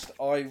list.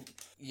 I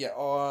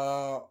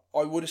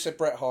would have said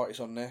Bret Hart is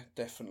on there,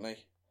 definitely.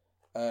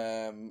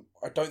 I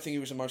don't think he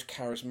was the most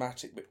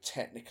charismatic, but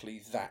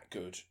technically that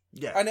good.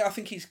 Yeah. And I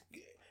think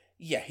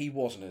he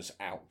wasn't as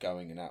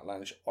outgoing and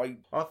outlandish.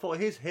 I thought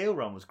his heel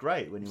run was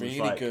great when he really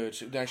was like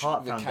good.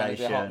 Heart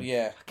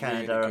Foundation,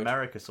 Canada, really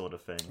America sort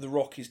of thing. The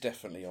Rock is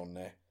definitely on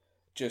there.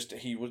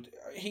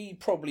 He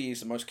probably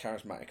is the most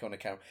charismatic on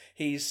account.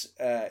 His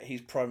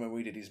promo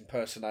we did his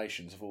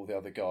impersonations of all the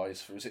other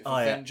guys. Was it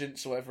for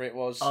Vengeance or whatever it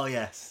was? Oh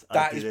yes,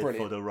 that I did is it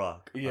brilliant for The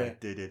Rock. Yeah, I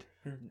did it.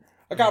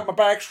 I got my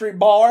Backstreet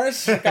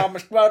Boys, I got my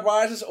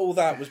Budweisers. All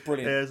that was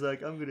brilliant. Yeah, it's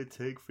like, I'm going to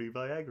take free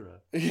Viagra.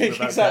 Yeah,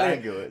 Without exactly.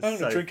 Angle, it's I'm going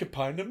to so- drink a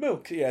pint of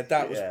milk. Yeah,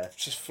 that was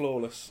just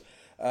flawless.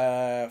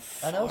 And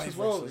also Five as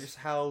well, wrestlers. just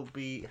how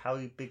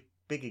big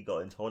he got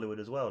into Hollywood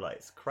as well. Like,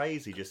 it's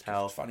crazy just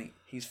how... It's funny,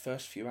 his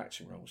first few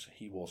acting roles,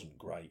 he wasn't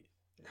great.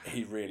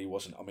 He really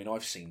wasn't. I mean,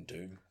 I've seen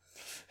Doom.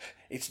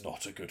 It's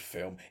not a good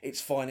film. It's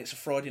fine. It's a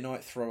Friday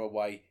night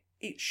throwaway.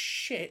 It's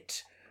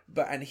shit.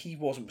 And he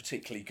wasn't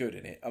particularly good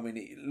in it. I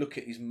mean, look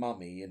at his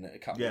Mummy and a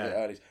couple of the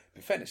early.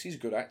 In fairness, he's a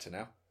good actor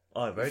now.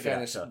 Oh, very good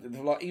actor.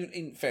 Like, even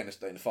in fairness,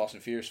 in the Fast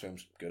and Furious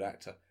films, good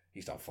actor.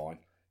 He's done fine.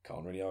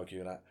 Can't really argue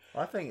with that.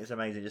 I think it's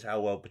amazing just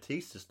how well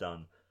Batista's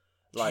done.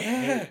 Like,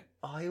 Yeah.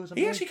 he was amazing.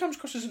 He actually comes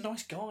across as a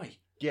nice guy.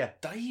 Yeah.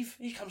 Dave,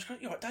 he comes across.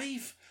 You're like,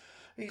 Dave.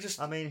 He just.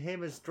 I mean,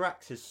 him as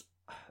Drax is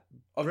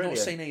I've brilliant.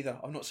 not seen either.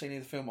 I've not seen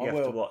either film. You I have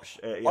will. to watch.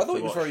 I thought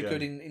he was very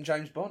good in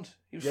James Bond.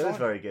 He was Yeah, fine. it was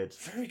very good.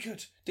 Very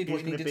good. Did He's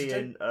what he going to needed be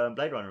to do. in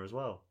Blade Runner as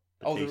well.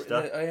 Oh,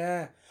 Batista.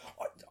 yeah.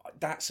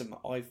 That's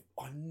I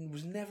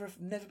was never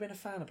been a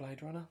fan of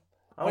Blade Runner.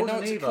 I I know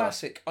wasn't it's either. a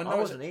classic. I know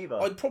wasn't either.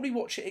 I'd probably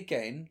watch it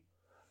again.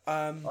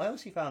 I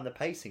honestly found the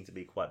pacing to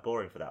be quite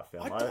boring for that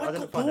film. I didn't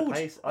got find the bored.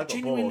 pace. I got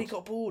genuinely bored.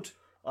 got bored.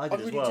 I I did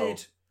really as well.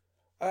 did.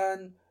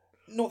 And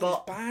not that But-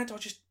 it's bad. I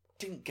just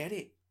didn't get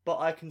it. But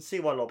I can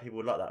see why a lot of people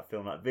would like that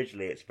film. Like,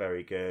 visually, it's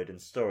very good,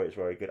 and story is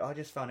very good. I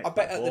just found it. I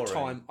bet quite at boring.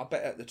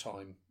 the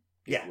time.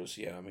 It Yeah. was.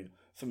 Yeah. I mean,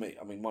 for me,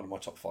 one of my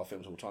top 5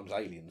 films of all time is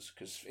Aliens,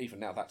 because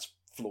even now that's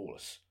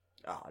flawless.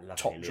 Oh, I love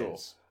Top Aliens. draw.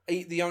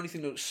 The only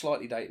thing that looks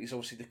slightly dated is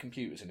obviously the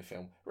computers in the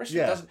film. The rest of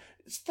Yeah. it doesn't.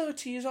 It's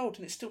 30 years old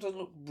and it still doesn't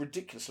look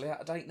ridiculously out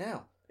of date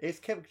now. It's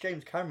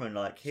James Cameron,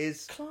 like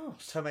his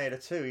Class. Terminator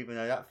 2, even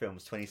though that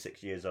film's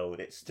 26 years old,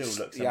 it still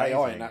looks the amazing.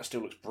 AI in that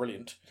still looks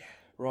brilliant. Yeah.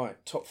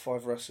 Right, top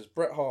 5 wrestlers: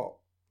 Bret Hart,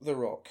 The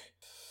Rock.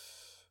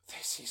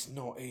 This is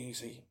not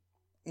easy.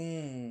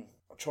 I'm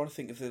trying to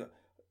think of the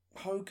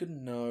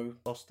Hogan. No,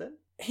 Austin?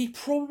 he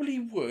probably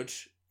would.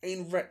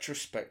 In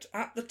retrospect,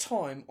 at the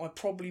time, I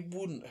probably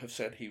wouldn't have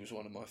said he was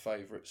one of my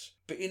favourites.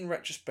 But in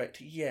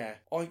retrospect,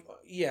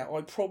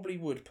 I probably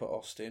would put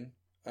Austin.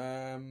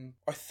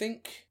 I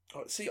think.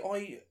 See,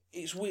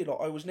 it's weird. Like,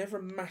 I was never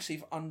a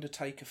massive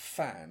Undertaker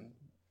fan.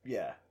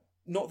 Yeah.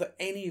 Not that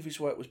any of his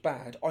work was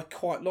bad. I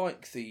quite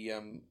like the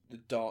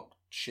dark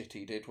shit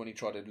he did when he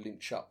tried to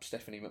lynch up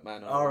Stephanie McMahon.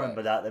 And I all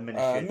remember that, the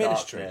Ministry of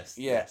Ministry. Darkness.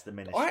 Yeah. Yes, the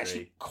Ministry. I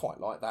actually quite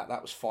like that.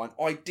 That was fine.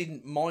 I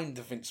didn't mind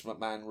the Vince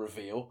McMahon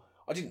reveal.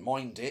 I didn't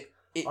mind it.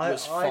 It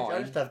was fine.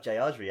 I just have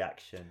JR's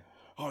reaction.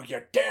 Oh,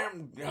 you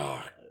damn...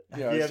 Oh.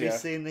 Yeah, Have you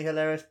seen the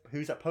hilarious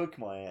Who's That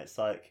Pokemon? And it's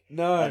like...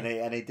 No.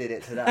 And he did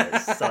it to that.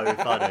 It's so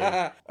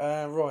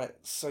funny. Right.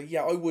 So,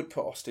 yeah, I would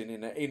put Austin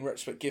in it. In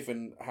retrospect,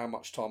 given how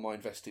much time I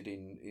invested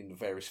in the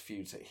various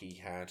feuds that he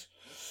had.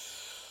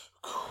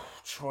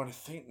 Trying to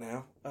think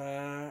now.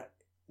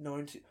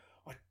 90...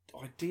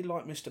 I did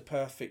like Mr.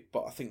 Perfect,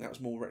 but I think that was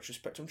more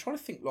retrospective. I'm trying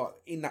to think, like,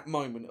 in that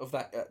moment of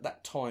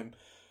that time...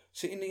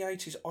 So in the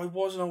 80s, I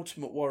was an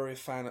Ultimate Warrior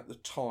fan at the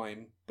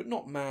time, but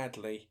not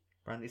madly.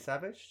 Randy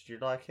Savage, did you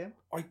like him?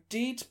 I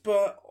did,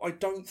 but I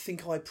don't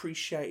think I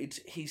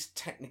appreciated his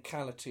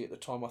technicality at the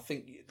time. I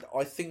think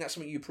that's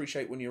something you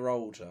appreciate when you're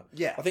older.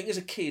 Yeah. I think as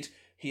a kid,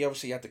 he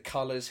obviously had the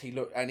colours,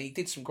 and he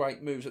did some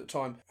great moves at the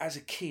time. As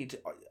a kid,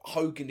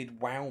 Hogan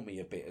did wow me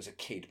a bit as a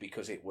kid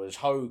because it was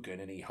Hogan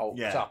and he hulked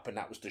up and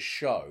that was the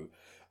show.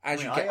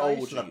 As you get I older...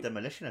 used to love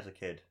Demolition as a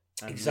kid.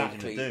 And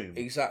Exactly. Legion of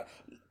Doom.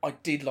 Exactly. I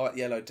did like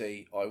the LOD.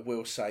 I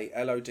will say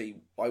LOD.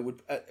 I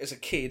would, as a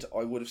kid,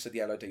 I would have said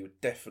the LOD were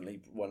definitely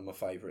one of my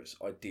favourites.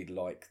 I did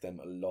like them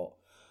a lot.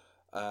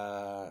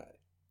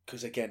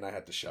 Because again, they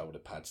had the shoulder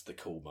pads, the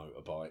cool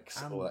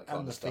motorbikes, all that kind and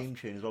of the stuff. theme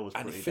tune as well was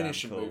And the pretty damn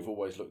finishing cool. move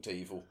always looked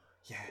evil.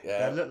 Yeah, Yeah.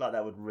 that looked like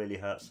that would really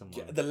hurt someone.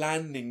 Yeah, the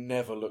landing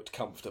never looked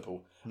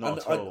comfortable. Not and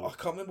at all. I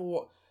can't remember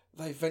what.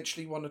 They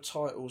eventually won the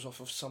titles off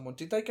of someone.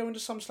 Did they go into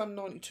SummerSlam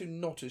 92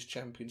 not as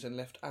champions and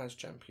left as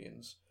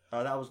champions?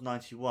 That was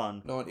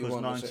 91. 91, Because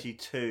was it?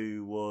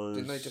 92 was...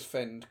 Didn't they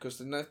defend? Because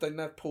they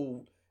had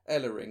Paul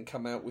Ellering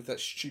come out with that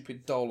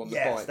stupid doll on the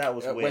Yes, bike that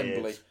was at weird.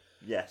 Wembley.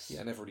 Yes.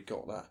 Yeah, I never really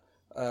got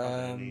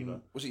that. neither.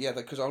 Was it? Yeah,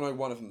 because I know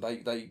one of them.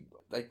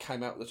 They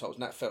came out with the titles,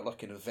 and that felt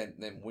like an event.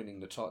 Them winning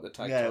the tag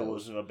Yeah,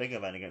 titles. it was a big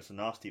event against the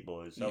Nasty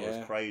Boys. That Yeah.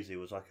 was crazy. It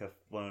was like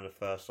one of the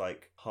first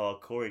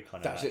hardcore kind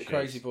of That's matches. it,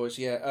 Crazy Boys.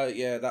 Yeah,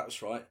 yeah, that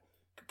was right.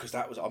 Because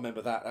I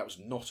remember that was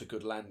not a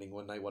good landing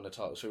when they won the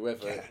titles.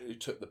 Whoever who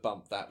took the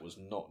bump, that was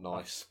not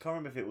nice. I can't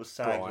remember if it was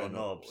Sags or Brian,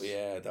 Knobs.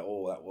 Yeah, that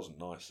wasn't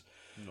nice.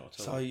 Not at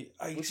So, all.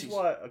 80s. Which is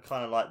why I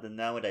kind of like them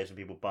nowadays when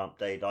people bump,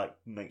 they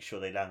make sure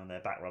they land on their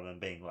back rather than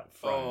being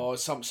thrown. Oh,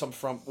 some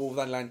front. Well,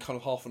 they land kind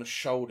of half on a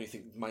shoulder. You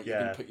think, mate, you're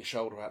Yeah. going to put your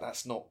shoulder out.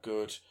 That's not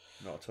good.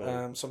 Not at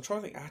all. So I'm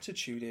trying to think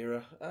Attitude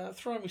Era.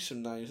 Throw me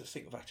some names. Let's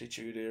think of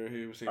Attitude Era.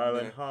 Who was in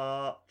Owen there?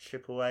 Hart,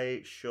 Triple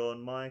H,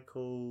 Shawn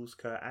Michaels,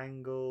 Kurt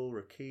Angle,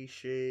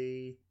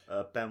 Rikishi,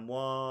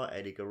 Benoit,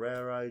 Eddie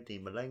Guerrero,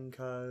 Dean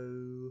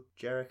Malenko,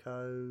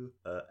 Jericho,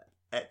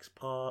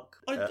 X-Pac.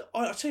 I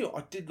tell you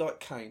what, I did like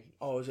Kane.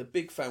 I was a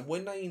big fan.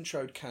 When they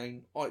introed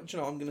Kane, I'm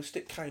going to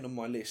stick Kane on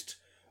my list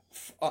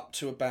up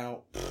to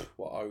about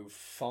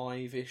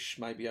 05-ish,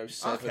 maybe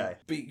 07. Okay.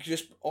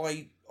 Because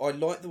I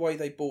like the way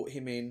they brought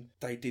him in.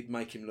 They did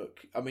make him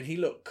look. I mean, he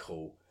looked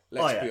cool.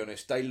 Let's be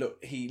honest.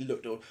 He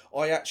looked.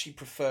 I actually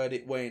preferred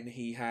it when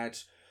he had.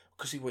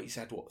 Because he's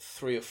had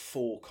 3 or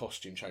 4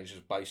 costume changes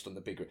based on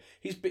the Big Red.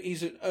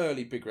 He's an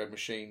early Big Red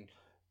Machine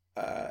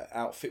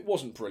outfit.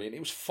 Wasn't brilliant.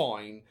 It was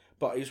fine,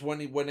 but it was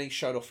when he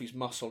showed off his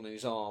muscle and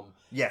his arm,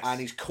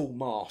 and his cool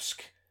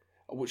mask,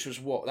 which was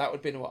that would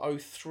have been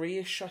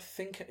 03-ish, I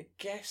think, I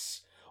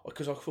guess,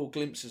 because I saw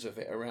glimpses of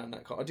it around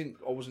that.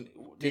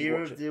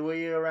 Were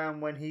you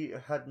around when he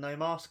had no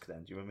mask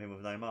then? Do you remember him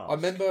with no mask? I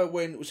remember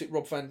when, was it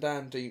Rob Van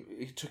Dam?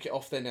 He took it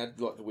off, then had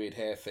like the weird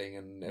hair thing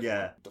and everything.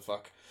 Yeah. The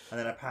fuck. And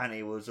then apparently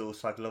it was all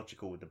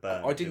psychological with the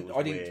burn. I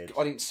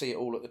didn't see it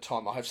all at the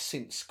time. I have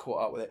since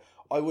caught up with it.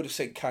 I would have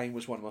said Kane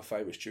was one of my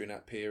favourites during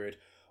that period.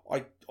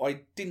 I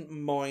didn't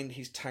mind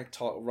his tag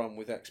title run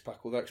with X-Pac,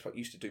 although X-Pac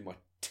used to do my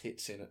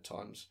tits in at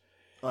times.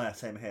 Oh yeah,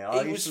 same here.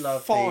 It was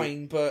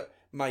fine, but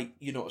mate,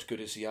 you're not as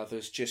good as the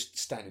others. Just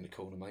stand in the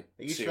corner, mate.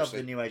 I used to love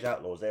the New Age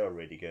Outlaws. They were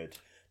really good.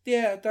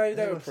 Yeah, they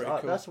were pretty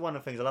cool. That's one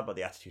of the things I love about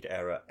the Attitude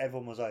Era.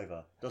 Everyone was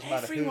over. Doesn't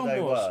matter Everyone who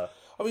they was. were.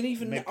 I mean,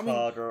 even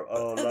Mid-card or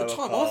at the lower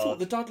time, card. I thought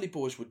the Dudley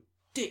Boys were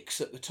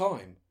dicks at the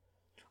time.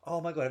 Oh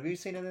my god, have you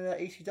seen any of that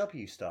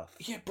ECW stuff?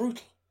 Yeah,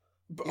 brutal.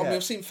 But, Yeah. I mean,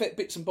 I've seen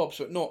bits and bobs,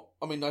 but not.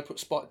 I mean, they put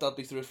Spike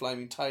Dudley through a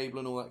flaming table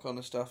and all that kind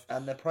of stuff.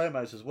 And their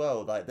promos as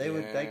well. Like they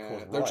caused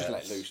riots. They'll just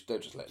let loose. They'll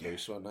just let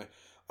loose, won't they?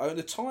 At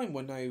the time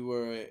when they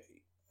were,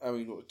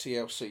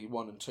 TLC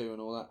 1 and 2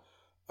 and all that,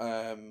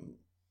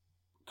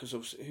 because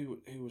obviously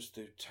who was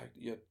the tag?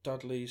 Yeah,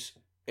 Dudley's,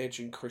 Edge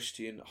and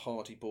Christian,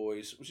 Hardy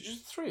Boys. Was it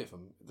just the 3 of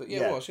them?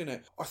 It was.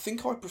 I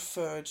think I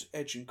preferred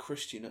Edge and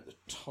Christian at the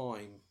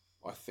time.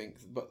 I think,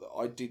 but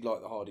I did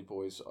like the Hardy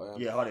Boys.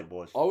 Hardy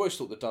Boys. I always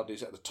thought the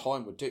Dudleys at the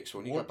time were dicks.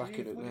 When you go back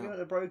in it What do you now, think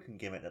the broken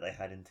gimmick that they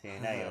had in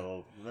TNA,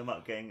 or them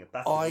up getting it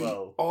back as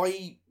well?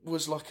 I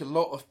was like a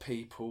lot of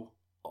people.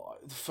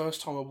 The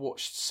first time I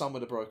watched some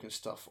of the broken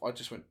stuff, I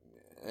just went,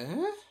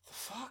 the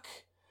fuck?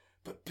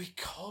 But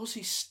because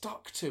he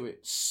stuck to it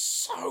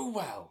so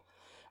well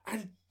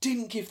and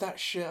didn't give that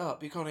shit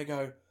up, you kind of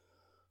go,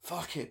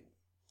 fuck it.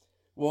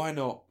 Why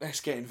not? Let's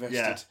get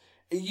invested.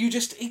 Yeah. He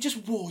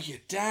just wore you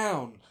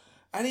down.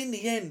 And in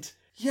the end,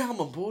 I'm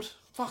on board.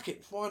 Fuck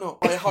it. Why not?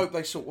 I hope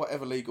they sort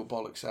whatever legal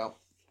bollocks out.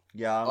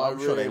 Yeah, I'm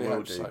sure they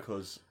will do,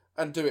 because...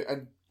 And do it,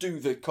 and do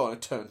the kind of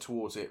turn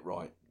towards it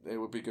right. It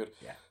would be good.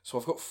 Yeah. So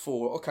I've got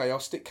 4. Okay, I'll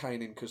stick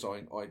Kane in because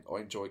I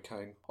enjoy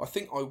Kane. I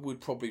think I would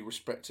probably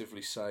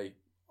respectively say...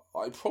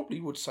 I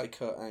probably would say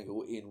Kurt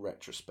Angle in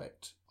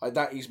retrospect.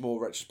 That is more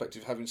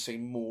retrospective, having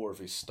seen more of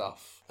his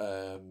stuff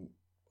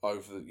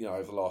over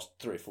the last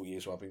 3 or 4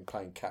 years where I've been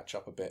playing catch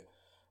up a bit,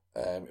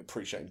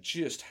 appreciating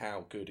just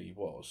how good he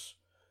was.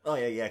 Oh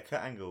yeah,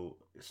 Kurt Angle.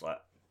 It's like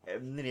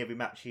nearly every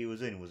match he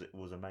was in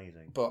was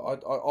amazing. But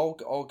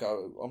I'll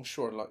go. I'm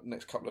sure in like the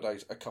next couple of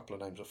days, a couple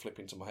of names will flip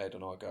into my head,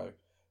 and I'll go,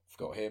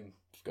 forgot him.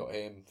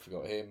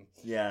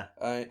 Yeah.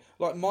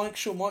 Like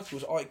Shawn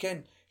Michaels.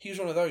 He was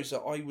one of those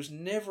that I was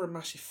never a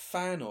massive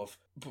fan of,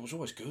 but was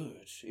always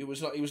good. It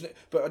was like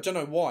but I don't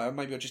know why.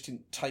 Maybe I just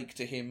didn't take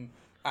to him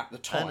at the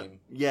time.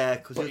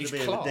 Because he was a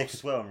bit of a dick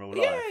as well in real life.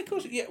 Yeah, of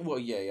course. Yeah, well,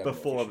 yeah.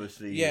 Before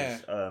obviously,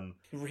 his,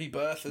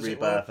 rebirth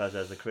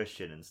as a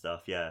Christian and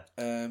stuff. Yeah.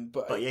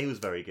 But he was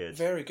very good.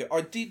 Very good.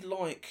 I did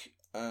like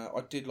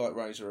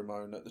Razor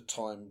Ramon at the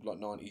time, like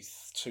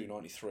 92,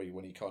 93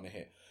 when he kind of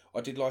hit.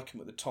 I did like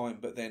him at the time,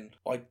 but then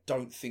I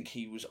don't think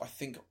he was.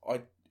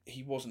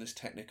 He wasn't as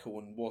technical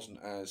and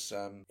wasn't as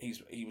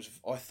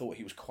I thought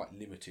he was quite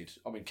limited.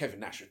 I mean, Kevin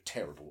Nash was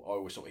terrible. I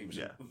always thought he was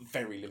a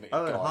very limited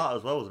guy. And Hart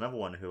as well was another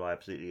one who I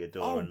absolutely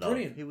adore and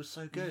brilliant. love. He was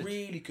so good,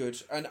 really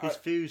good. And his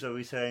feuds, I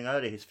was saying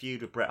earlier, his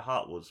feud with Bret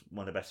Hart was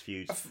one of the best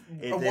feuds.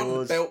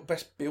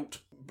 Best built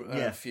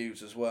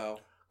feuds as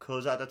well.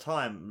 Because at the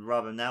time,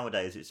 rather than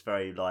nowadays, it's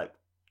very like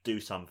do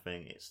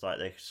something. It's like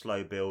they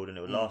slow build, and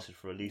it would last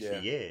for at least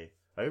a year.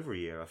 Over a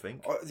year, I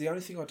think. The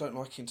only thing I don't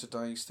like in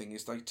today's thing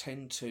is they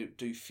tend to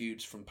do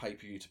feuds from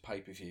pay-per-view to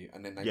pay-per-view,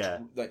 and then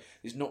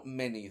there's not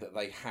many that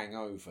they hang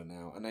over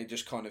now, and they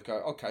just kind of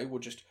go, okay,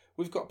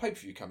 we've got a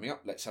pay-per-view coming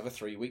up, let's have a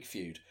 3-week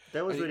feud.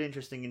 There was a really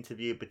interesting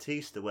interview with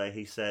Batista where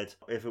he said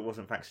if it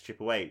wasn't thanks to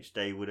Triple H,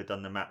 they would have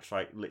done the match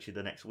like literally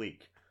the next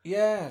week.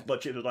 Yeah.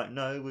 But Chip was like,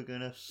 no, we're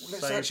going to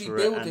save for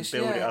it and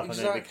build it up, exactly. and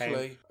then it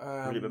became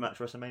a really big match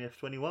for WrestleMania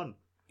 21.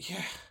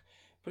 Yeah,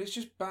 but it's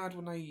just bad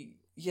when they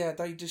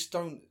just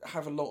don't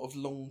have a lot of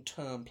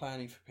long-term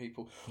planning for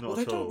people.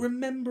 They don't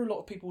remember a lot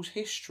of people's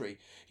history.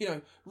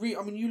 You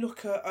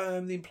look at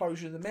the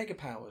implosion of the Mega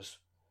Powers.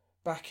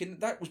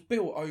 That was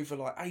built over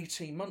like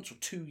 18 months or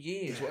 2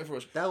 years, whatever it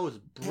was. That was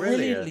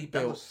brilliantly built.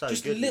 That was so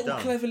just little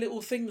clever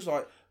little things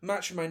like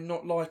Macho Man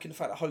not liking the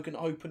fact that Hogan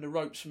opened the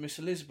ropes for Miss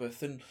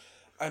Elizabeth, and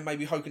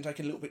maybe Hogan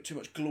taking a little bit too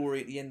much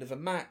glory at the end of a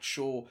match,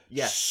 or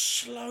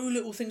slow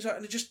little things like that,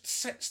 and it just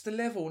sets the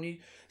level, and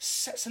he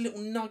sets the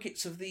little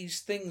nuggets of these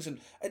things, and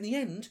at the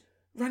end,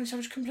 Randy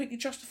Savage completely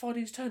justified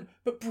his turn,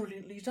 but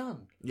brilliantly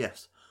done.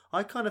 Yes.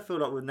 I kind of feel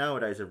like with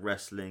nowadays of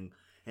wrestling,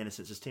 in a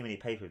sense, there's too many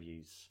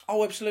pay-per-views.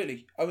 Oh,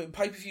 absolutely. I mean,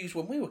 pay-per-views,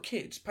 when we were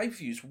kids,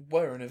 pay-per-views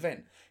were an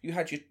event. You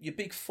had your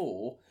big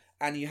four,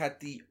 and you had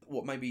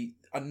maybe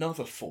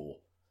another four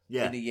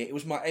in a year. It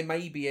was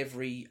maybe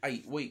every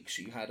 8 weeks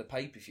you had a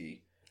pay-per-view.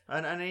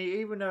 And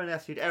even though in the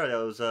Attitude Era there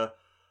was a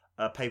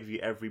pay-per-view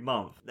every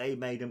month, they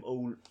made them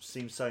all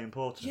seem so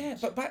important. Yeah,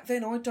 but back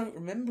then I don't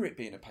remember it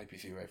being a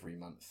pay-per-view every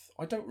month.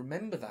 I don't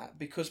remember that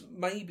because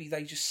maybe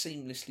they just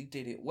seamlessly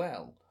did it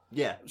well.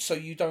 Yeah. So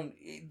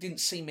it didn't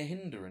seem a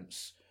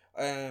hindrance.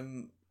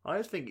 I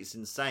just think it's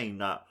insane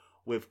that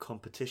with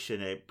competition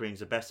it brings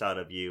the best out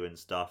of you and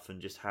stuff,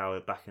 and just how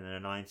back in the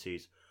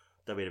 90s,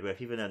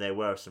 WWF, even though there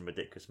were some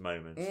ridiculous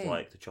moments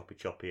like the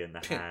choppy and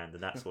the hand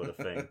and that sort of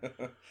thing,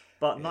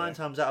 but 9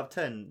 times out of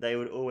 10 they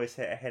would always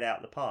hit a head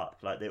out the park.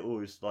 Like they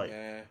always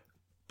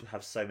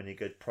have so many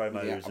good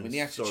promos and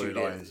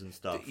storylines and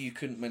stuff. You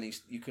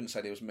couldn't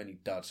say there was many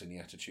duds in the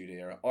Attitude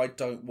Era. I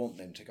don't want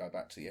them to go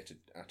back to the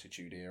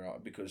Attitude Era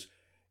because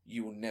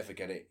you will never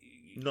get it.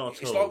 Not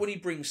at it's all. like when you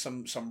bring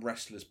some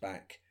wrestlers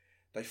back,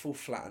 they fall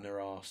flat on their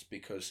ass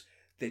because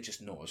they're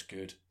just not as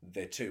good.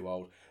 They're too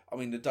old. I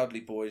mean, the Dudley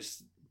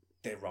Boys,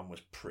 their run was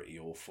pretty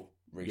awful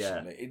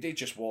recently. Yeah. It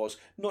just was.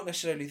 Not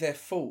necessarily their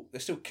fault.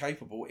 They're still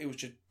capable. It was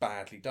just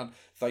badly done.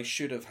 They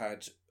should have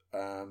had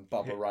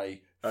Bubba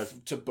Ray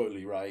to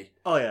Bully Ray.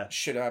 Oh, yeah.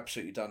 Should have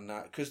absolutely done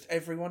that because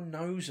everyone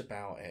knows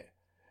about it.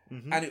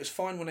 Mm-hmm. And it was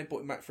fine when they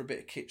brought him back for a bit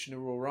of Kitchener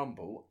Royal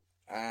Rumble,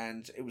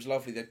 and it was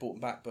lovely they brought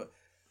him back, but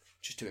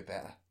just do it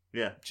better.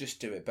 Yeah. Just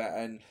do it better.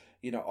 And,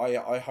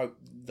 I hope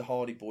the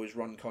Hardy Boys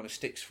run kind of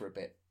sticks for a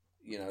bit.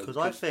 Because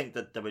I think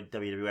that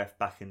WWF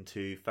back in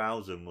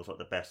 2000 was like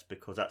the best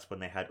because that's when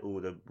they had all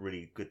the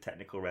really good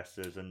technical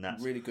wrestlers and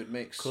that's really good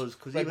mix. Because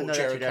even though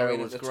Jericho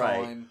was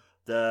great,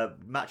 the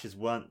matches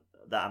weren't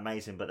that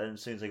amazing. But then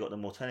as soon as they got the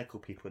more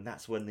technical people, and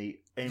that's when the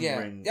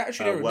in-ring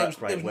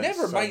work rate there was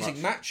never amazing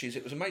matches.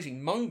 It was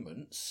amazing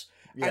moments,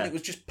 and it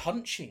was just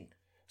punching.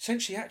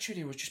 Essentially,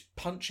 actually, it was just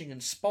punching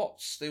and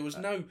spots. There was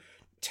no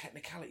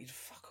technicality to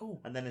fuck all.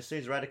 And then as soon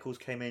as Radicals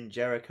came in,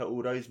 Jericho,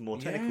 all those more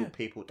technical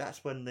people,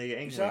 that's when the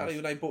exactly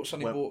when they bought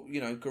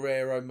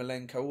Guerrero,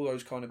 Malenko, all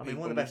those kind of people. I mean,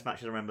 one of the best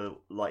matches I remember,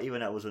 like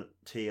even that was at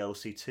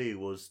TLC2,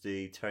 was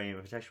the Terry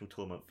Invitational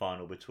Tournament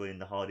final between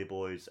the Hardy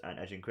Boys and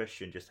Edge and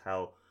Christian. Just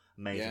how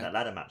amazing that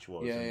ladder match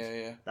was.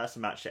 Yeah. That's the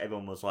match that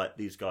everyone was like,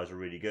 these guys are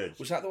really good.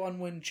 Was that the one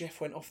when Jeff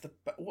went off the...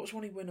 What was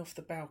when he went off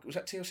the balcony? Was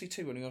that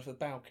TLC2 when he went off the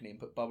balcony and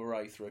put Bubba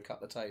Ray through a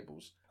couple of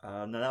tables?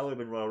 No, that would have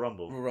been Royal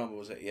Rumble. Royal Rumble,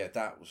 was it? Yeah,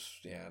 that was...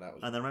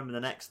 And I remember the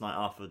next night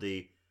after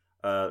the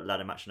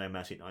ladder match in No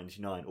Mercy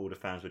 99, all the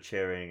fans were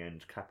cheering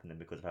and clapping them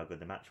because of how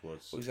good the match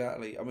was.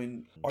 Exactly. I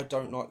mean, I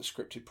don't like the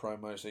scripted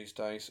promos these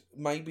days.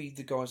 Maybe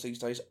the guys these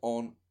days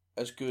aren't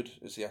as good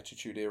as the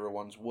Attitude Era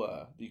ones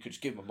were. You could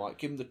just give them a mic,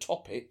 give them the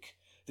topic...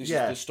 This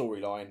is the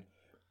storyline,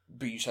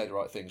 but you say the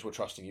right things, we're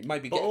trusting you.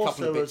 Maybe get a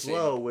couple of bits in. But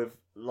also as well, with,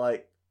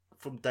 like,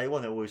 from day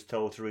one, they're always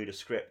told to read a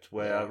script,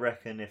 where I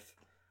reckon if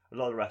a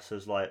lot of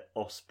wrestlers like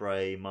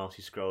Ospreay,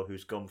 Marty Scurll,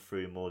 who's gone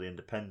through more the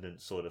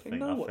independent sort of thing, they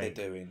know what they're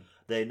doing.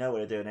 They know what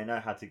they're doing. They know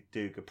how to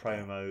do good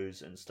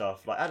promos and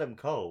stuff. Like, Adam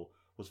Cole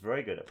was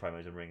very good at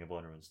promos and Ring of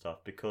Honor and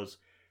stuff, because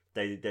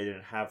they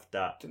didn't have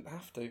that... Didn't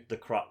have to. The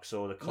crux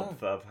or the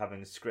comfort of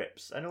having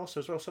scripts. And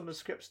also, as well, some of the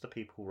scripts that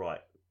people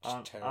write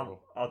are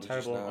terrible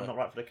and not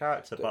right for the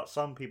character, but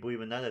some people,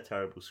 even though they're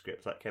terrible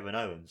scripts, like Kevin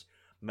Owens,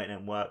 make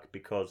them work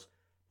because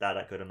they're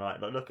that good and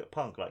right. Like, look at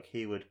Punk, like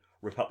he would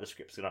rip up the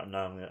scripts and like, no,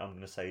 I'm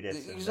going to say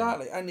this.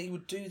 Exactly, and he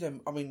would do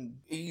them. I mean,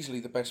 easily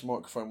the best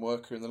microphone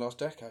worker in the last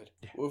decade,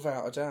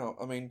 without a doubt.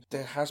 I mean,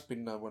 there has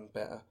been no one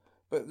better.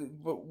 But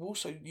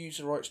also use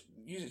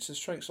it to the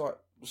strengths. Like,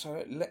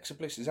 so Alexa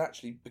Bliss has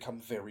actually become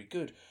very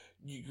good.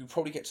 You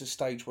probably get to the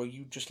stage where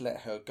you just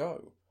let her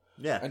go.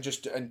 Yeah.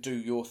 And do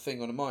your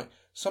thing on a mic.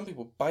 Some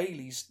people,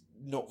 Bayley's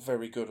not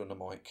very good on a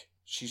mic.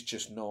 She's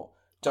just not.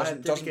 She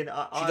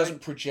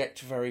doesn't project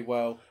very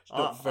well.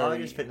 I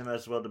just think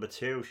as well the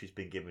material she's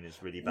been given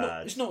is really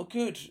bad. It's not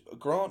good,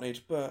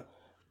 granted, but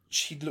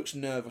she looks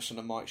nervous on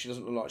a mic. She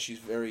doesn't look like she's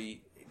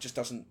very... It just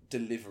doesn't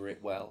deliver it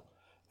well.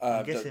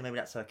 I'm guessing maybe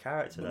that's her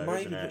character, though,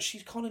 maybe, isn't it? But she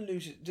kind of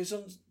loses...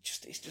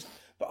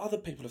 But other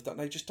people have done...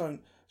 They just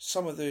don't...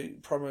 Some of the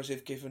promos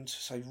they've given to,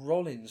 say,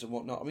 Rollins and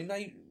whatnot, I mean,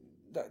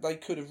 they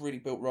could have really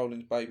built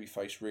Rollins'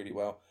 babyface really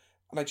well,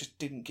 and they just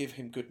didn't give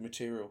him good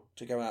material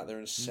to go out there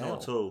and sell.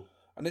 Not at all.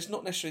 And it's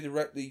not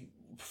necessarily the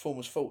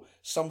performer's fault.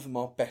 Some of them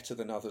are better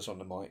than others on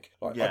the mic.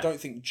 Like, I don't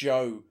think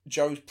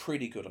Joe's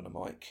pretty good on the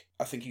mic.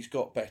 I think he's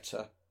got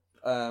better.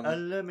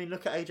 And I mean,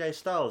 look at AJ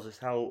Styles, is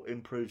how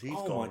improved he's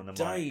gone on the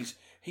mic. Oh my days.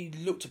 He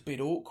looked a bit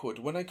awkward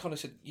when they kind of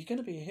said, "You're going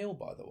to be a heel,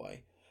 by the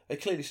way." They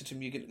clearly said to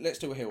him, "Let's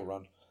do a heel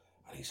run."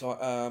 And he's like,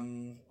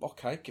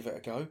 "Okay, give it a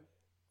go."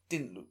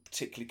 Didn't look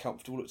particularly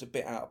comfortable, looked a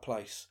bit out of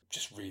place.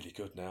 Just really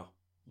good now.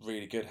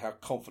 Really good. How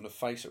confident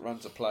face it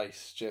runs a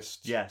place.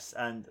 Just... Yes,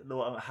 and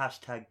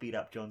hashtag beat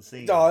up John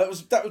Cena. Oh,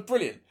 that was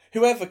brilliant.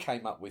 Whoever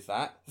came up with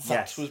that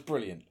was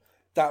brilliant.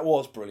 That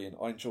was brilliant.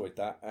 I enjoyed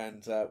that,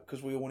 and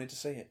because we all wanted to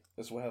see it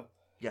as well.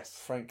 Yes.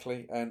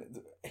 Frankly,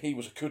 and he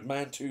was a good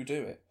man to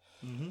do it.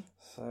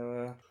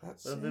 So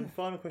that's And then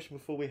final question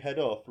before we head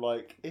off,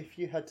 like if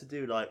you had to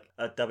do like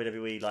a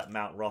WWE like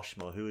Mount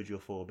Rushmore, who would your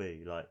 4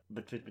 be? Like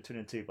between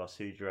the two of us,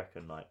 who do you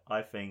reckon? Like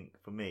I think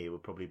for me it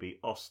would probably be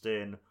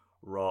Austin,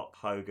 Rock,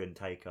 Hogan,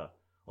 Taker.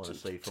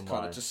 Honestly, to for kind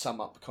mine. of to sum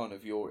up kind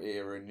of your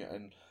era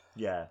and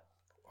Yeah.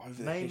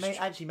 over the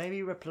history.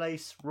 Maybe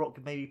replace Rock,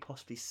 maybe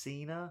possibly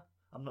Cena.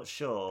 I'm not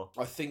sure.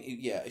 I think,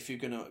 if you're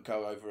going to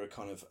go over a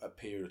kind of a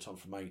period of time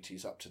from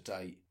 80s up to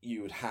date,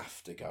 you would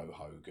have to go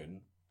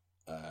Hogan,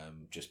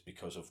 just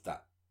because of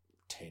that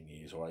 10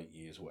 years or 8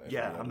 years, whatever.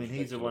 Yeah, I mean,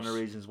 he's one of the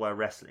reasons why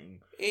wrestling,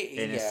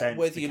 in a yeah, sense,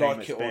 whether you became like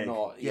its it or big.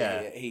 not,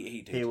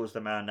 he did. He was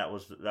the man that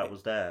was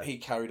there. He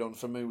carried on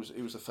from. He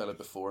was a fella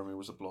before him. He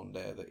was a blonde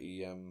hair that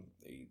he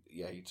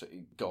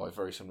guy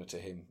very similar to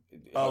him.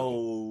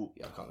 Oh,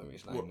 yeah, I can't remember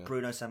his name now.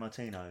 Bruno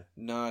Sammartino.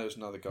 No, there was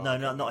another guy.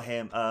 No, not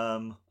him. I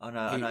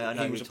know.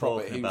 He who was you're a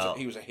proper. talking about.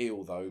 He was a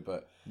heel though,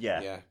 but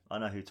yeah, I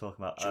know who you're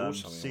talking about.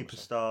 George something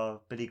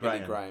Superstar Billy Graham.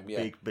 Billy Graham,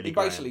 yeah. Billy He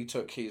Graham. basically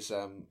took his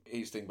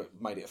thing,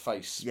 but made it a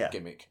face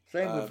gimmick.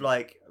 Same with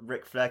like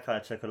Ric Flair,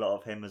 kind of took a lot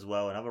of him as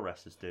well, and other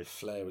wrestlers did.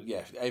 Flair,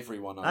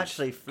 everyone.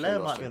 Actually, Flair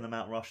might be Austin. on the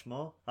Mount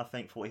Rushmore. I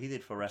think for what he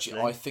did for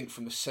wrestling. I think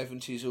from the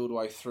 70s all the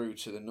way through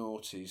to the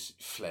noughties,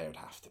 Flair would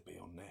have to be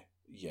on there.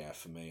 Yeah,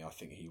 for me, I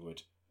think he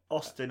would.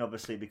 Austin,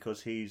 obviously,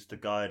 because he's the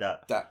guy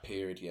that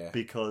period, yeah.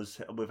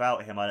 Because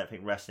without him, I don't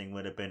think wrestling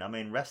would have been. I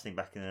mean, wrestling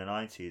back in the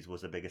 90s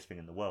was the biggest thing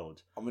in the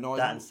world. I mean,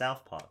 that and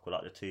South Park were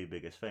like the two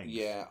biggest things.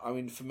 Yeah, I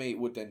mean, for me, it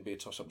would then be a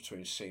toss-up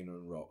between Cena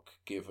and Rock.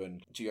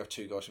 Given, do you have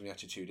two guys from the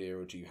Attitude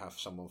Era, or do you have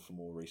someone from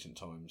more recent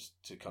times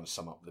to kind of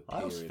sum up the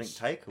periods? I also think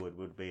Taker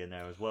would be in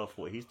there as well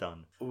for what he's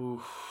done.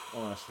 Ooh,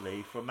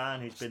 honestly, for a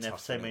man who's been there for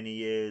so many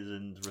years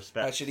and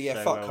respect. Actually,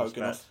 yeah, fuck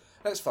Hogan off.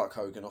 Let's fuck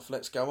Hogan off.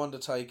 Let's go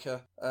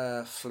Undertaker,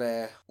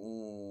 Flair.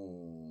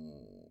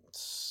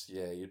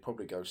 Yeah, you'd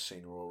probably go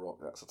Cena or Rock.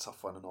 That's a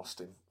tough one in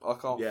Austin. I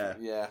can't.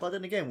 Yeah. But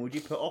then again, would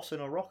you put Austin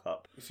or Rock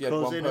up? If you had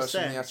one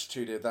person in the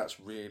Attitude Era, that's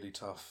really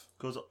tough.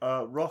 Because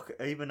Rock,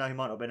 even though he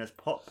might not have been as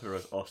popular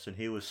as Austin,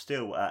 he was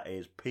still at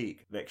his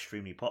peak,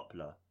 extremely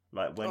popular.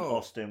 Like when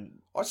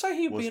Austin, I'd say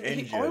he'd was been.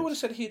 injured. I would have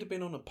said he'd have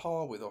been on a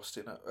par with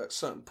Austin at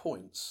certain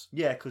points.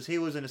 Yeah, because he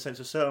was in a sense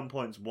at certain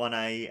points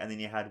 1A, and then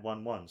you had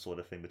 1-1 sort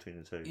of thing between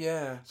the two.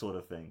 Yeah, sort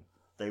of thing.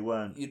 They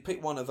weren't. You'd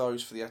pick one of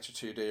those for the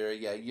Attitude Era.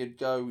 Yeah, you'd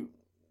go.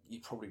 You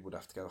probably would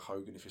have to go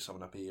Hogan if you're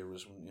someone up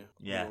eras, wouldn't you?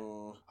 Yeah.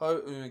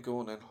 Go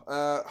on then.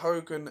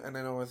 Hogan and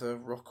then either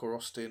Rock or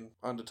Austin.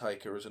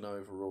 Undertaker as an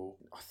overall.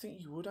 I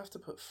think you would have to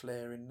put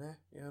Flair in there,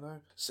 you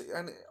know. See,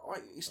 and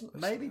it's not,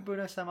 maybe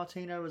Bruno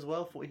Sammartino as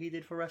well for what he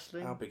did for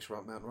wrestling. How big's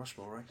Mount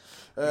Rushmore,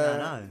 eh? Yeah,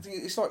 I know.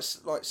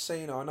 It's like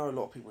Cena. I know a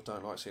lot of people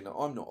don't like Cena.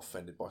 I'm not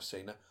offended by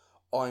Cena.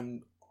 Do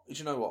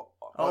you know what?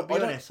 I'll be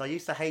honest. I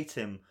used to hate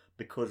him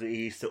because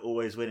he used to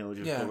always win. It was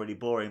just really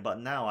boring. But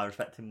now I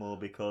respect him more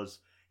because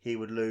he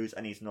would lose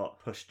and he's not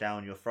pushed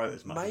down your throat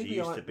as much as he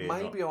used to be.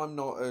 Maybe I'm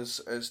not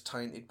as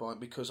tainted by him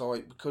because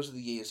of the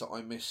years that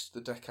I missed,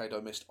 the decade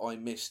I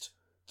missed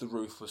the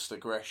ruthless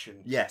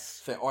aggression.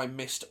 Yes. I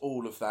missed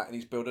all of that, and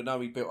he built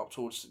up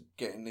towards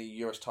getting the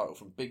US title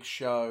from Big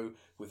Show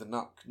with the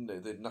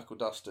Knuckle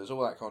Dusters,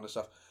 all that kind of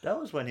stuff. That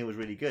was when he was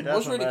really good. He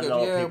was really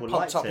good, yeah.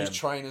 Pumped up him. his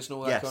trainers and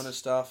all that kind of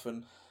stuff,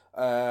 and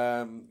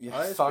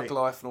Thug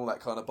Life and all that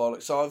kind of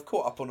bollocks. So I've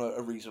caught up on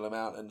a reasonable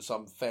amount and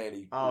some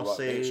fairly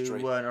history.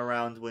 You weren't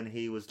around when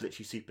he was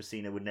literally Super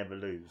Cena would never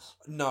lose.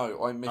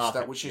 No, I missed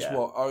that, which is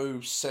what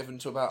 07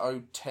 to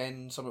about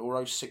 010 something,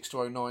 or 06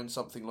 to 09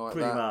 something like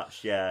Pretty that.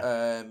 much,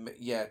 yeah.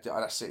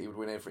 That's it. He would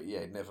win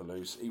he'd never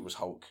lose. He was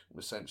Hulk,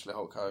 essentially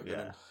Hulk Hogan.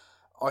 Yeah. And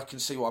I can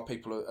see why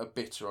people are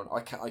bitter on.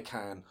 I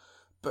can.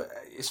 But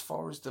as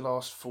far as the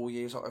last 4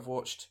 years that I've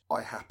watched,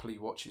 I happily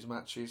watch his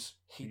matches.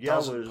 He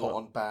doesn't put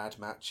on bad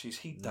matches.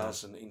 He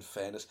doesn't, in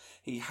fairness.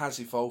 He has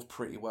evolved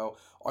pretty well.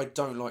 I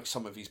don't like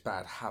some of his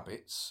bad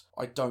habits.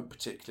 I don't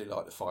particularly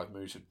like the 5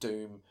 moves of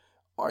doom.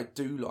 I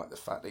do like the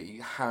fact that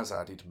he has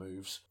added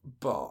moves.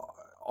 But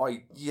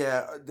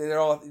there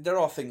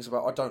are things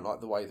about. I don't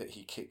like the way that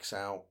he kicks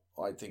out.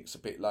 I think it's a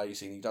bit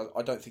lazy, and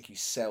I don't think he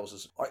sells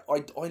as.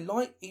 I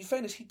like. In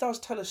fairness, he does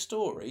tell a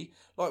story.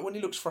 Like when he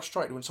looks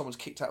frustrated when someone's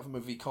kicked out of a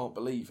movie, he can't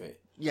believe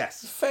it.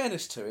 Yes. In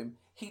fairness to him,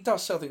 he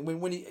does sell things.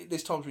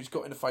 There's times where he's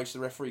got in the face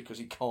of the referee because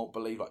he can't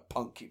believe like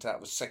Punk kicked out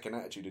of a second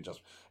Attitude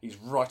Adjustment. He's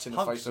right in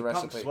the face of the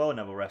Punk's recipe. as well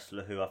another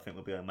wrestler who I think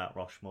will be on Mount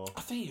Rushmore.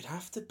 I think you'd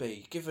have to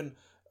be given.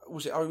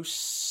 Was it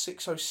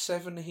 06,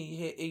 07 he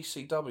hit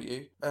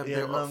ECW?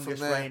 The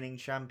longest reigning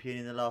champion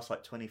in the last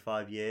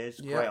 25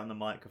 years. Yeah. Great on the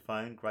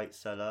microphone, great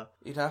seller.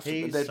 He'd have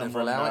to. They'd never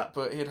allow it,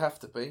 but he'd have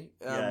to be.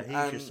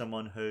 He's just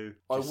someone who.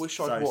 I wish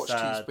I'd watched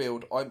his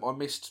build. I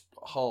missed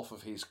half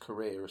of his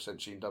career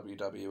essentially in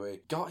WWE.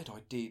 Gutted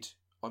I did.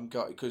 I'm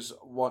gutted because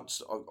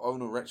once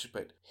on a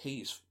retrospect,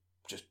 he's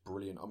just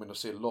brilliant. I mean, I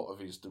see a lot of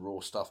the Raw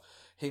stuff.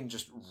 Him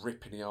just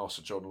ripping the arse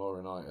of John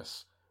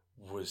Laurinaitis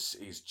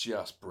is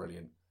just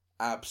brilliant.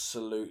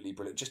 Absolutely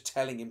brilliant. Just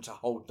telling him to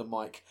hold the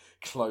mic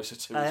closer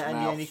to his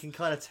mouth. And you can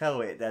kind of tell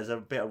there's a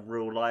bit of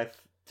real life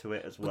to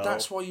it as well. But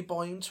that's why you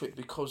buy into it,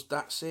 because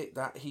that's it.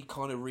 That he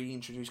kind of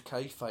reintroduced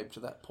kayfabe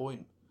to that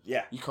point.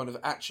 Yeah. You kind of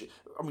actually,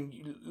 I mean,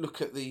 you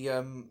look at the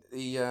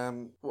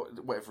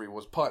whatever it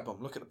was, pipe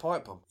bomb. Look at the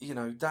pipe bomb. You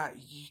know that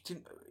you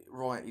didn't.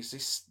 Right? Is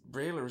this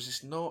real or is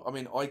this not? I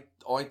mean, I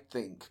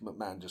think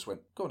McMahon just went,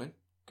 go on in,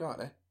 go out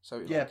there.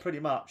 So Yeah, pretty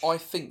much. I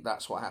think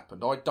that's what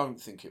happened. I don't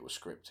think it was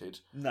scripted.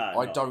 No,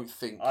 I don't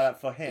think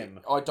for him.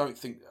 I don't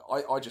think.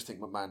 I just think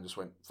McMahon just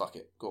went, fuck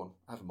it, go on,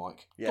 have a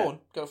mic. Yeah. Go on,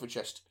 go for a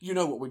chest. You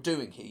know what we're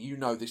doing here. You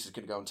know this is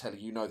going to go on telly.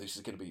 You know this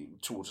is going to be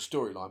towards a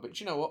storyline. But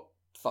you know what?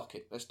 Fuck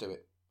it, let's do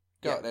it.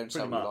 Go out there and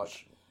say what you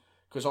like.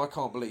 Because I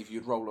can't believe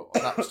you'd roll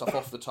that stuff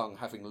off the tongue,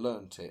 having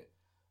learnt it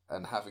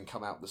and having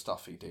come out the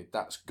stuff he did.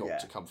 That's got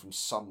to come from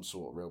some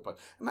sort of real place,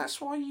 and that's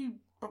why you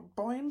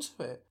buy into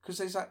it, because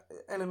there's that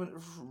element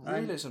of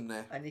realism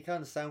there. And you can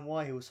understand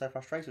why he was so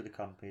frustrated with the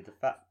company. The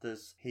fact that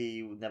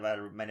he never had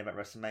a main event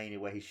WrestleMania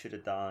where he should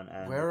have done.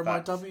 And where are my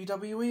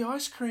WWE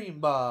ice cream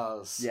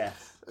bars? Yeah.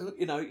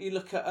 You know, you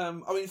look at, I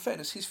mean, in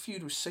fairness, his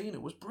feud with Cena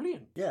was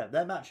brilliant. Yeah,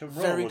 their match on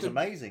Raw was an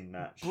amazing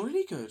match.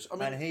 Really good. I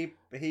mean,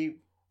 and he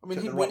I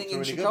mean, him winning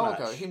in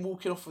Chicago, him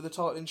walking off with the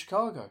title in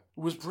Chicago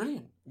was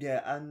brilliant.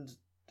 Yeah, and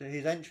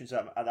his entrance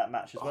at that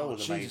match as well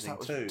was amazing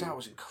too. That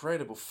was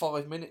incredible.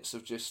 5 minutes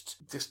of just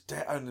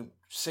and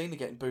Cena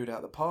getting booed out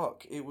of the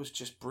park. It was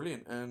just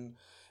brilliant, and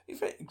in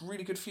fact,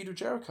 really good feud with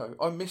Jericho.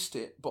 I missed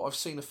it, but I've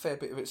seen a fair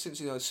bit of it since,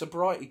 you know,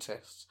 sobriety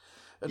tests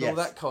and all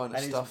that kind of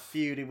stuff. And he's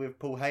feuding with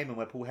Paul Heyman,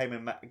 where Paul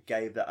Heyman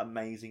gave that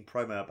amazing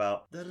promo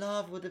about the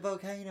love with the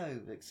volcano.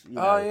 You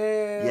know. Oh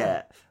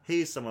yeah.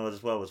 He's someone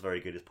as well was very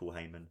good as Paul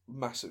Heyman.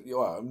 Massive.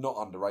 Well, not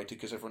underrated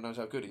because everyone knows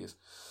how good he is.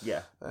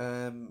 Yeah.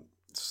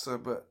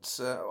 But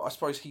I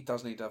suppose he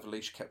does need to have a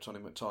leash kept on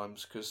him at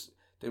times, because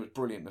there was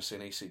brilliantness in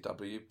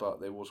ECW,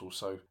 but there was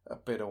also a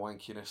bit of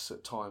wankiness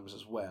at times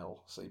as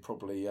well. So he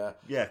probably of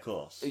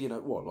course. You know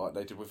what, like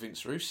they did with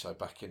Vince Russo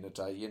back in the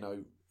day. You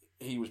know,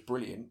 he was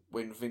brilliant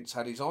when Vince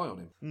had his eye on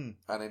him,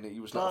 and then he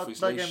was let off his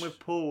leash. Again with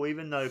Paul,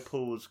 even though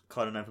Paul's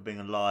kind of known for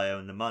being a liar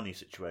in the money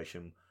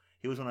situation,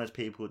 he was one of those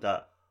people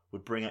that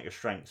would bring out your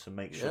strengths and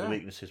make sure the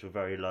weaknesses were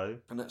very low.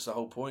 And that's the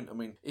whole point. I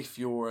mean, if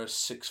you're a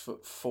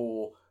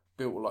 6'4",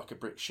 built like a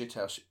brick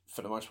shithouse,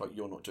 for the most part,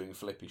 you're not doing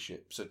flippy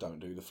shit, so don't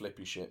do the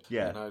flippy shit.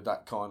 Yeah. You know,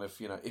 that kind of,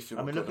 you know, if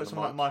you're not look at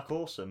someone like Mike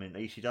Awesome in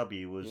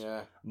ECW, was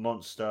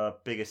monster,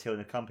 biggest heel in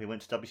the company,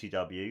 went to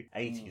WCW,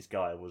 80s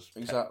guy was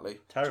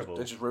terrible.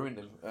 They just ruined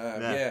him.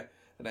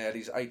 And they had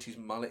his 80s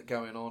mullet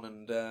going on,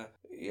 and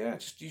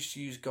just used to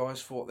use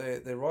guys for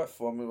what they're right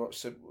for. I mean, like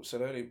I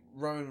said earlier,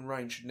 Roman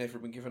Reigns should never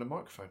have been given a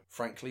microphone.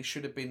 Frankly,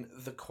 should have been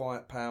the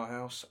quiet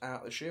powerhouse out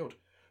of the Shield.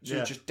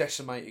 So just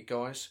decimated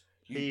guys.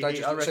 They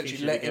just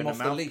essentially let him off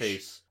the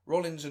leash.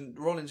 Rollins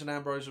and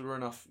Ambrose were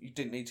enough. You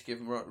didn't need to give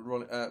him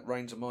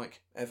Reigns a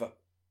mic ever.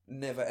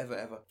 Never, ever,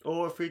 ever.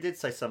 Or if he did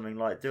say something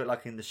like, do it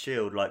like in the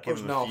Shield, like give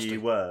him a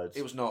few words.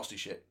 It was nasty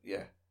shit.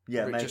 Yeah.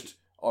 Yeah. Just,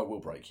 I will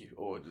break you,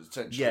 or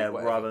essentially. Yeah,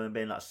 rather than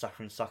being like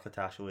suffering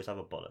succotash, all this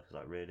other bollocks.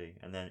 Like really,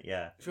 and then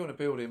if you want to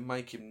build him,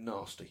 make him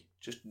nasty.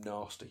 Just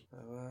nasty.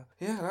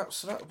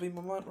 That would be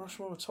my Mount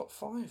Rushmore top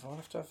 5. I'll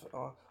have to have.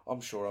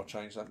 I'm sure I'll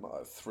change that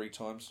 3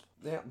 times.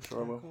 Yeah, I'm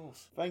sure I will. Of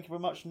course. Thank you very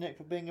much, Nick,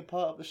 for being a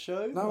part of the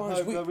show. No,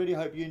 I really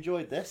hope you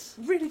enjoyed this.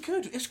 Really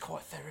good. It's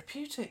quite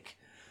therapeutic,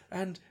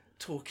 and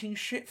talking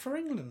shit for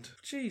England.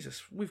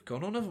 Jesus, we've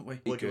gone on, haven't we?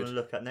 What do you want to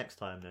look at next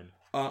time then?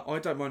 I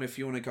don't mind if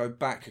you want to go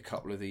back a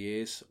couple of the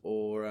years,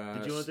 or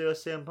did you want to do a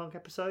CM Punk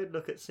episode?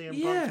 Look at CM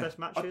Punk's best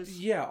matches.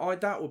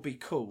 That would be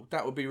cool.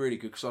 That would be really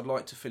good, because I'd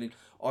like to fill in.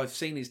 I've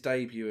seen his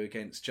debut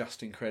against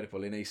Just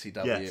Incredible in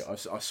ECW.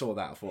 Yes. I saw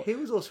that. I thought he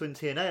was also in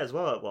TNA as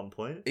well at one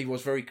point. He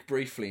was very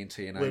briefly in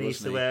TNA when he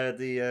used to wear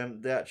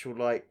the actual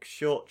like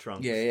short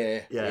trunks.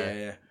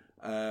 Yeah.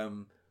 I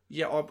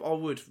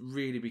would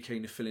really be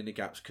keen to fill in the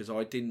gaps, because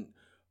I didn't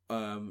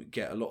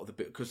get a lot of the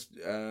bit, because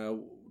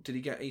did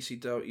he get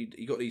ECW?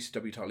 He got the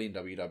ECW title in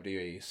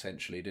WWE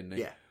essentially, didn't he?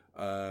 Yeah.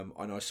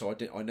 I know. So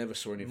I never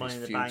saw any of Money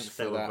his in the feuds Bank,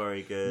 for they that. were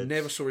very good.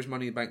 Never saw his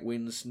Money in the Bank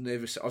wins.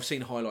 I've seen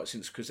highlights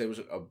since, because there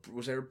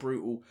was there a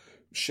brutal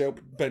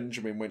Shelton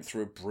Benjamin went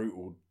through a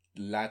brutal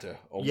ladder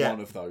on one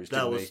of those.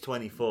 That was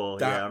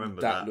 24. I remember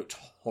that. That looked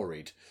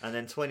horrid. And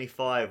then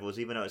 25 was,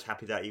 even though I was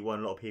happy that he won,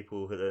 a lot of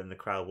people who in the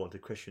crowd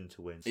wanted Christian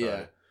to win. So.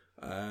 Yeah.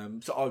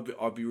 So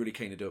I'd be really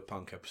keen to do a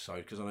Punk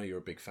episode, because I know you're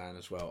a big fan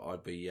as well.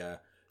 I'd be.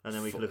 And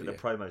then we can look at the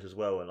promos as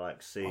well and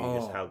like see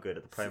just how good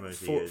at the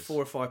promos he is.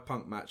 4 or 5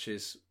 Punk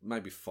matches,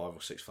 maybe 5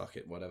 or 6. Fuck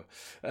it, whatever.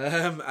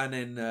 And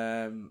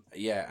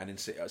then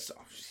see.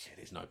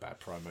 There's no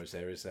bad promos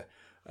there, is there?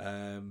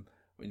 I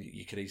mean,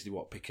 you could easily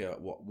pick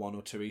 1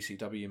 or 2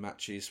 ECW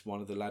matches, one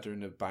of the Ladder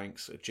in the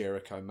Banks, a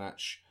Jericho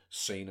match,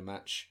 Cena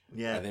match,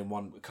 and then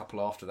a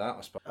couple after that,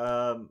 I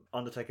suppose.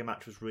 Undertaker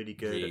match was really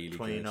good at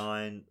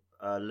 29. Good.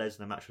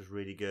 Lesnar match was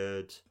really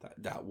good.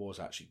 That was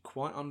actually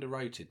quite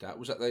underrated. That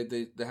was that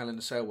the Hell in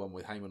a Cell one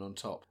with Heyman on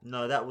top.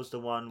 No, that was the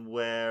one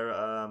where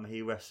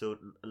he wrestled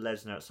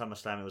Lesnar at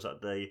SummerSlam. It was at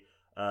the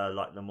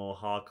like the more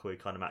hardcore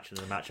kind of match, and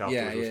the match afterwards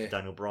Yeah, was yeah. the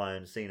Daniel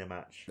Bryan Cena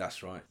match.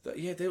 That's right. I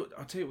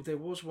tell you, there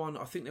was one.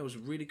 I think there was a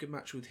really good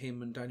match with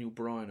him and Daniel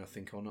Bryan. I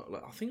think on,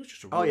 like, I think it was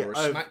just a Raw or a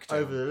SmackDown.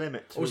 Over the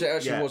Limit. Or was it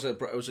actually Yeah.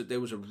 there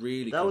was a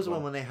really That good was the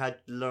one when they had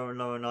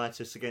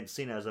Laurinaitis against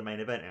Cena as a main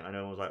event, and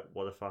everyone was like,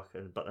 "What the fuck?"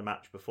 But the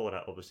match before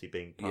that, obviously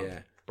being Punk, Yeah,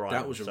 Bryan,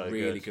 that was a so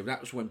really good.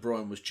 That was when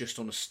Bryan was just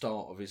on the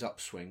start of his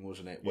upswing,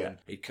 wasn't it? When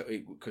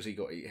because he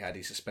had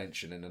his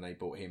suspension, and then they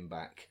brought him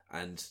back,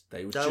 and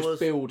they were just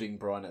building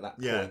Bryan at that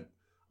point.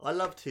 I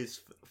loved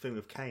his thing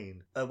with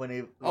Kane when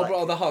he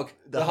the hug,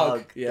 the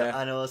hug, yeah.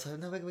 And I was like,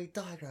 no, we're going to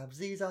be diagrams.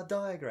 These are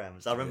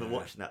diagrams. I remember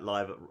watching that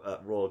live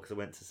at Raw because I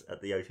went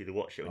at the O2 to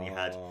watch it when you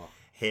had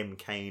him,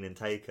 Kane, and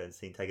Taker, and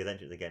seeing Taker's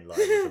entrance again live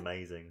was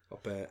amazing. I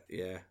bet.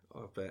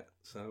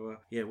 So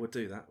we'll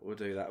do that.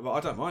 But I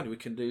don't mind. We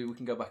can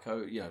go back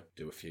out.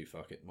 Do a few.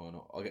 Fuck it, why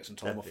not? I'll get some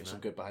time off for some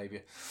good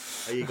behaviour.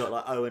 You got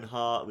like Owen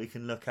Hart. We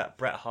can look at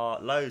Bret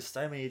Hart.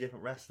 So many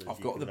different wrestlers.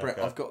 I've got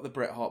the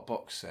Bret Hart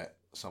box set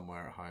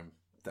somewhere at home.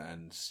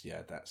 And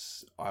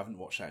I haven't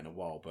watched that in a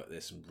while, but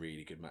there's some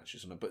really good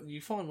matches on it. But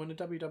you find when the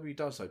WWE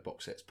does those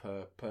box sets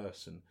per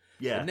person,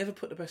 they never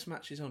put the best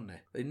matches on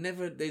there.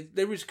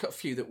 There is a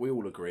few that we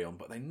all agree on,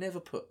 but they never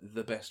put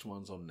the best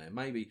ones on there.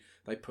 Maybe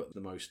they put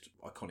the most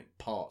iconic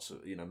parts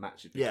of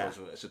matches because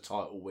it's a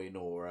title win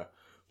or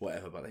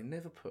whatever, but they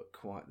never put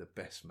quite the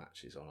best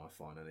matches on, I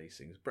find, of these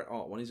things. Bret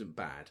Hart one isn't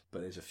bad,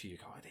 but there's a few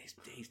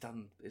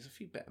there's a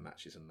few better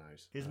matches than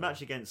those. His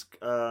match against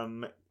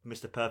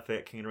Mr.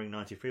 Perfect, King of the Ring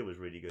 93 was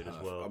really good as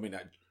well. I mean,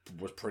 that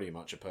was pretty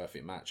much a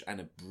perfect match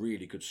and a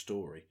really good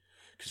story.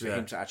 Because for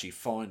him to actually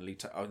finally...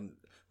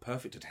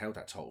 Perfect had held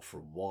that title for a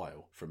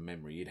while, from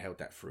memory. He'd held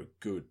that for a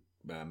good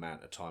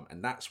amount of time,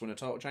 and that's when a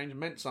title change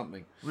meant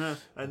something. Yeah,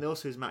 and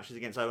also his matches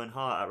against Owen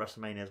Hart at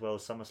WrestleMania as well,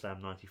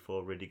 SummerSlam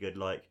 94, really good.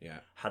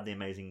 Had the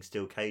amazing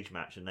steel cage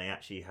match, and they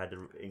actually had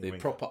the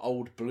proper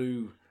old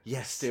blue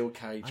steel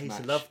cage match. I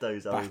used to love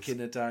those back in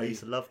the day. I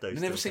used to love those.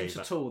 It never seemed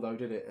so tall though,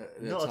 did it?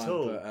 Not at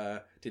all.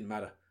 But didn't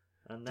matter.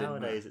 And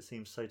nowadays it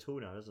seems so tall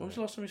now, doesn't it? When was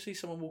the last time you see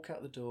someone walk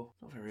out the door?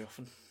 Not very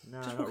often.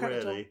 No, just not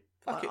really.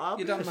 Fuck it,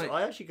 you're done, mate.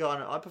 I actually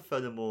I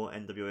prefer the more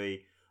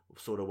NWE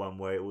sort of one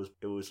where it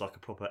was like a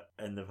proper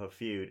end of a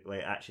feud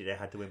where actually they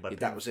had to win by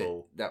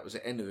pinfall. That was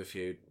the end of the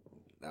feud.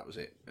 That was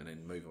it, and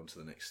then move on to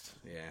the next.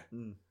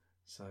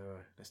 So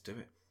let's do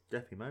it.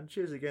 Definitely, man.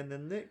 Cheers again,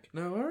 then, Nick.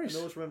 No worries.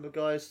 And always remember,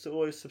 guys, to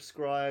always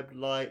subscribe,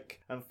 like,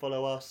 and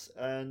follow us.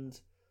 And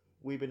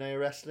We've Been A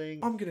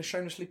Wrestling. I'm going to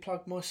shamelessly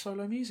plug my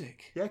solo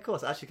music. Yeah, of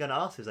course. Actually, going to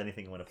ask if there's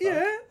anything you want to plug.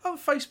 Yeah, I'm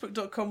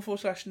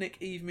facebook.com/Nick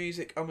Eve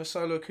Music. I'm a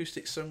solo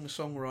acoustic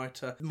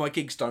songwriter. My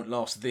gigs don't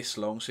last this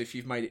long, so if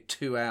you've made it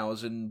 2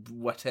 hours and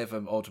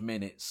whatever odd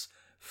minutes,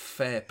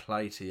 fair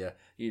play to you.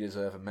 You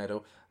deserve a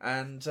medal.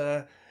 And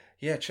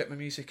check my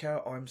music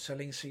out. I'm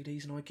selling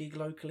CDs and I gig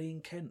locally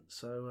in Kent,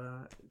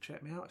 so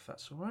check me out if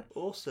that's all right.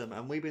 Awesome.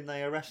 And We've Been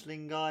A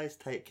Wrestling, guys.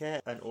 Take care.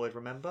 And always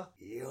remember,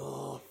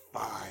 you're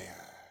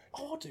fired.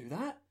 Oh, I'll do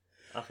that.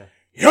 Okay.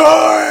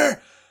 You're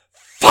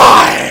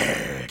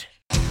fired!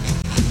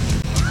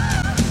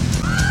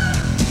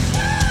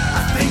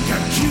 I think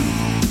I'm cute.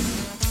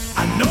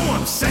 I know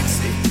I'm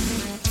sexy.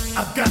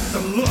 I've got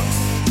the looks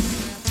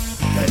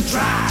that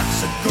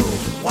drives a girl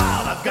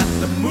wild. I've got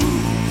the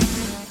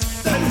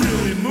moves that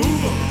really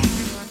move them.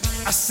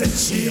 I said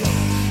chill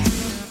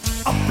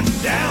up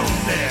and down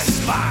their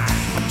spine.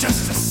 I'm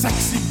just a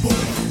sexy boy.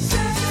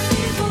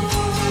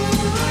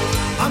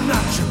 I'm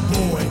not your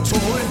boy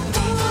toy.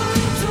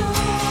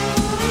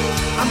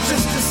 I'm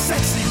just a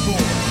sexy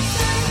boy.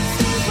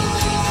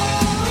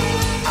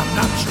 I'm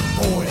not your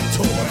boy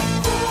toy.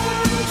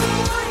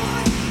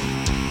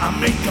 I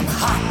make them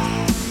hot.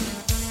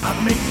 I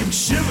make them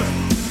shiver.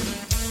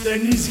 Their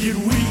knees get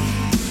weak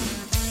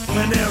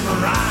whenever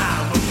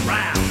I'm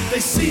around.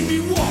 They see me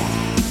walk.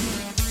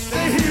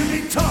 They hear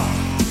me talk.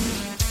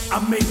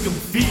 I make them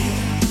feel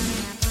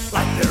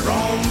like they're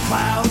on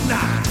cloud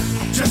nine.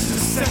 I'm just a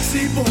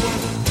sexy boy.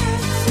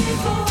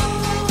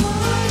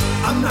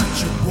 I'm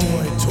not your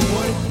boy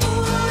toy.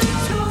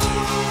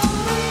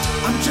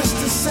 I'm just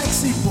a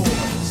sexy boy.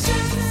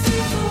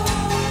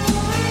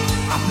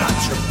 I'm not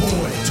your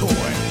boy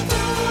toy.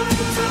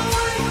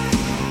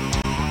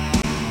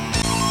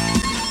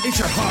 It's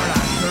your heart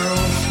out,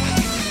 girls.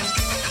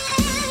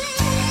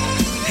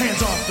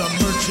 Hands off the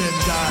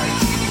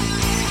merchandise.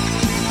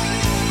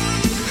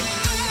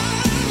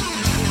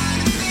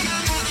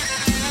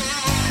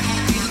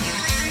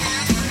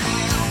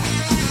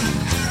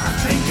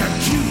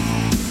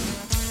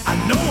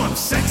 I'm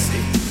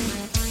sexy,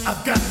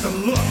 I've got the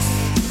looks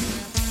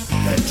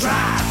that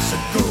drives a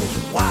girl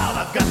wild.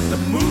 I've got the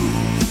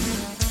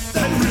moves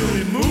that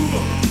really move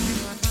them.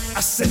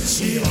 I said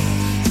chill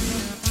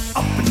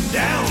up and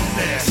down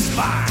their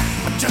spine.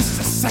 I'm just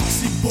a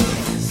sexy boy.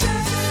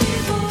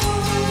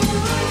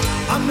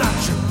 I'm not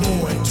your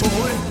boy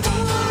toy.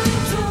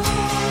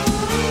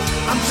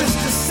 I'm just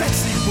a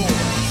sexy boy.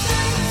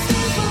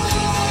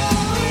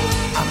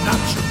 I'm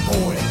not your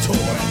boy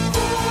toy.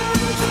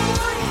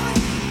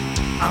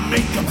 I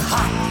make them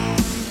hot,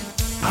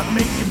 I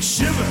make them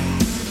shiver.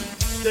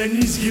 Their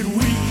knees get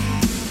weak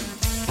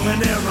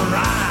whenever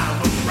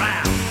I'm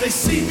around. They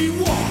see me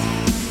walk,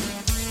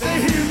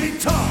 they hear me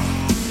talk.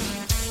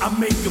 I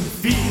make them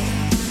feel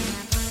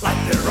like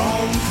they're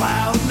on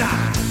cloud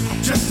nine.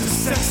 I'm just a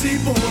sexy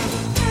boy.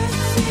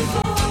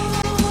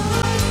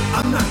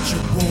 I'm not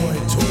your boy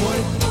toy.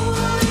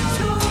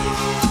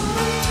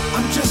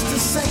 I'm just a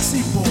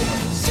sexy boy.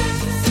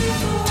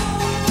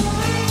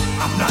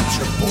 I'm not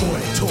your boy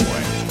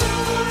toy.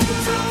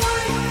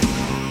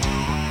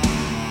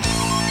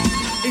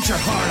 Ain't your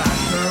heart out,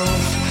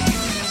 girls?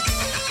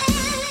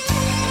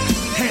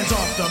 Hands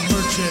off the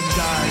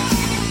merchandise.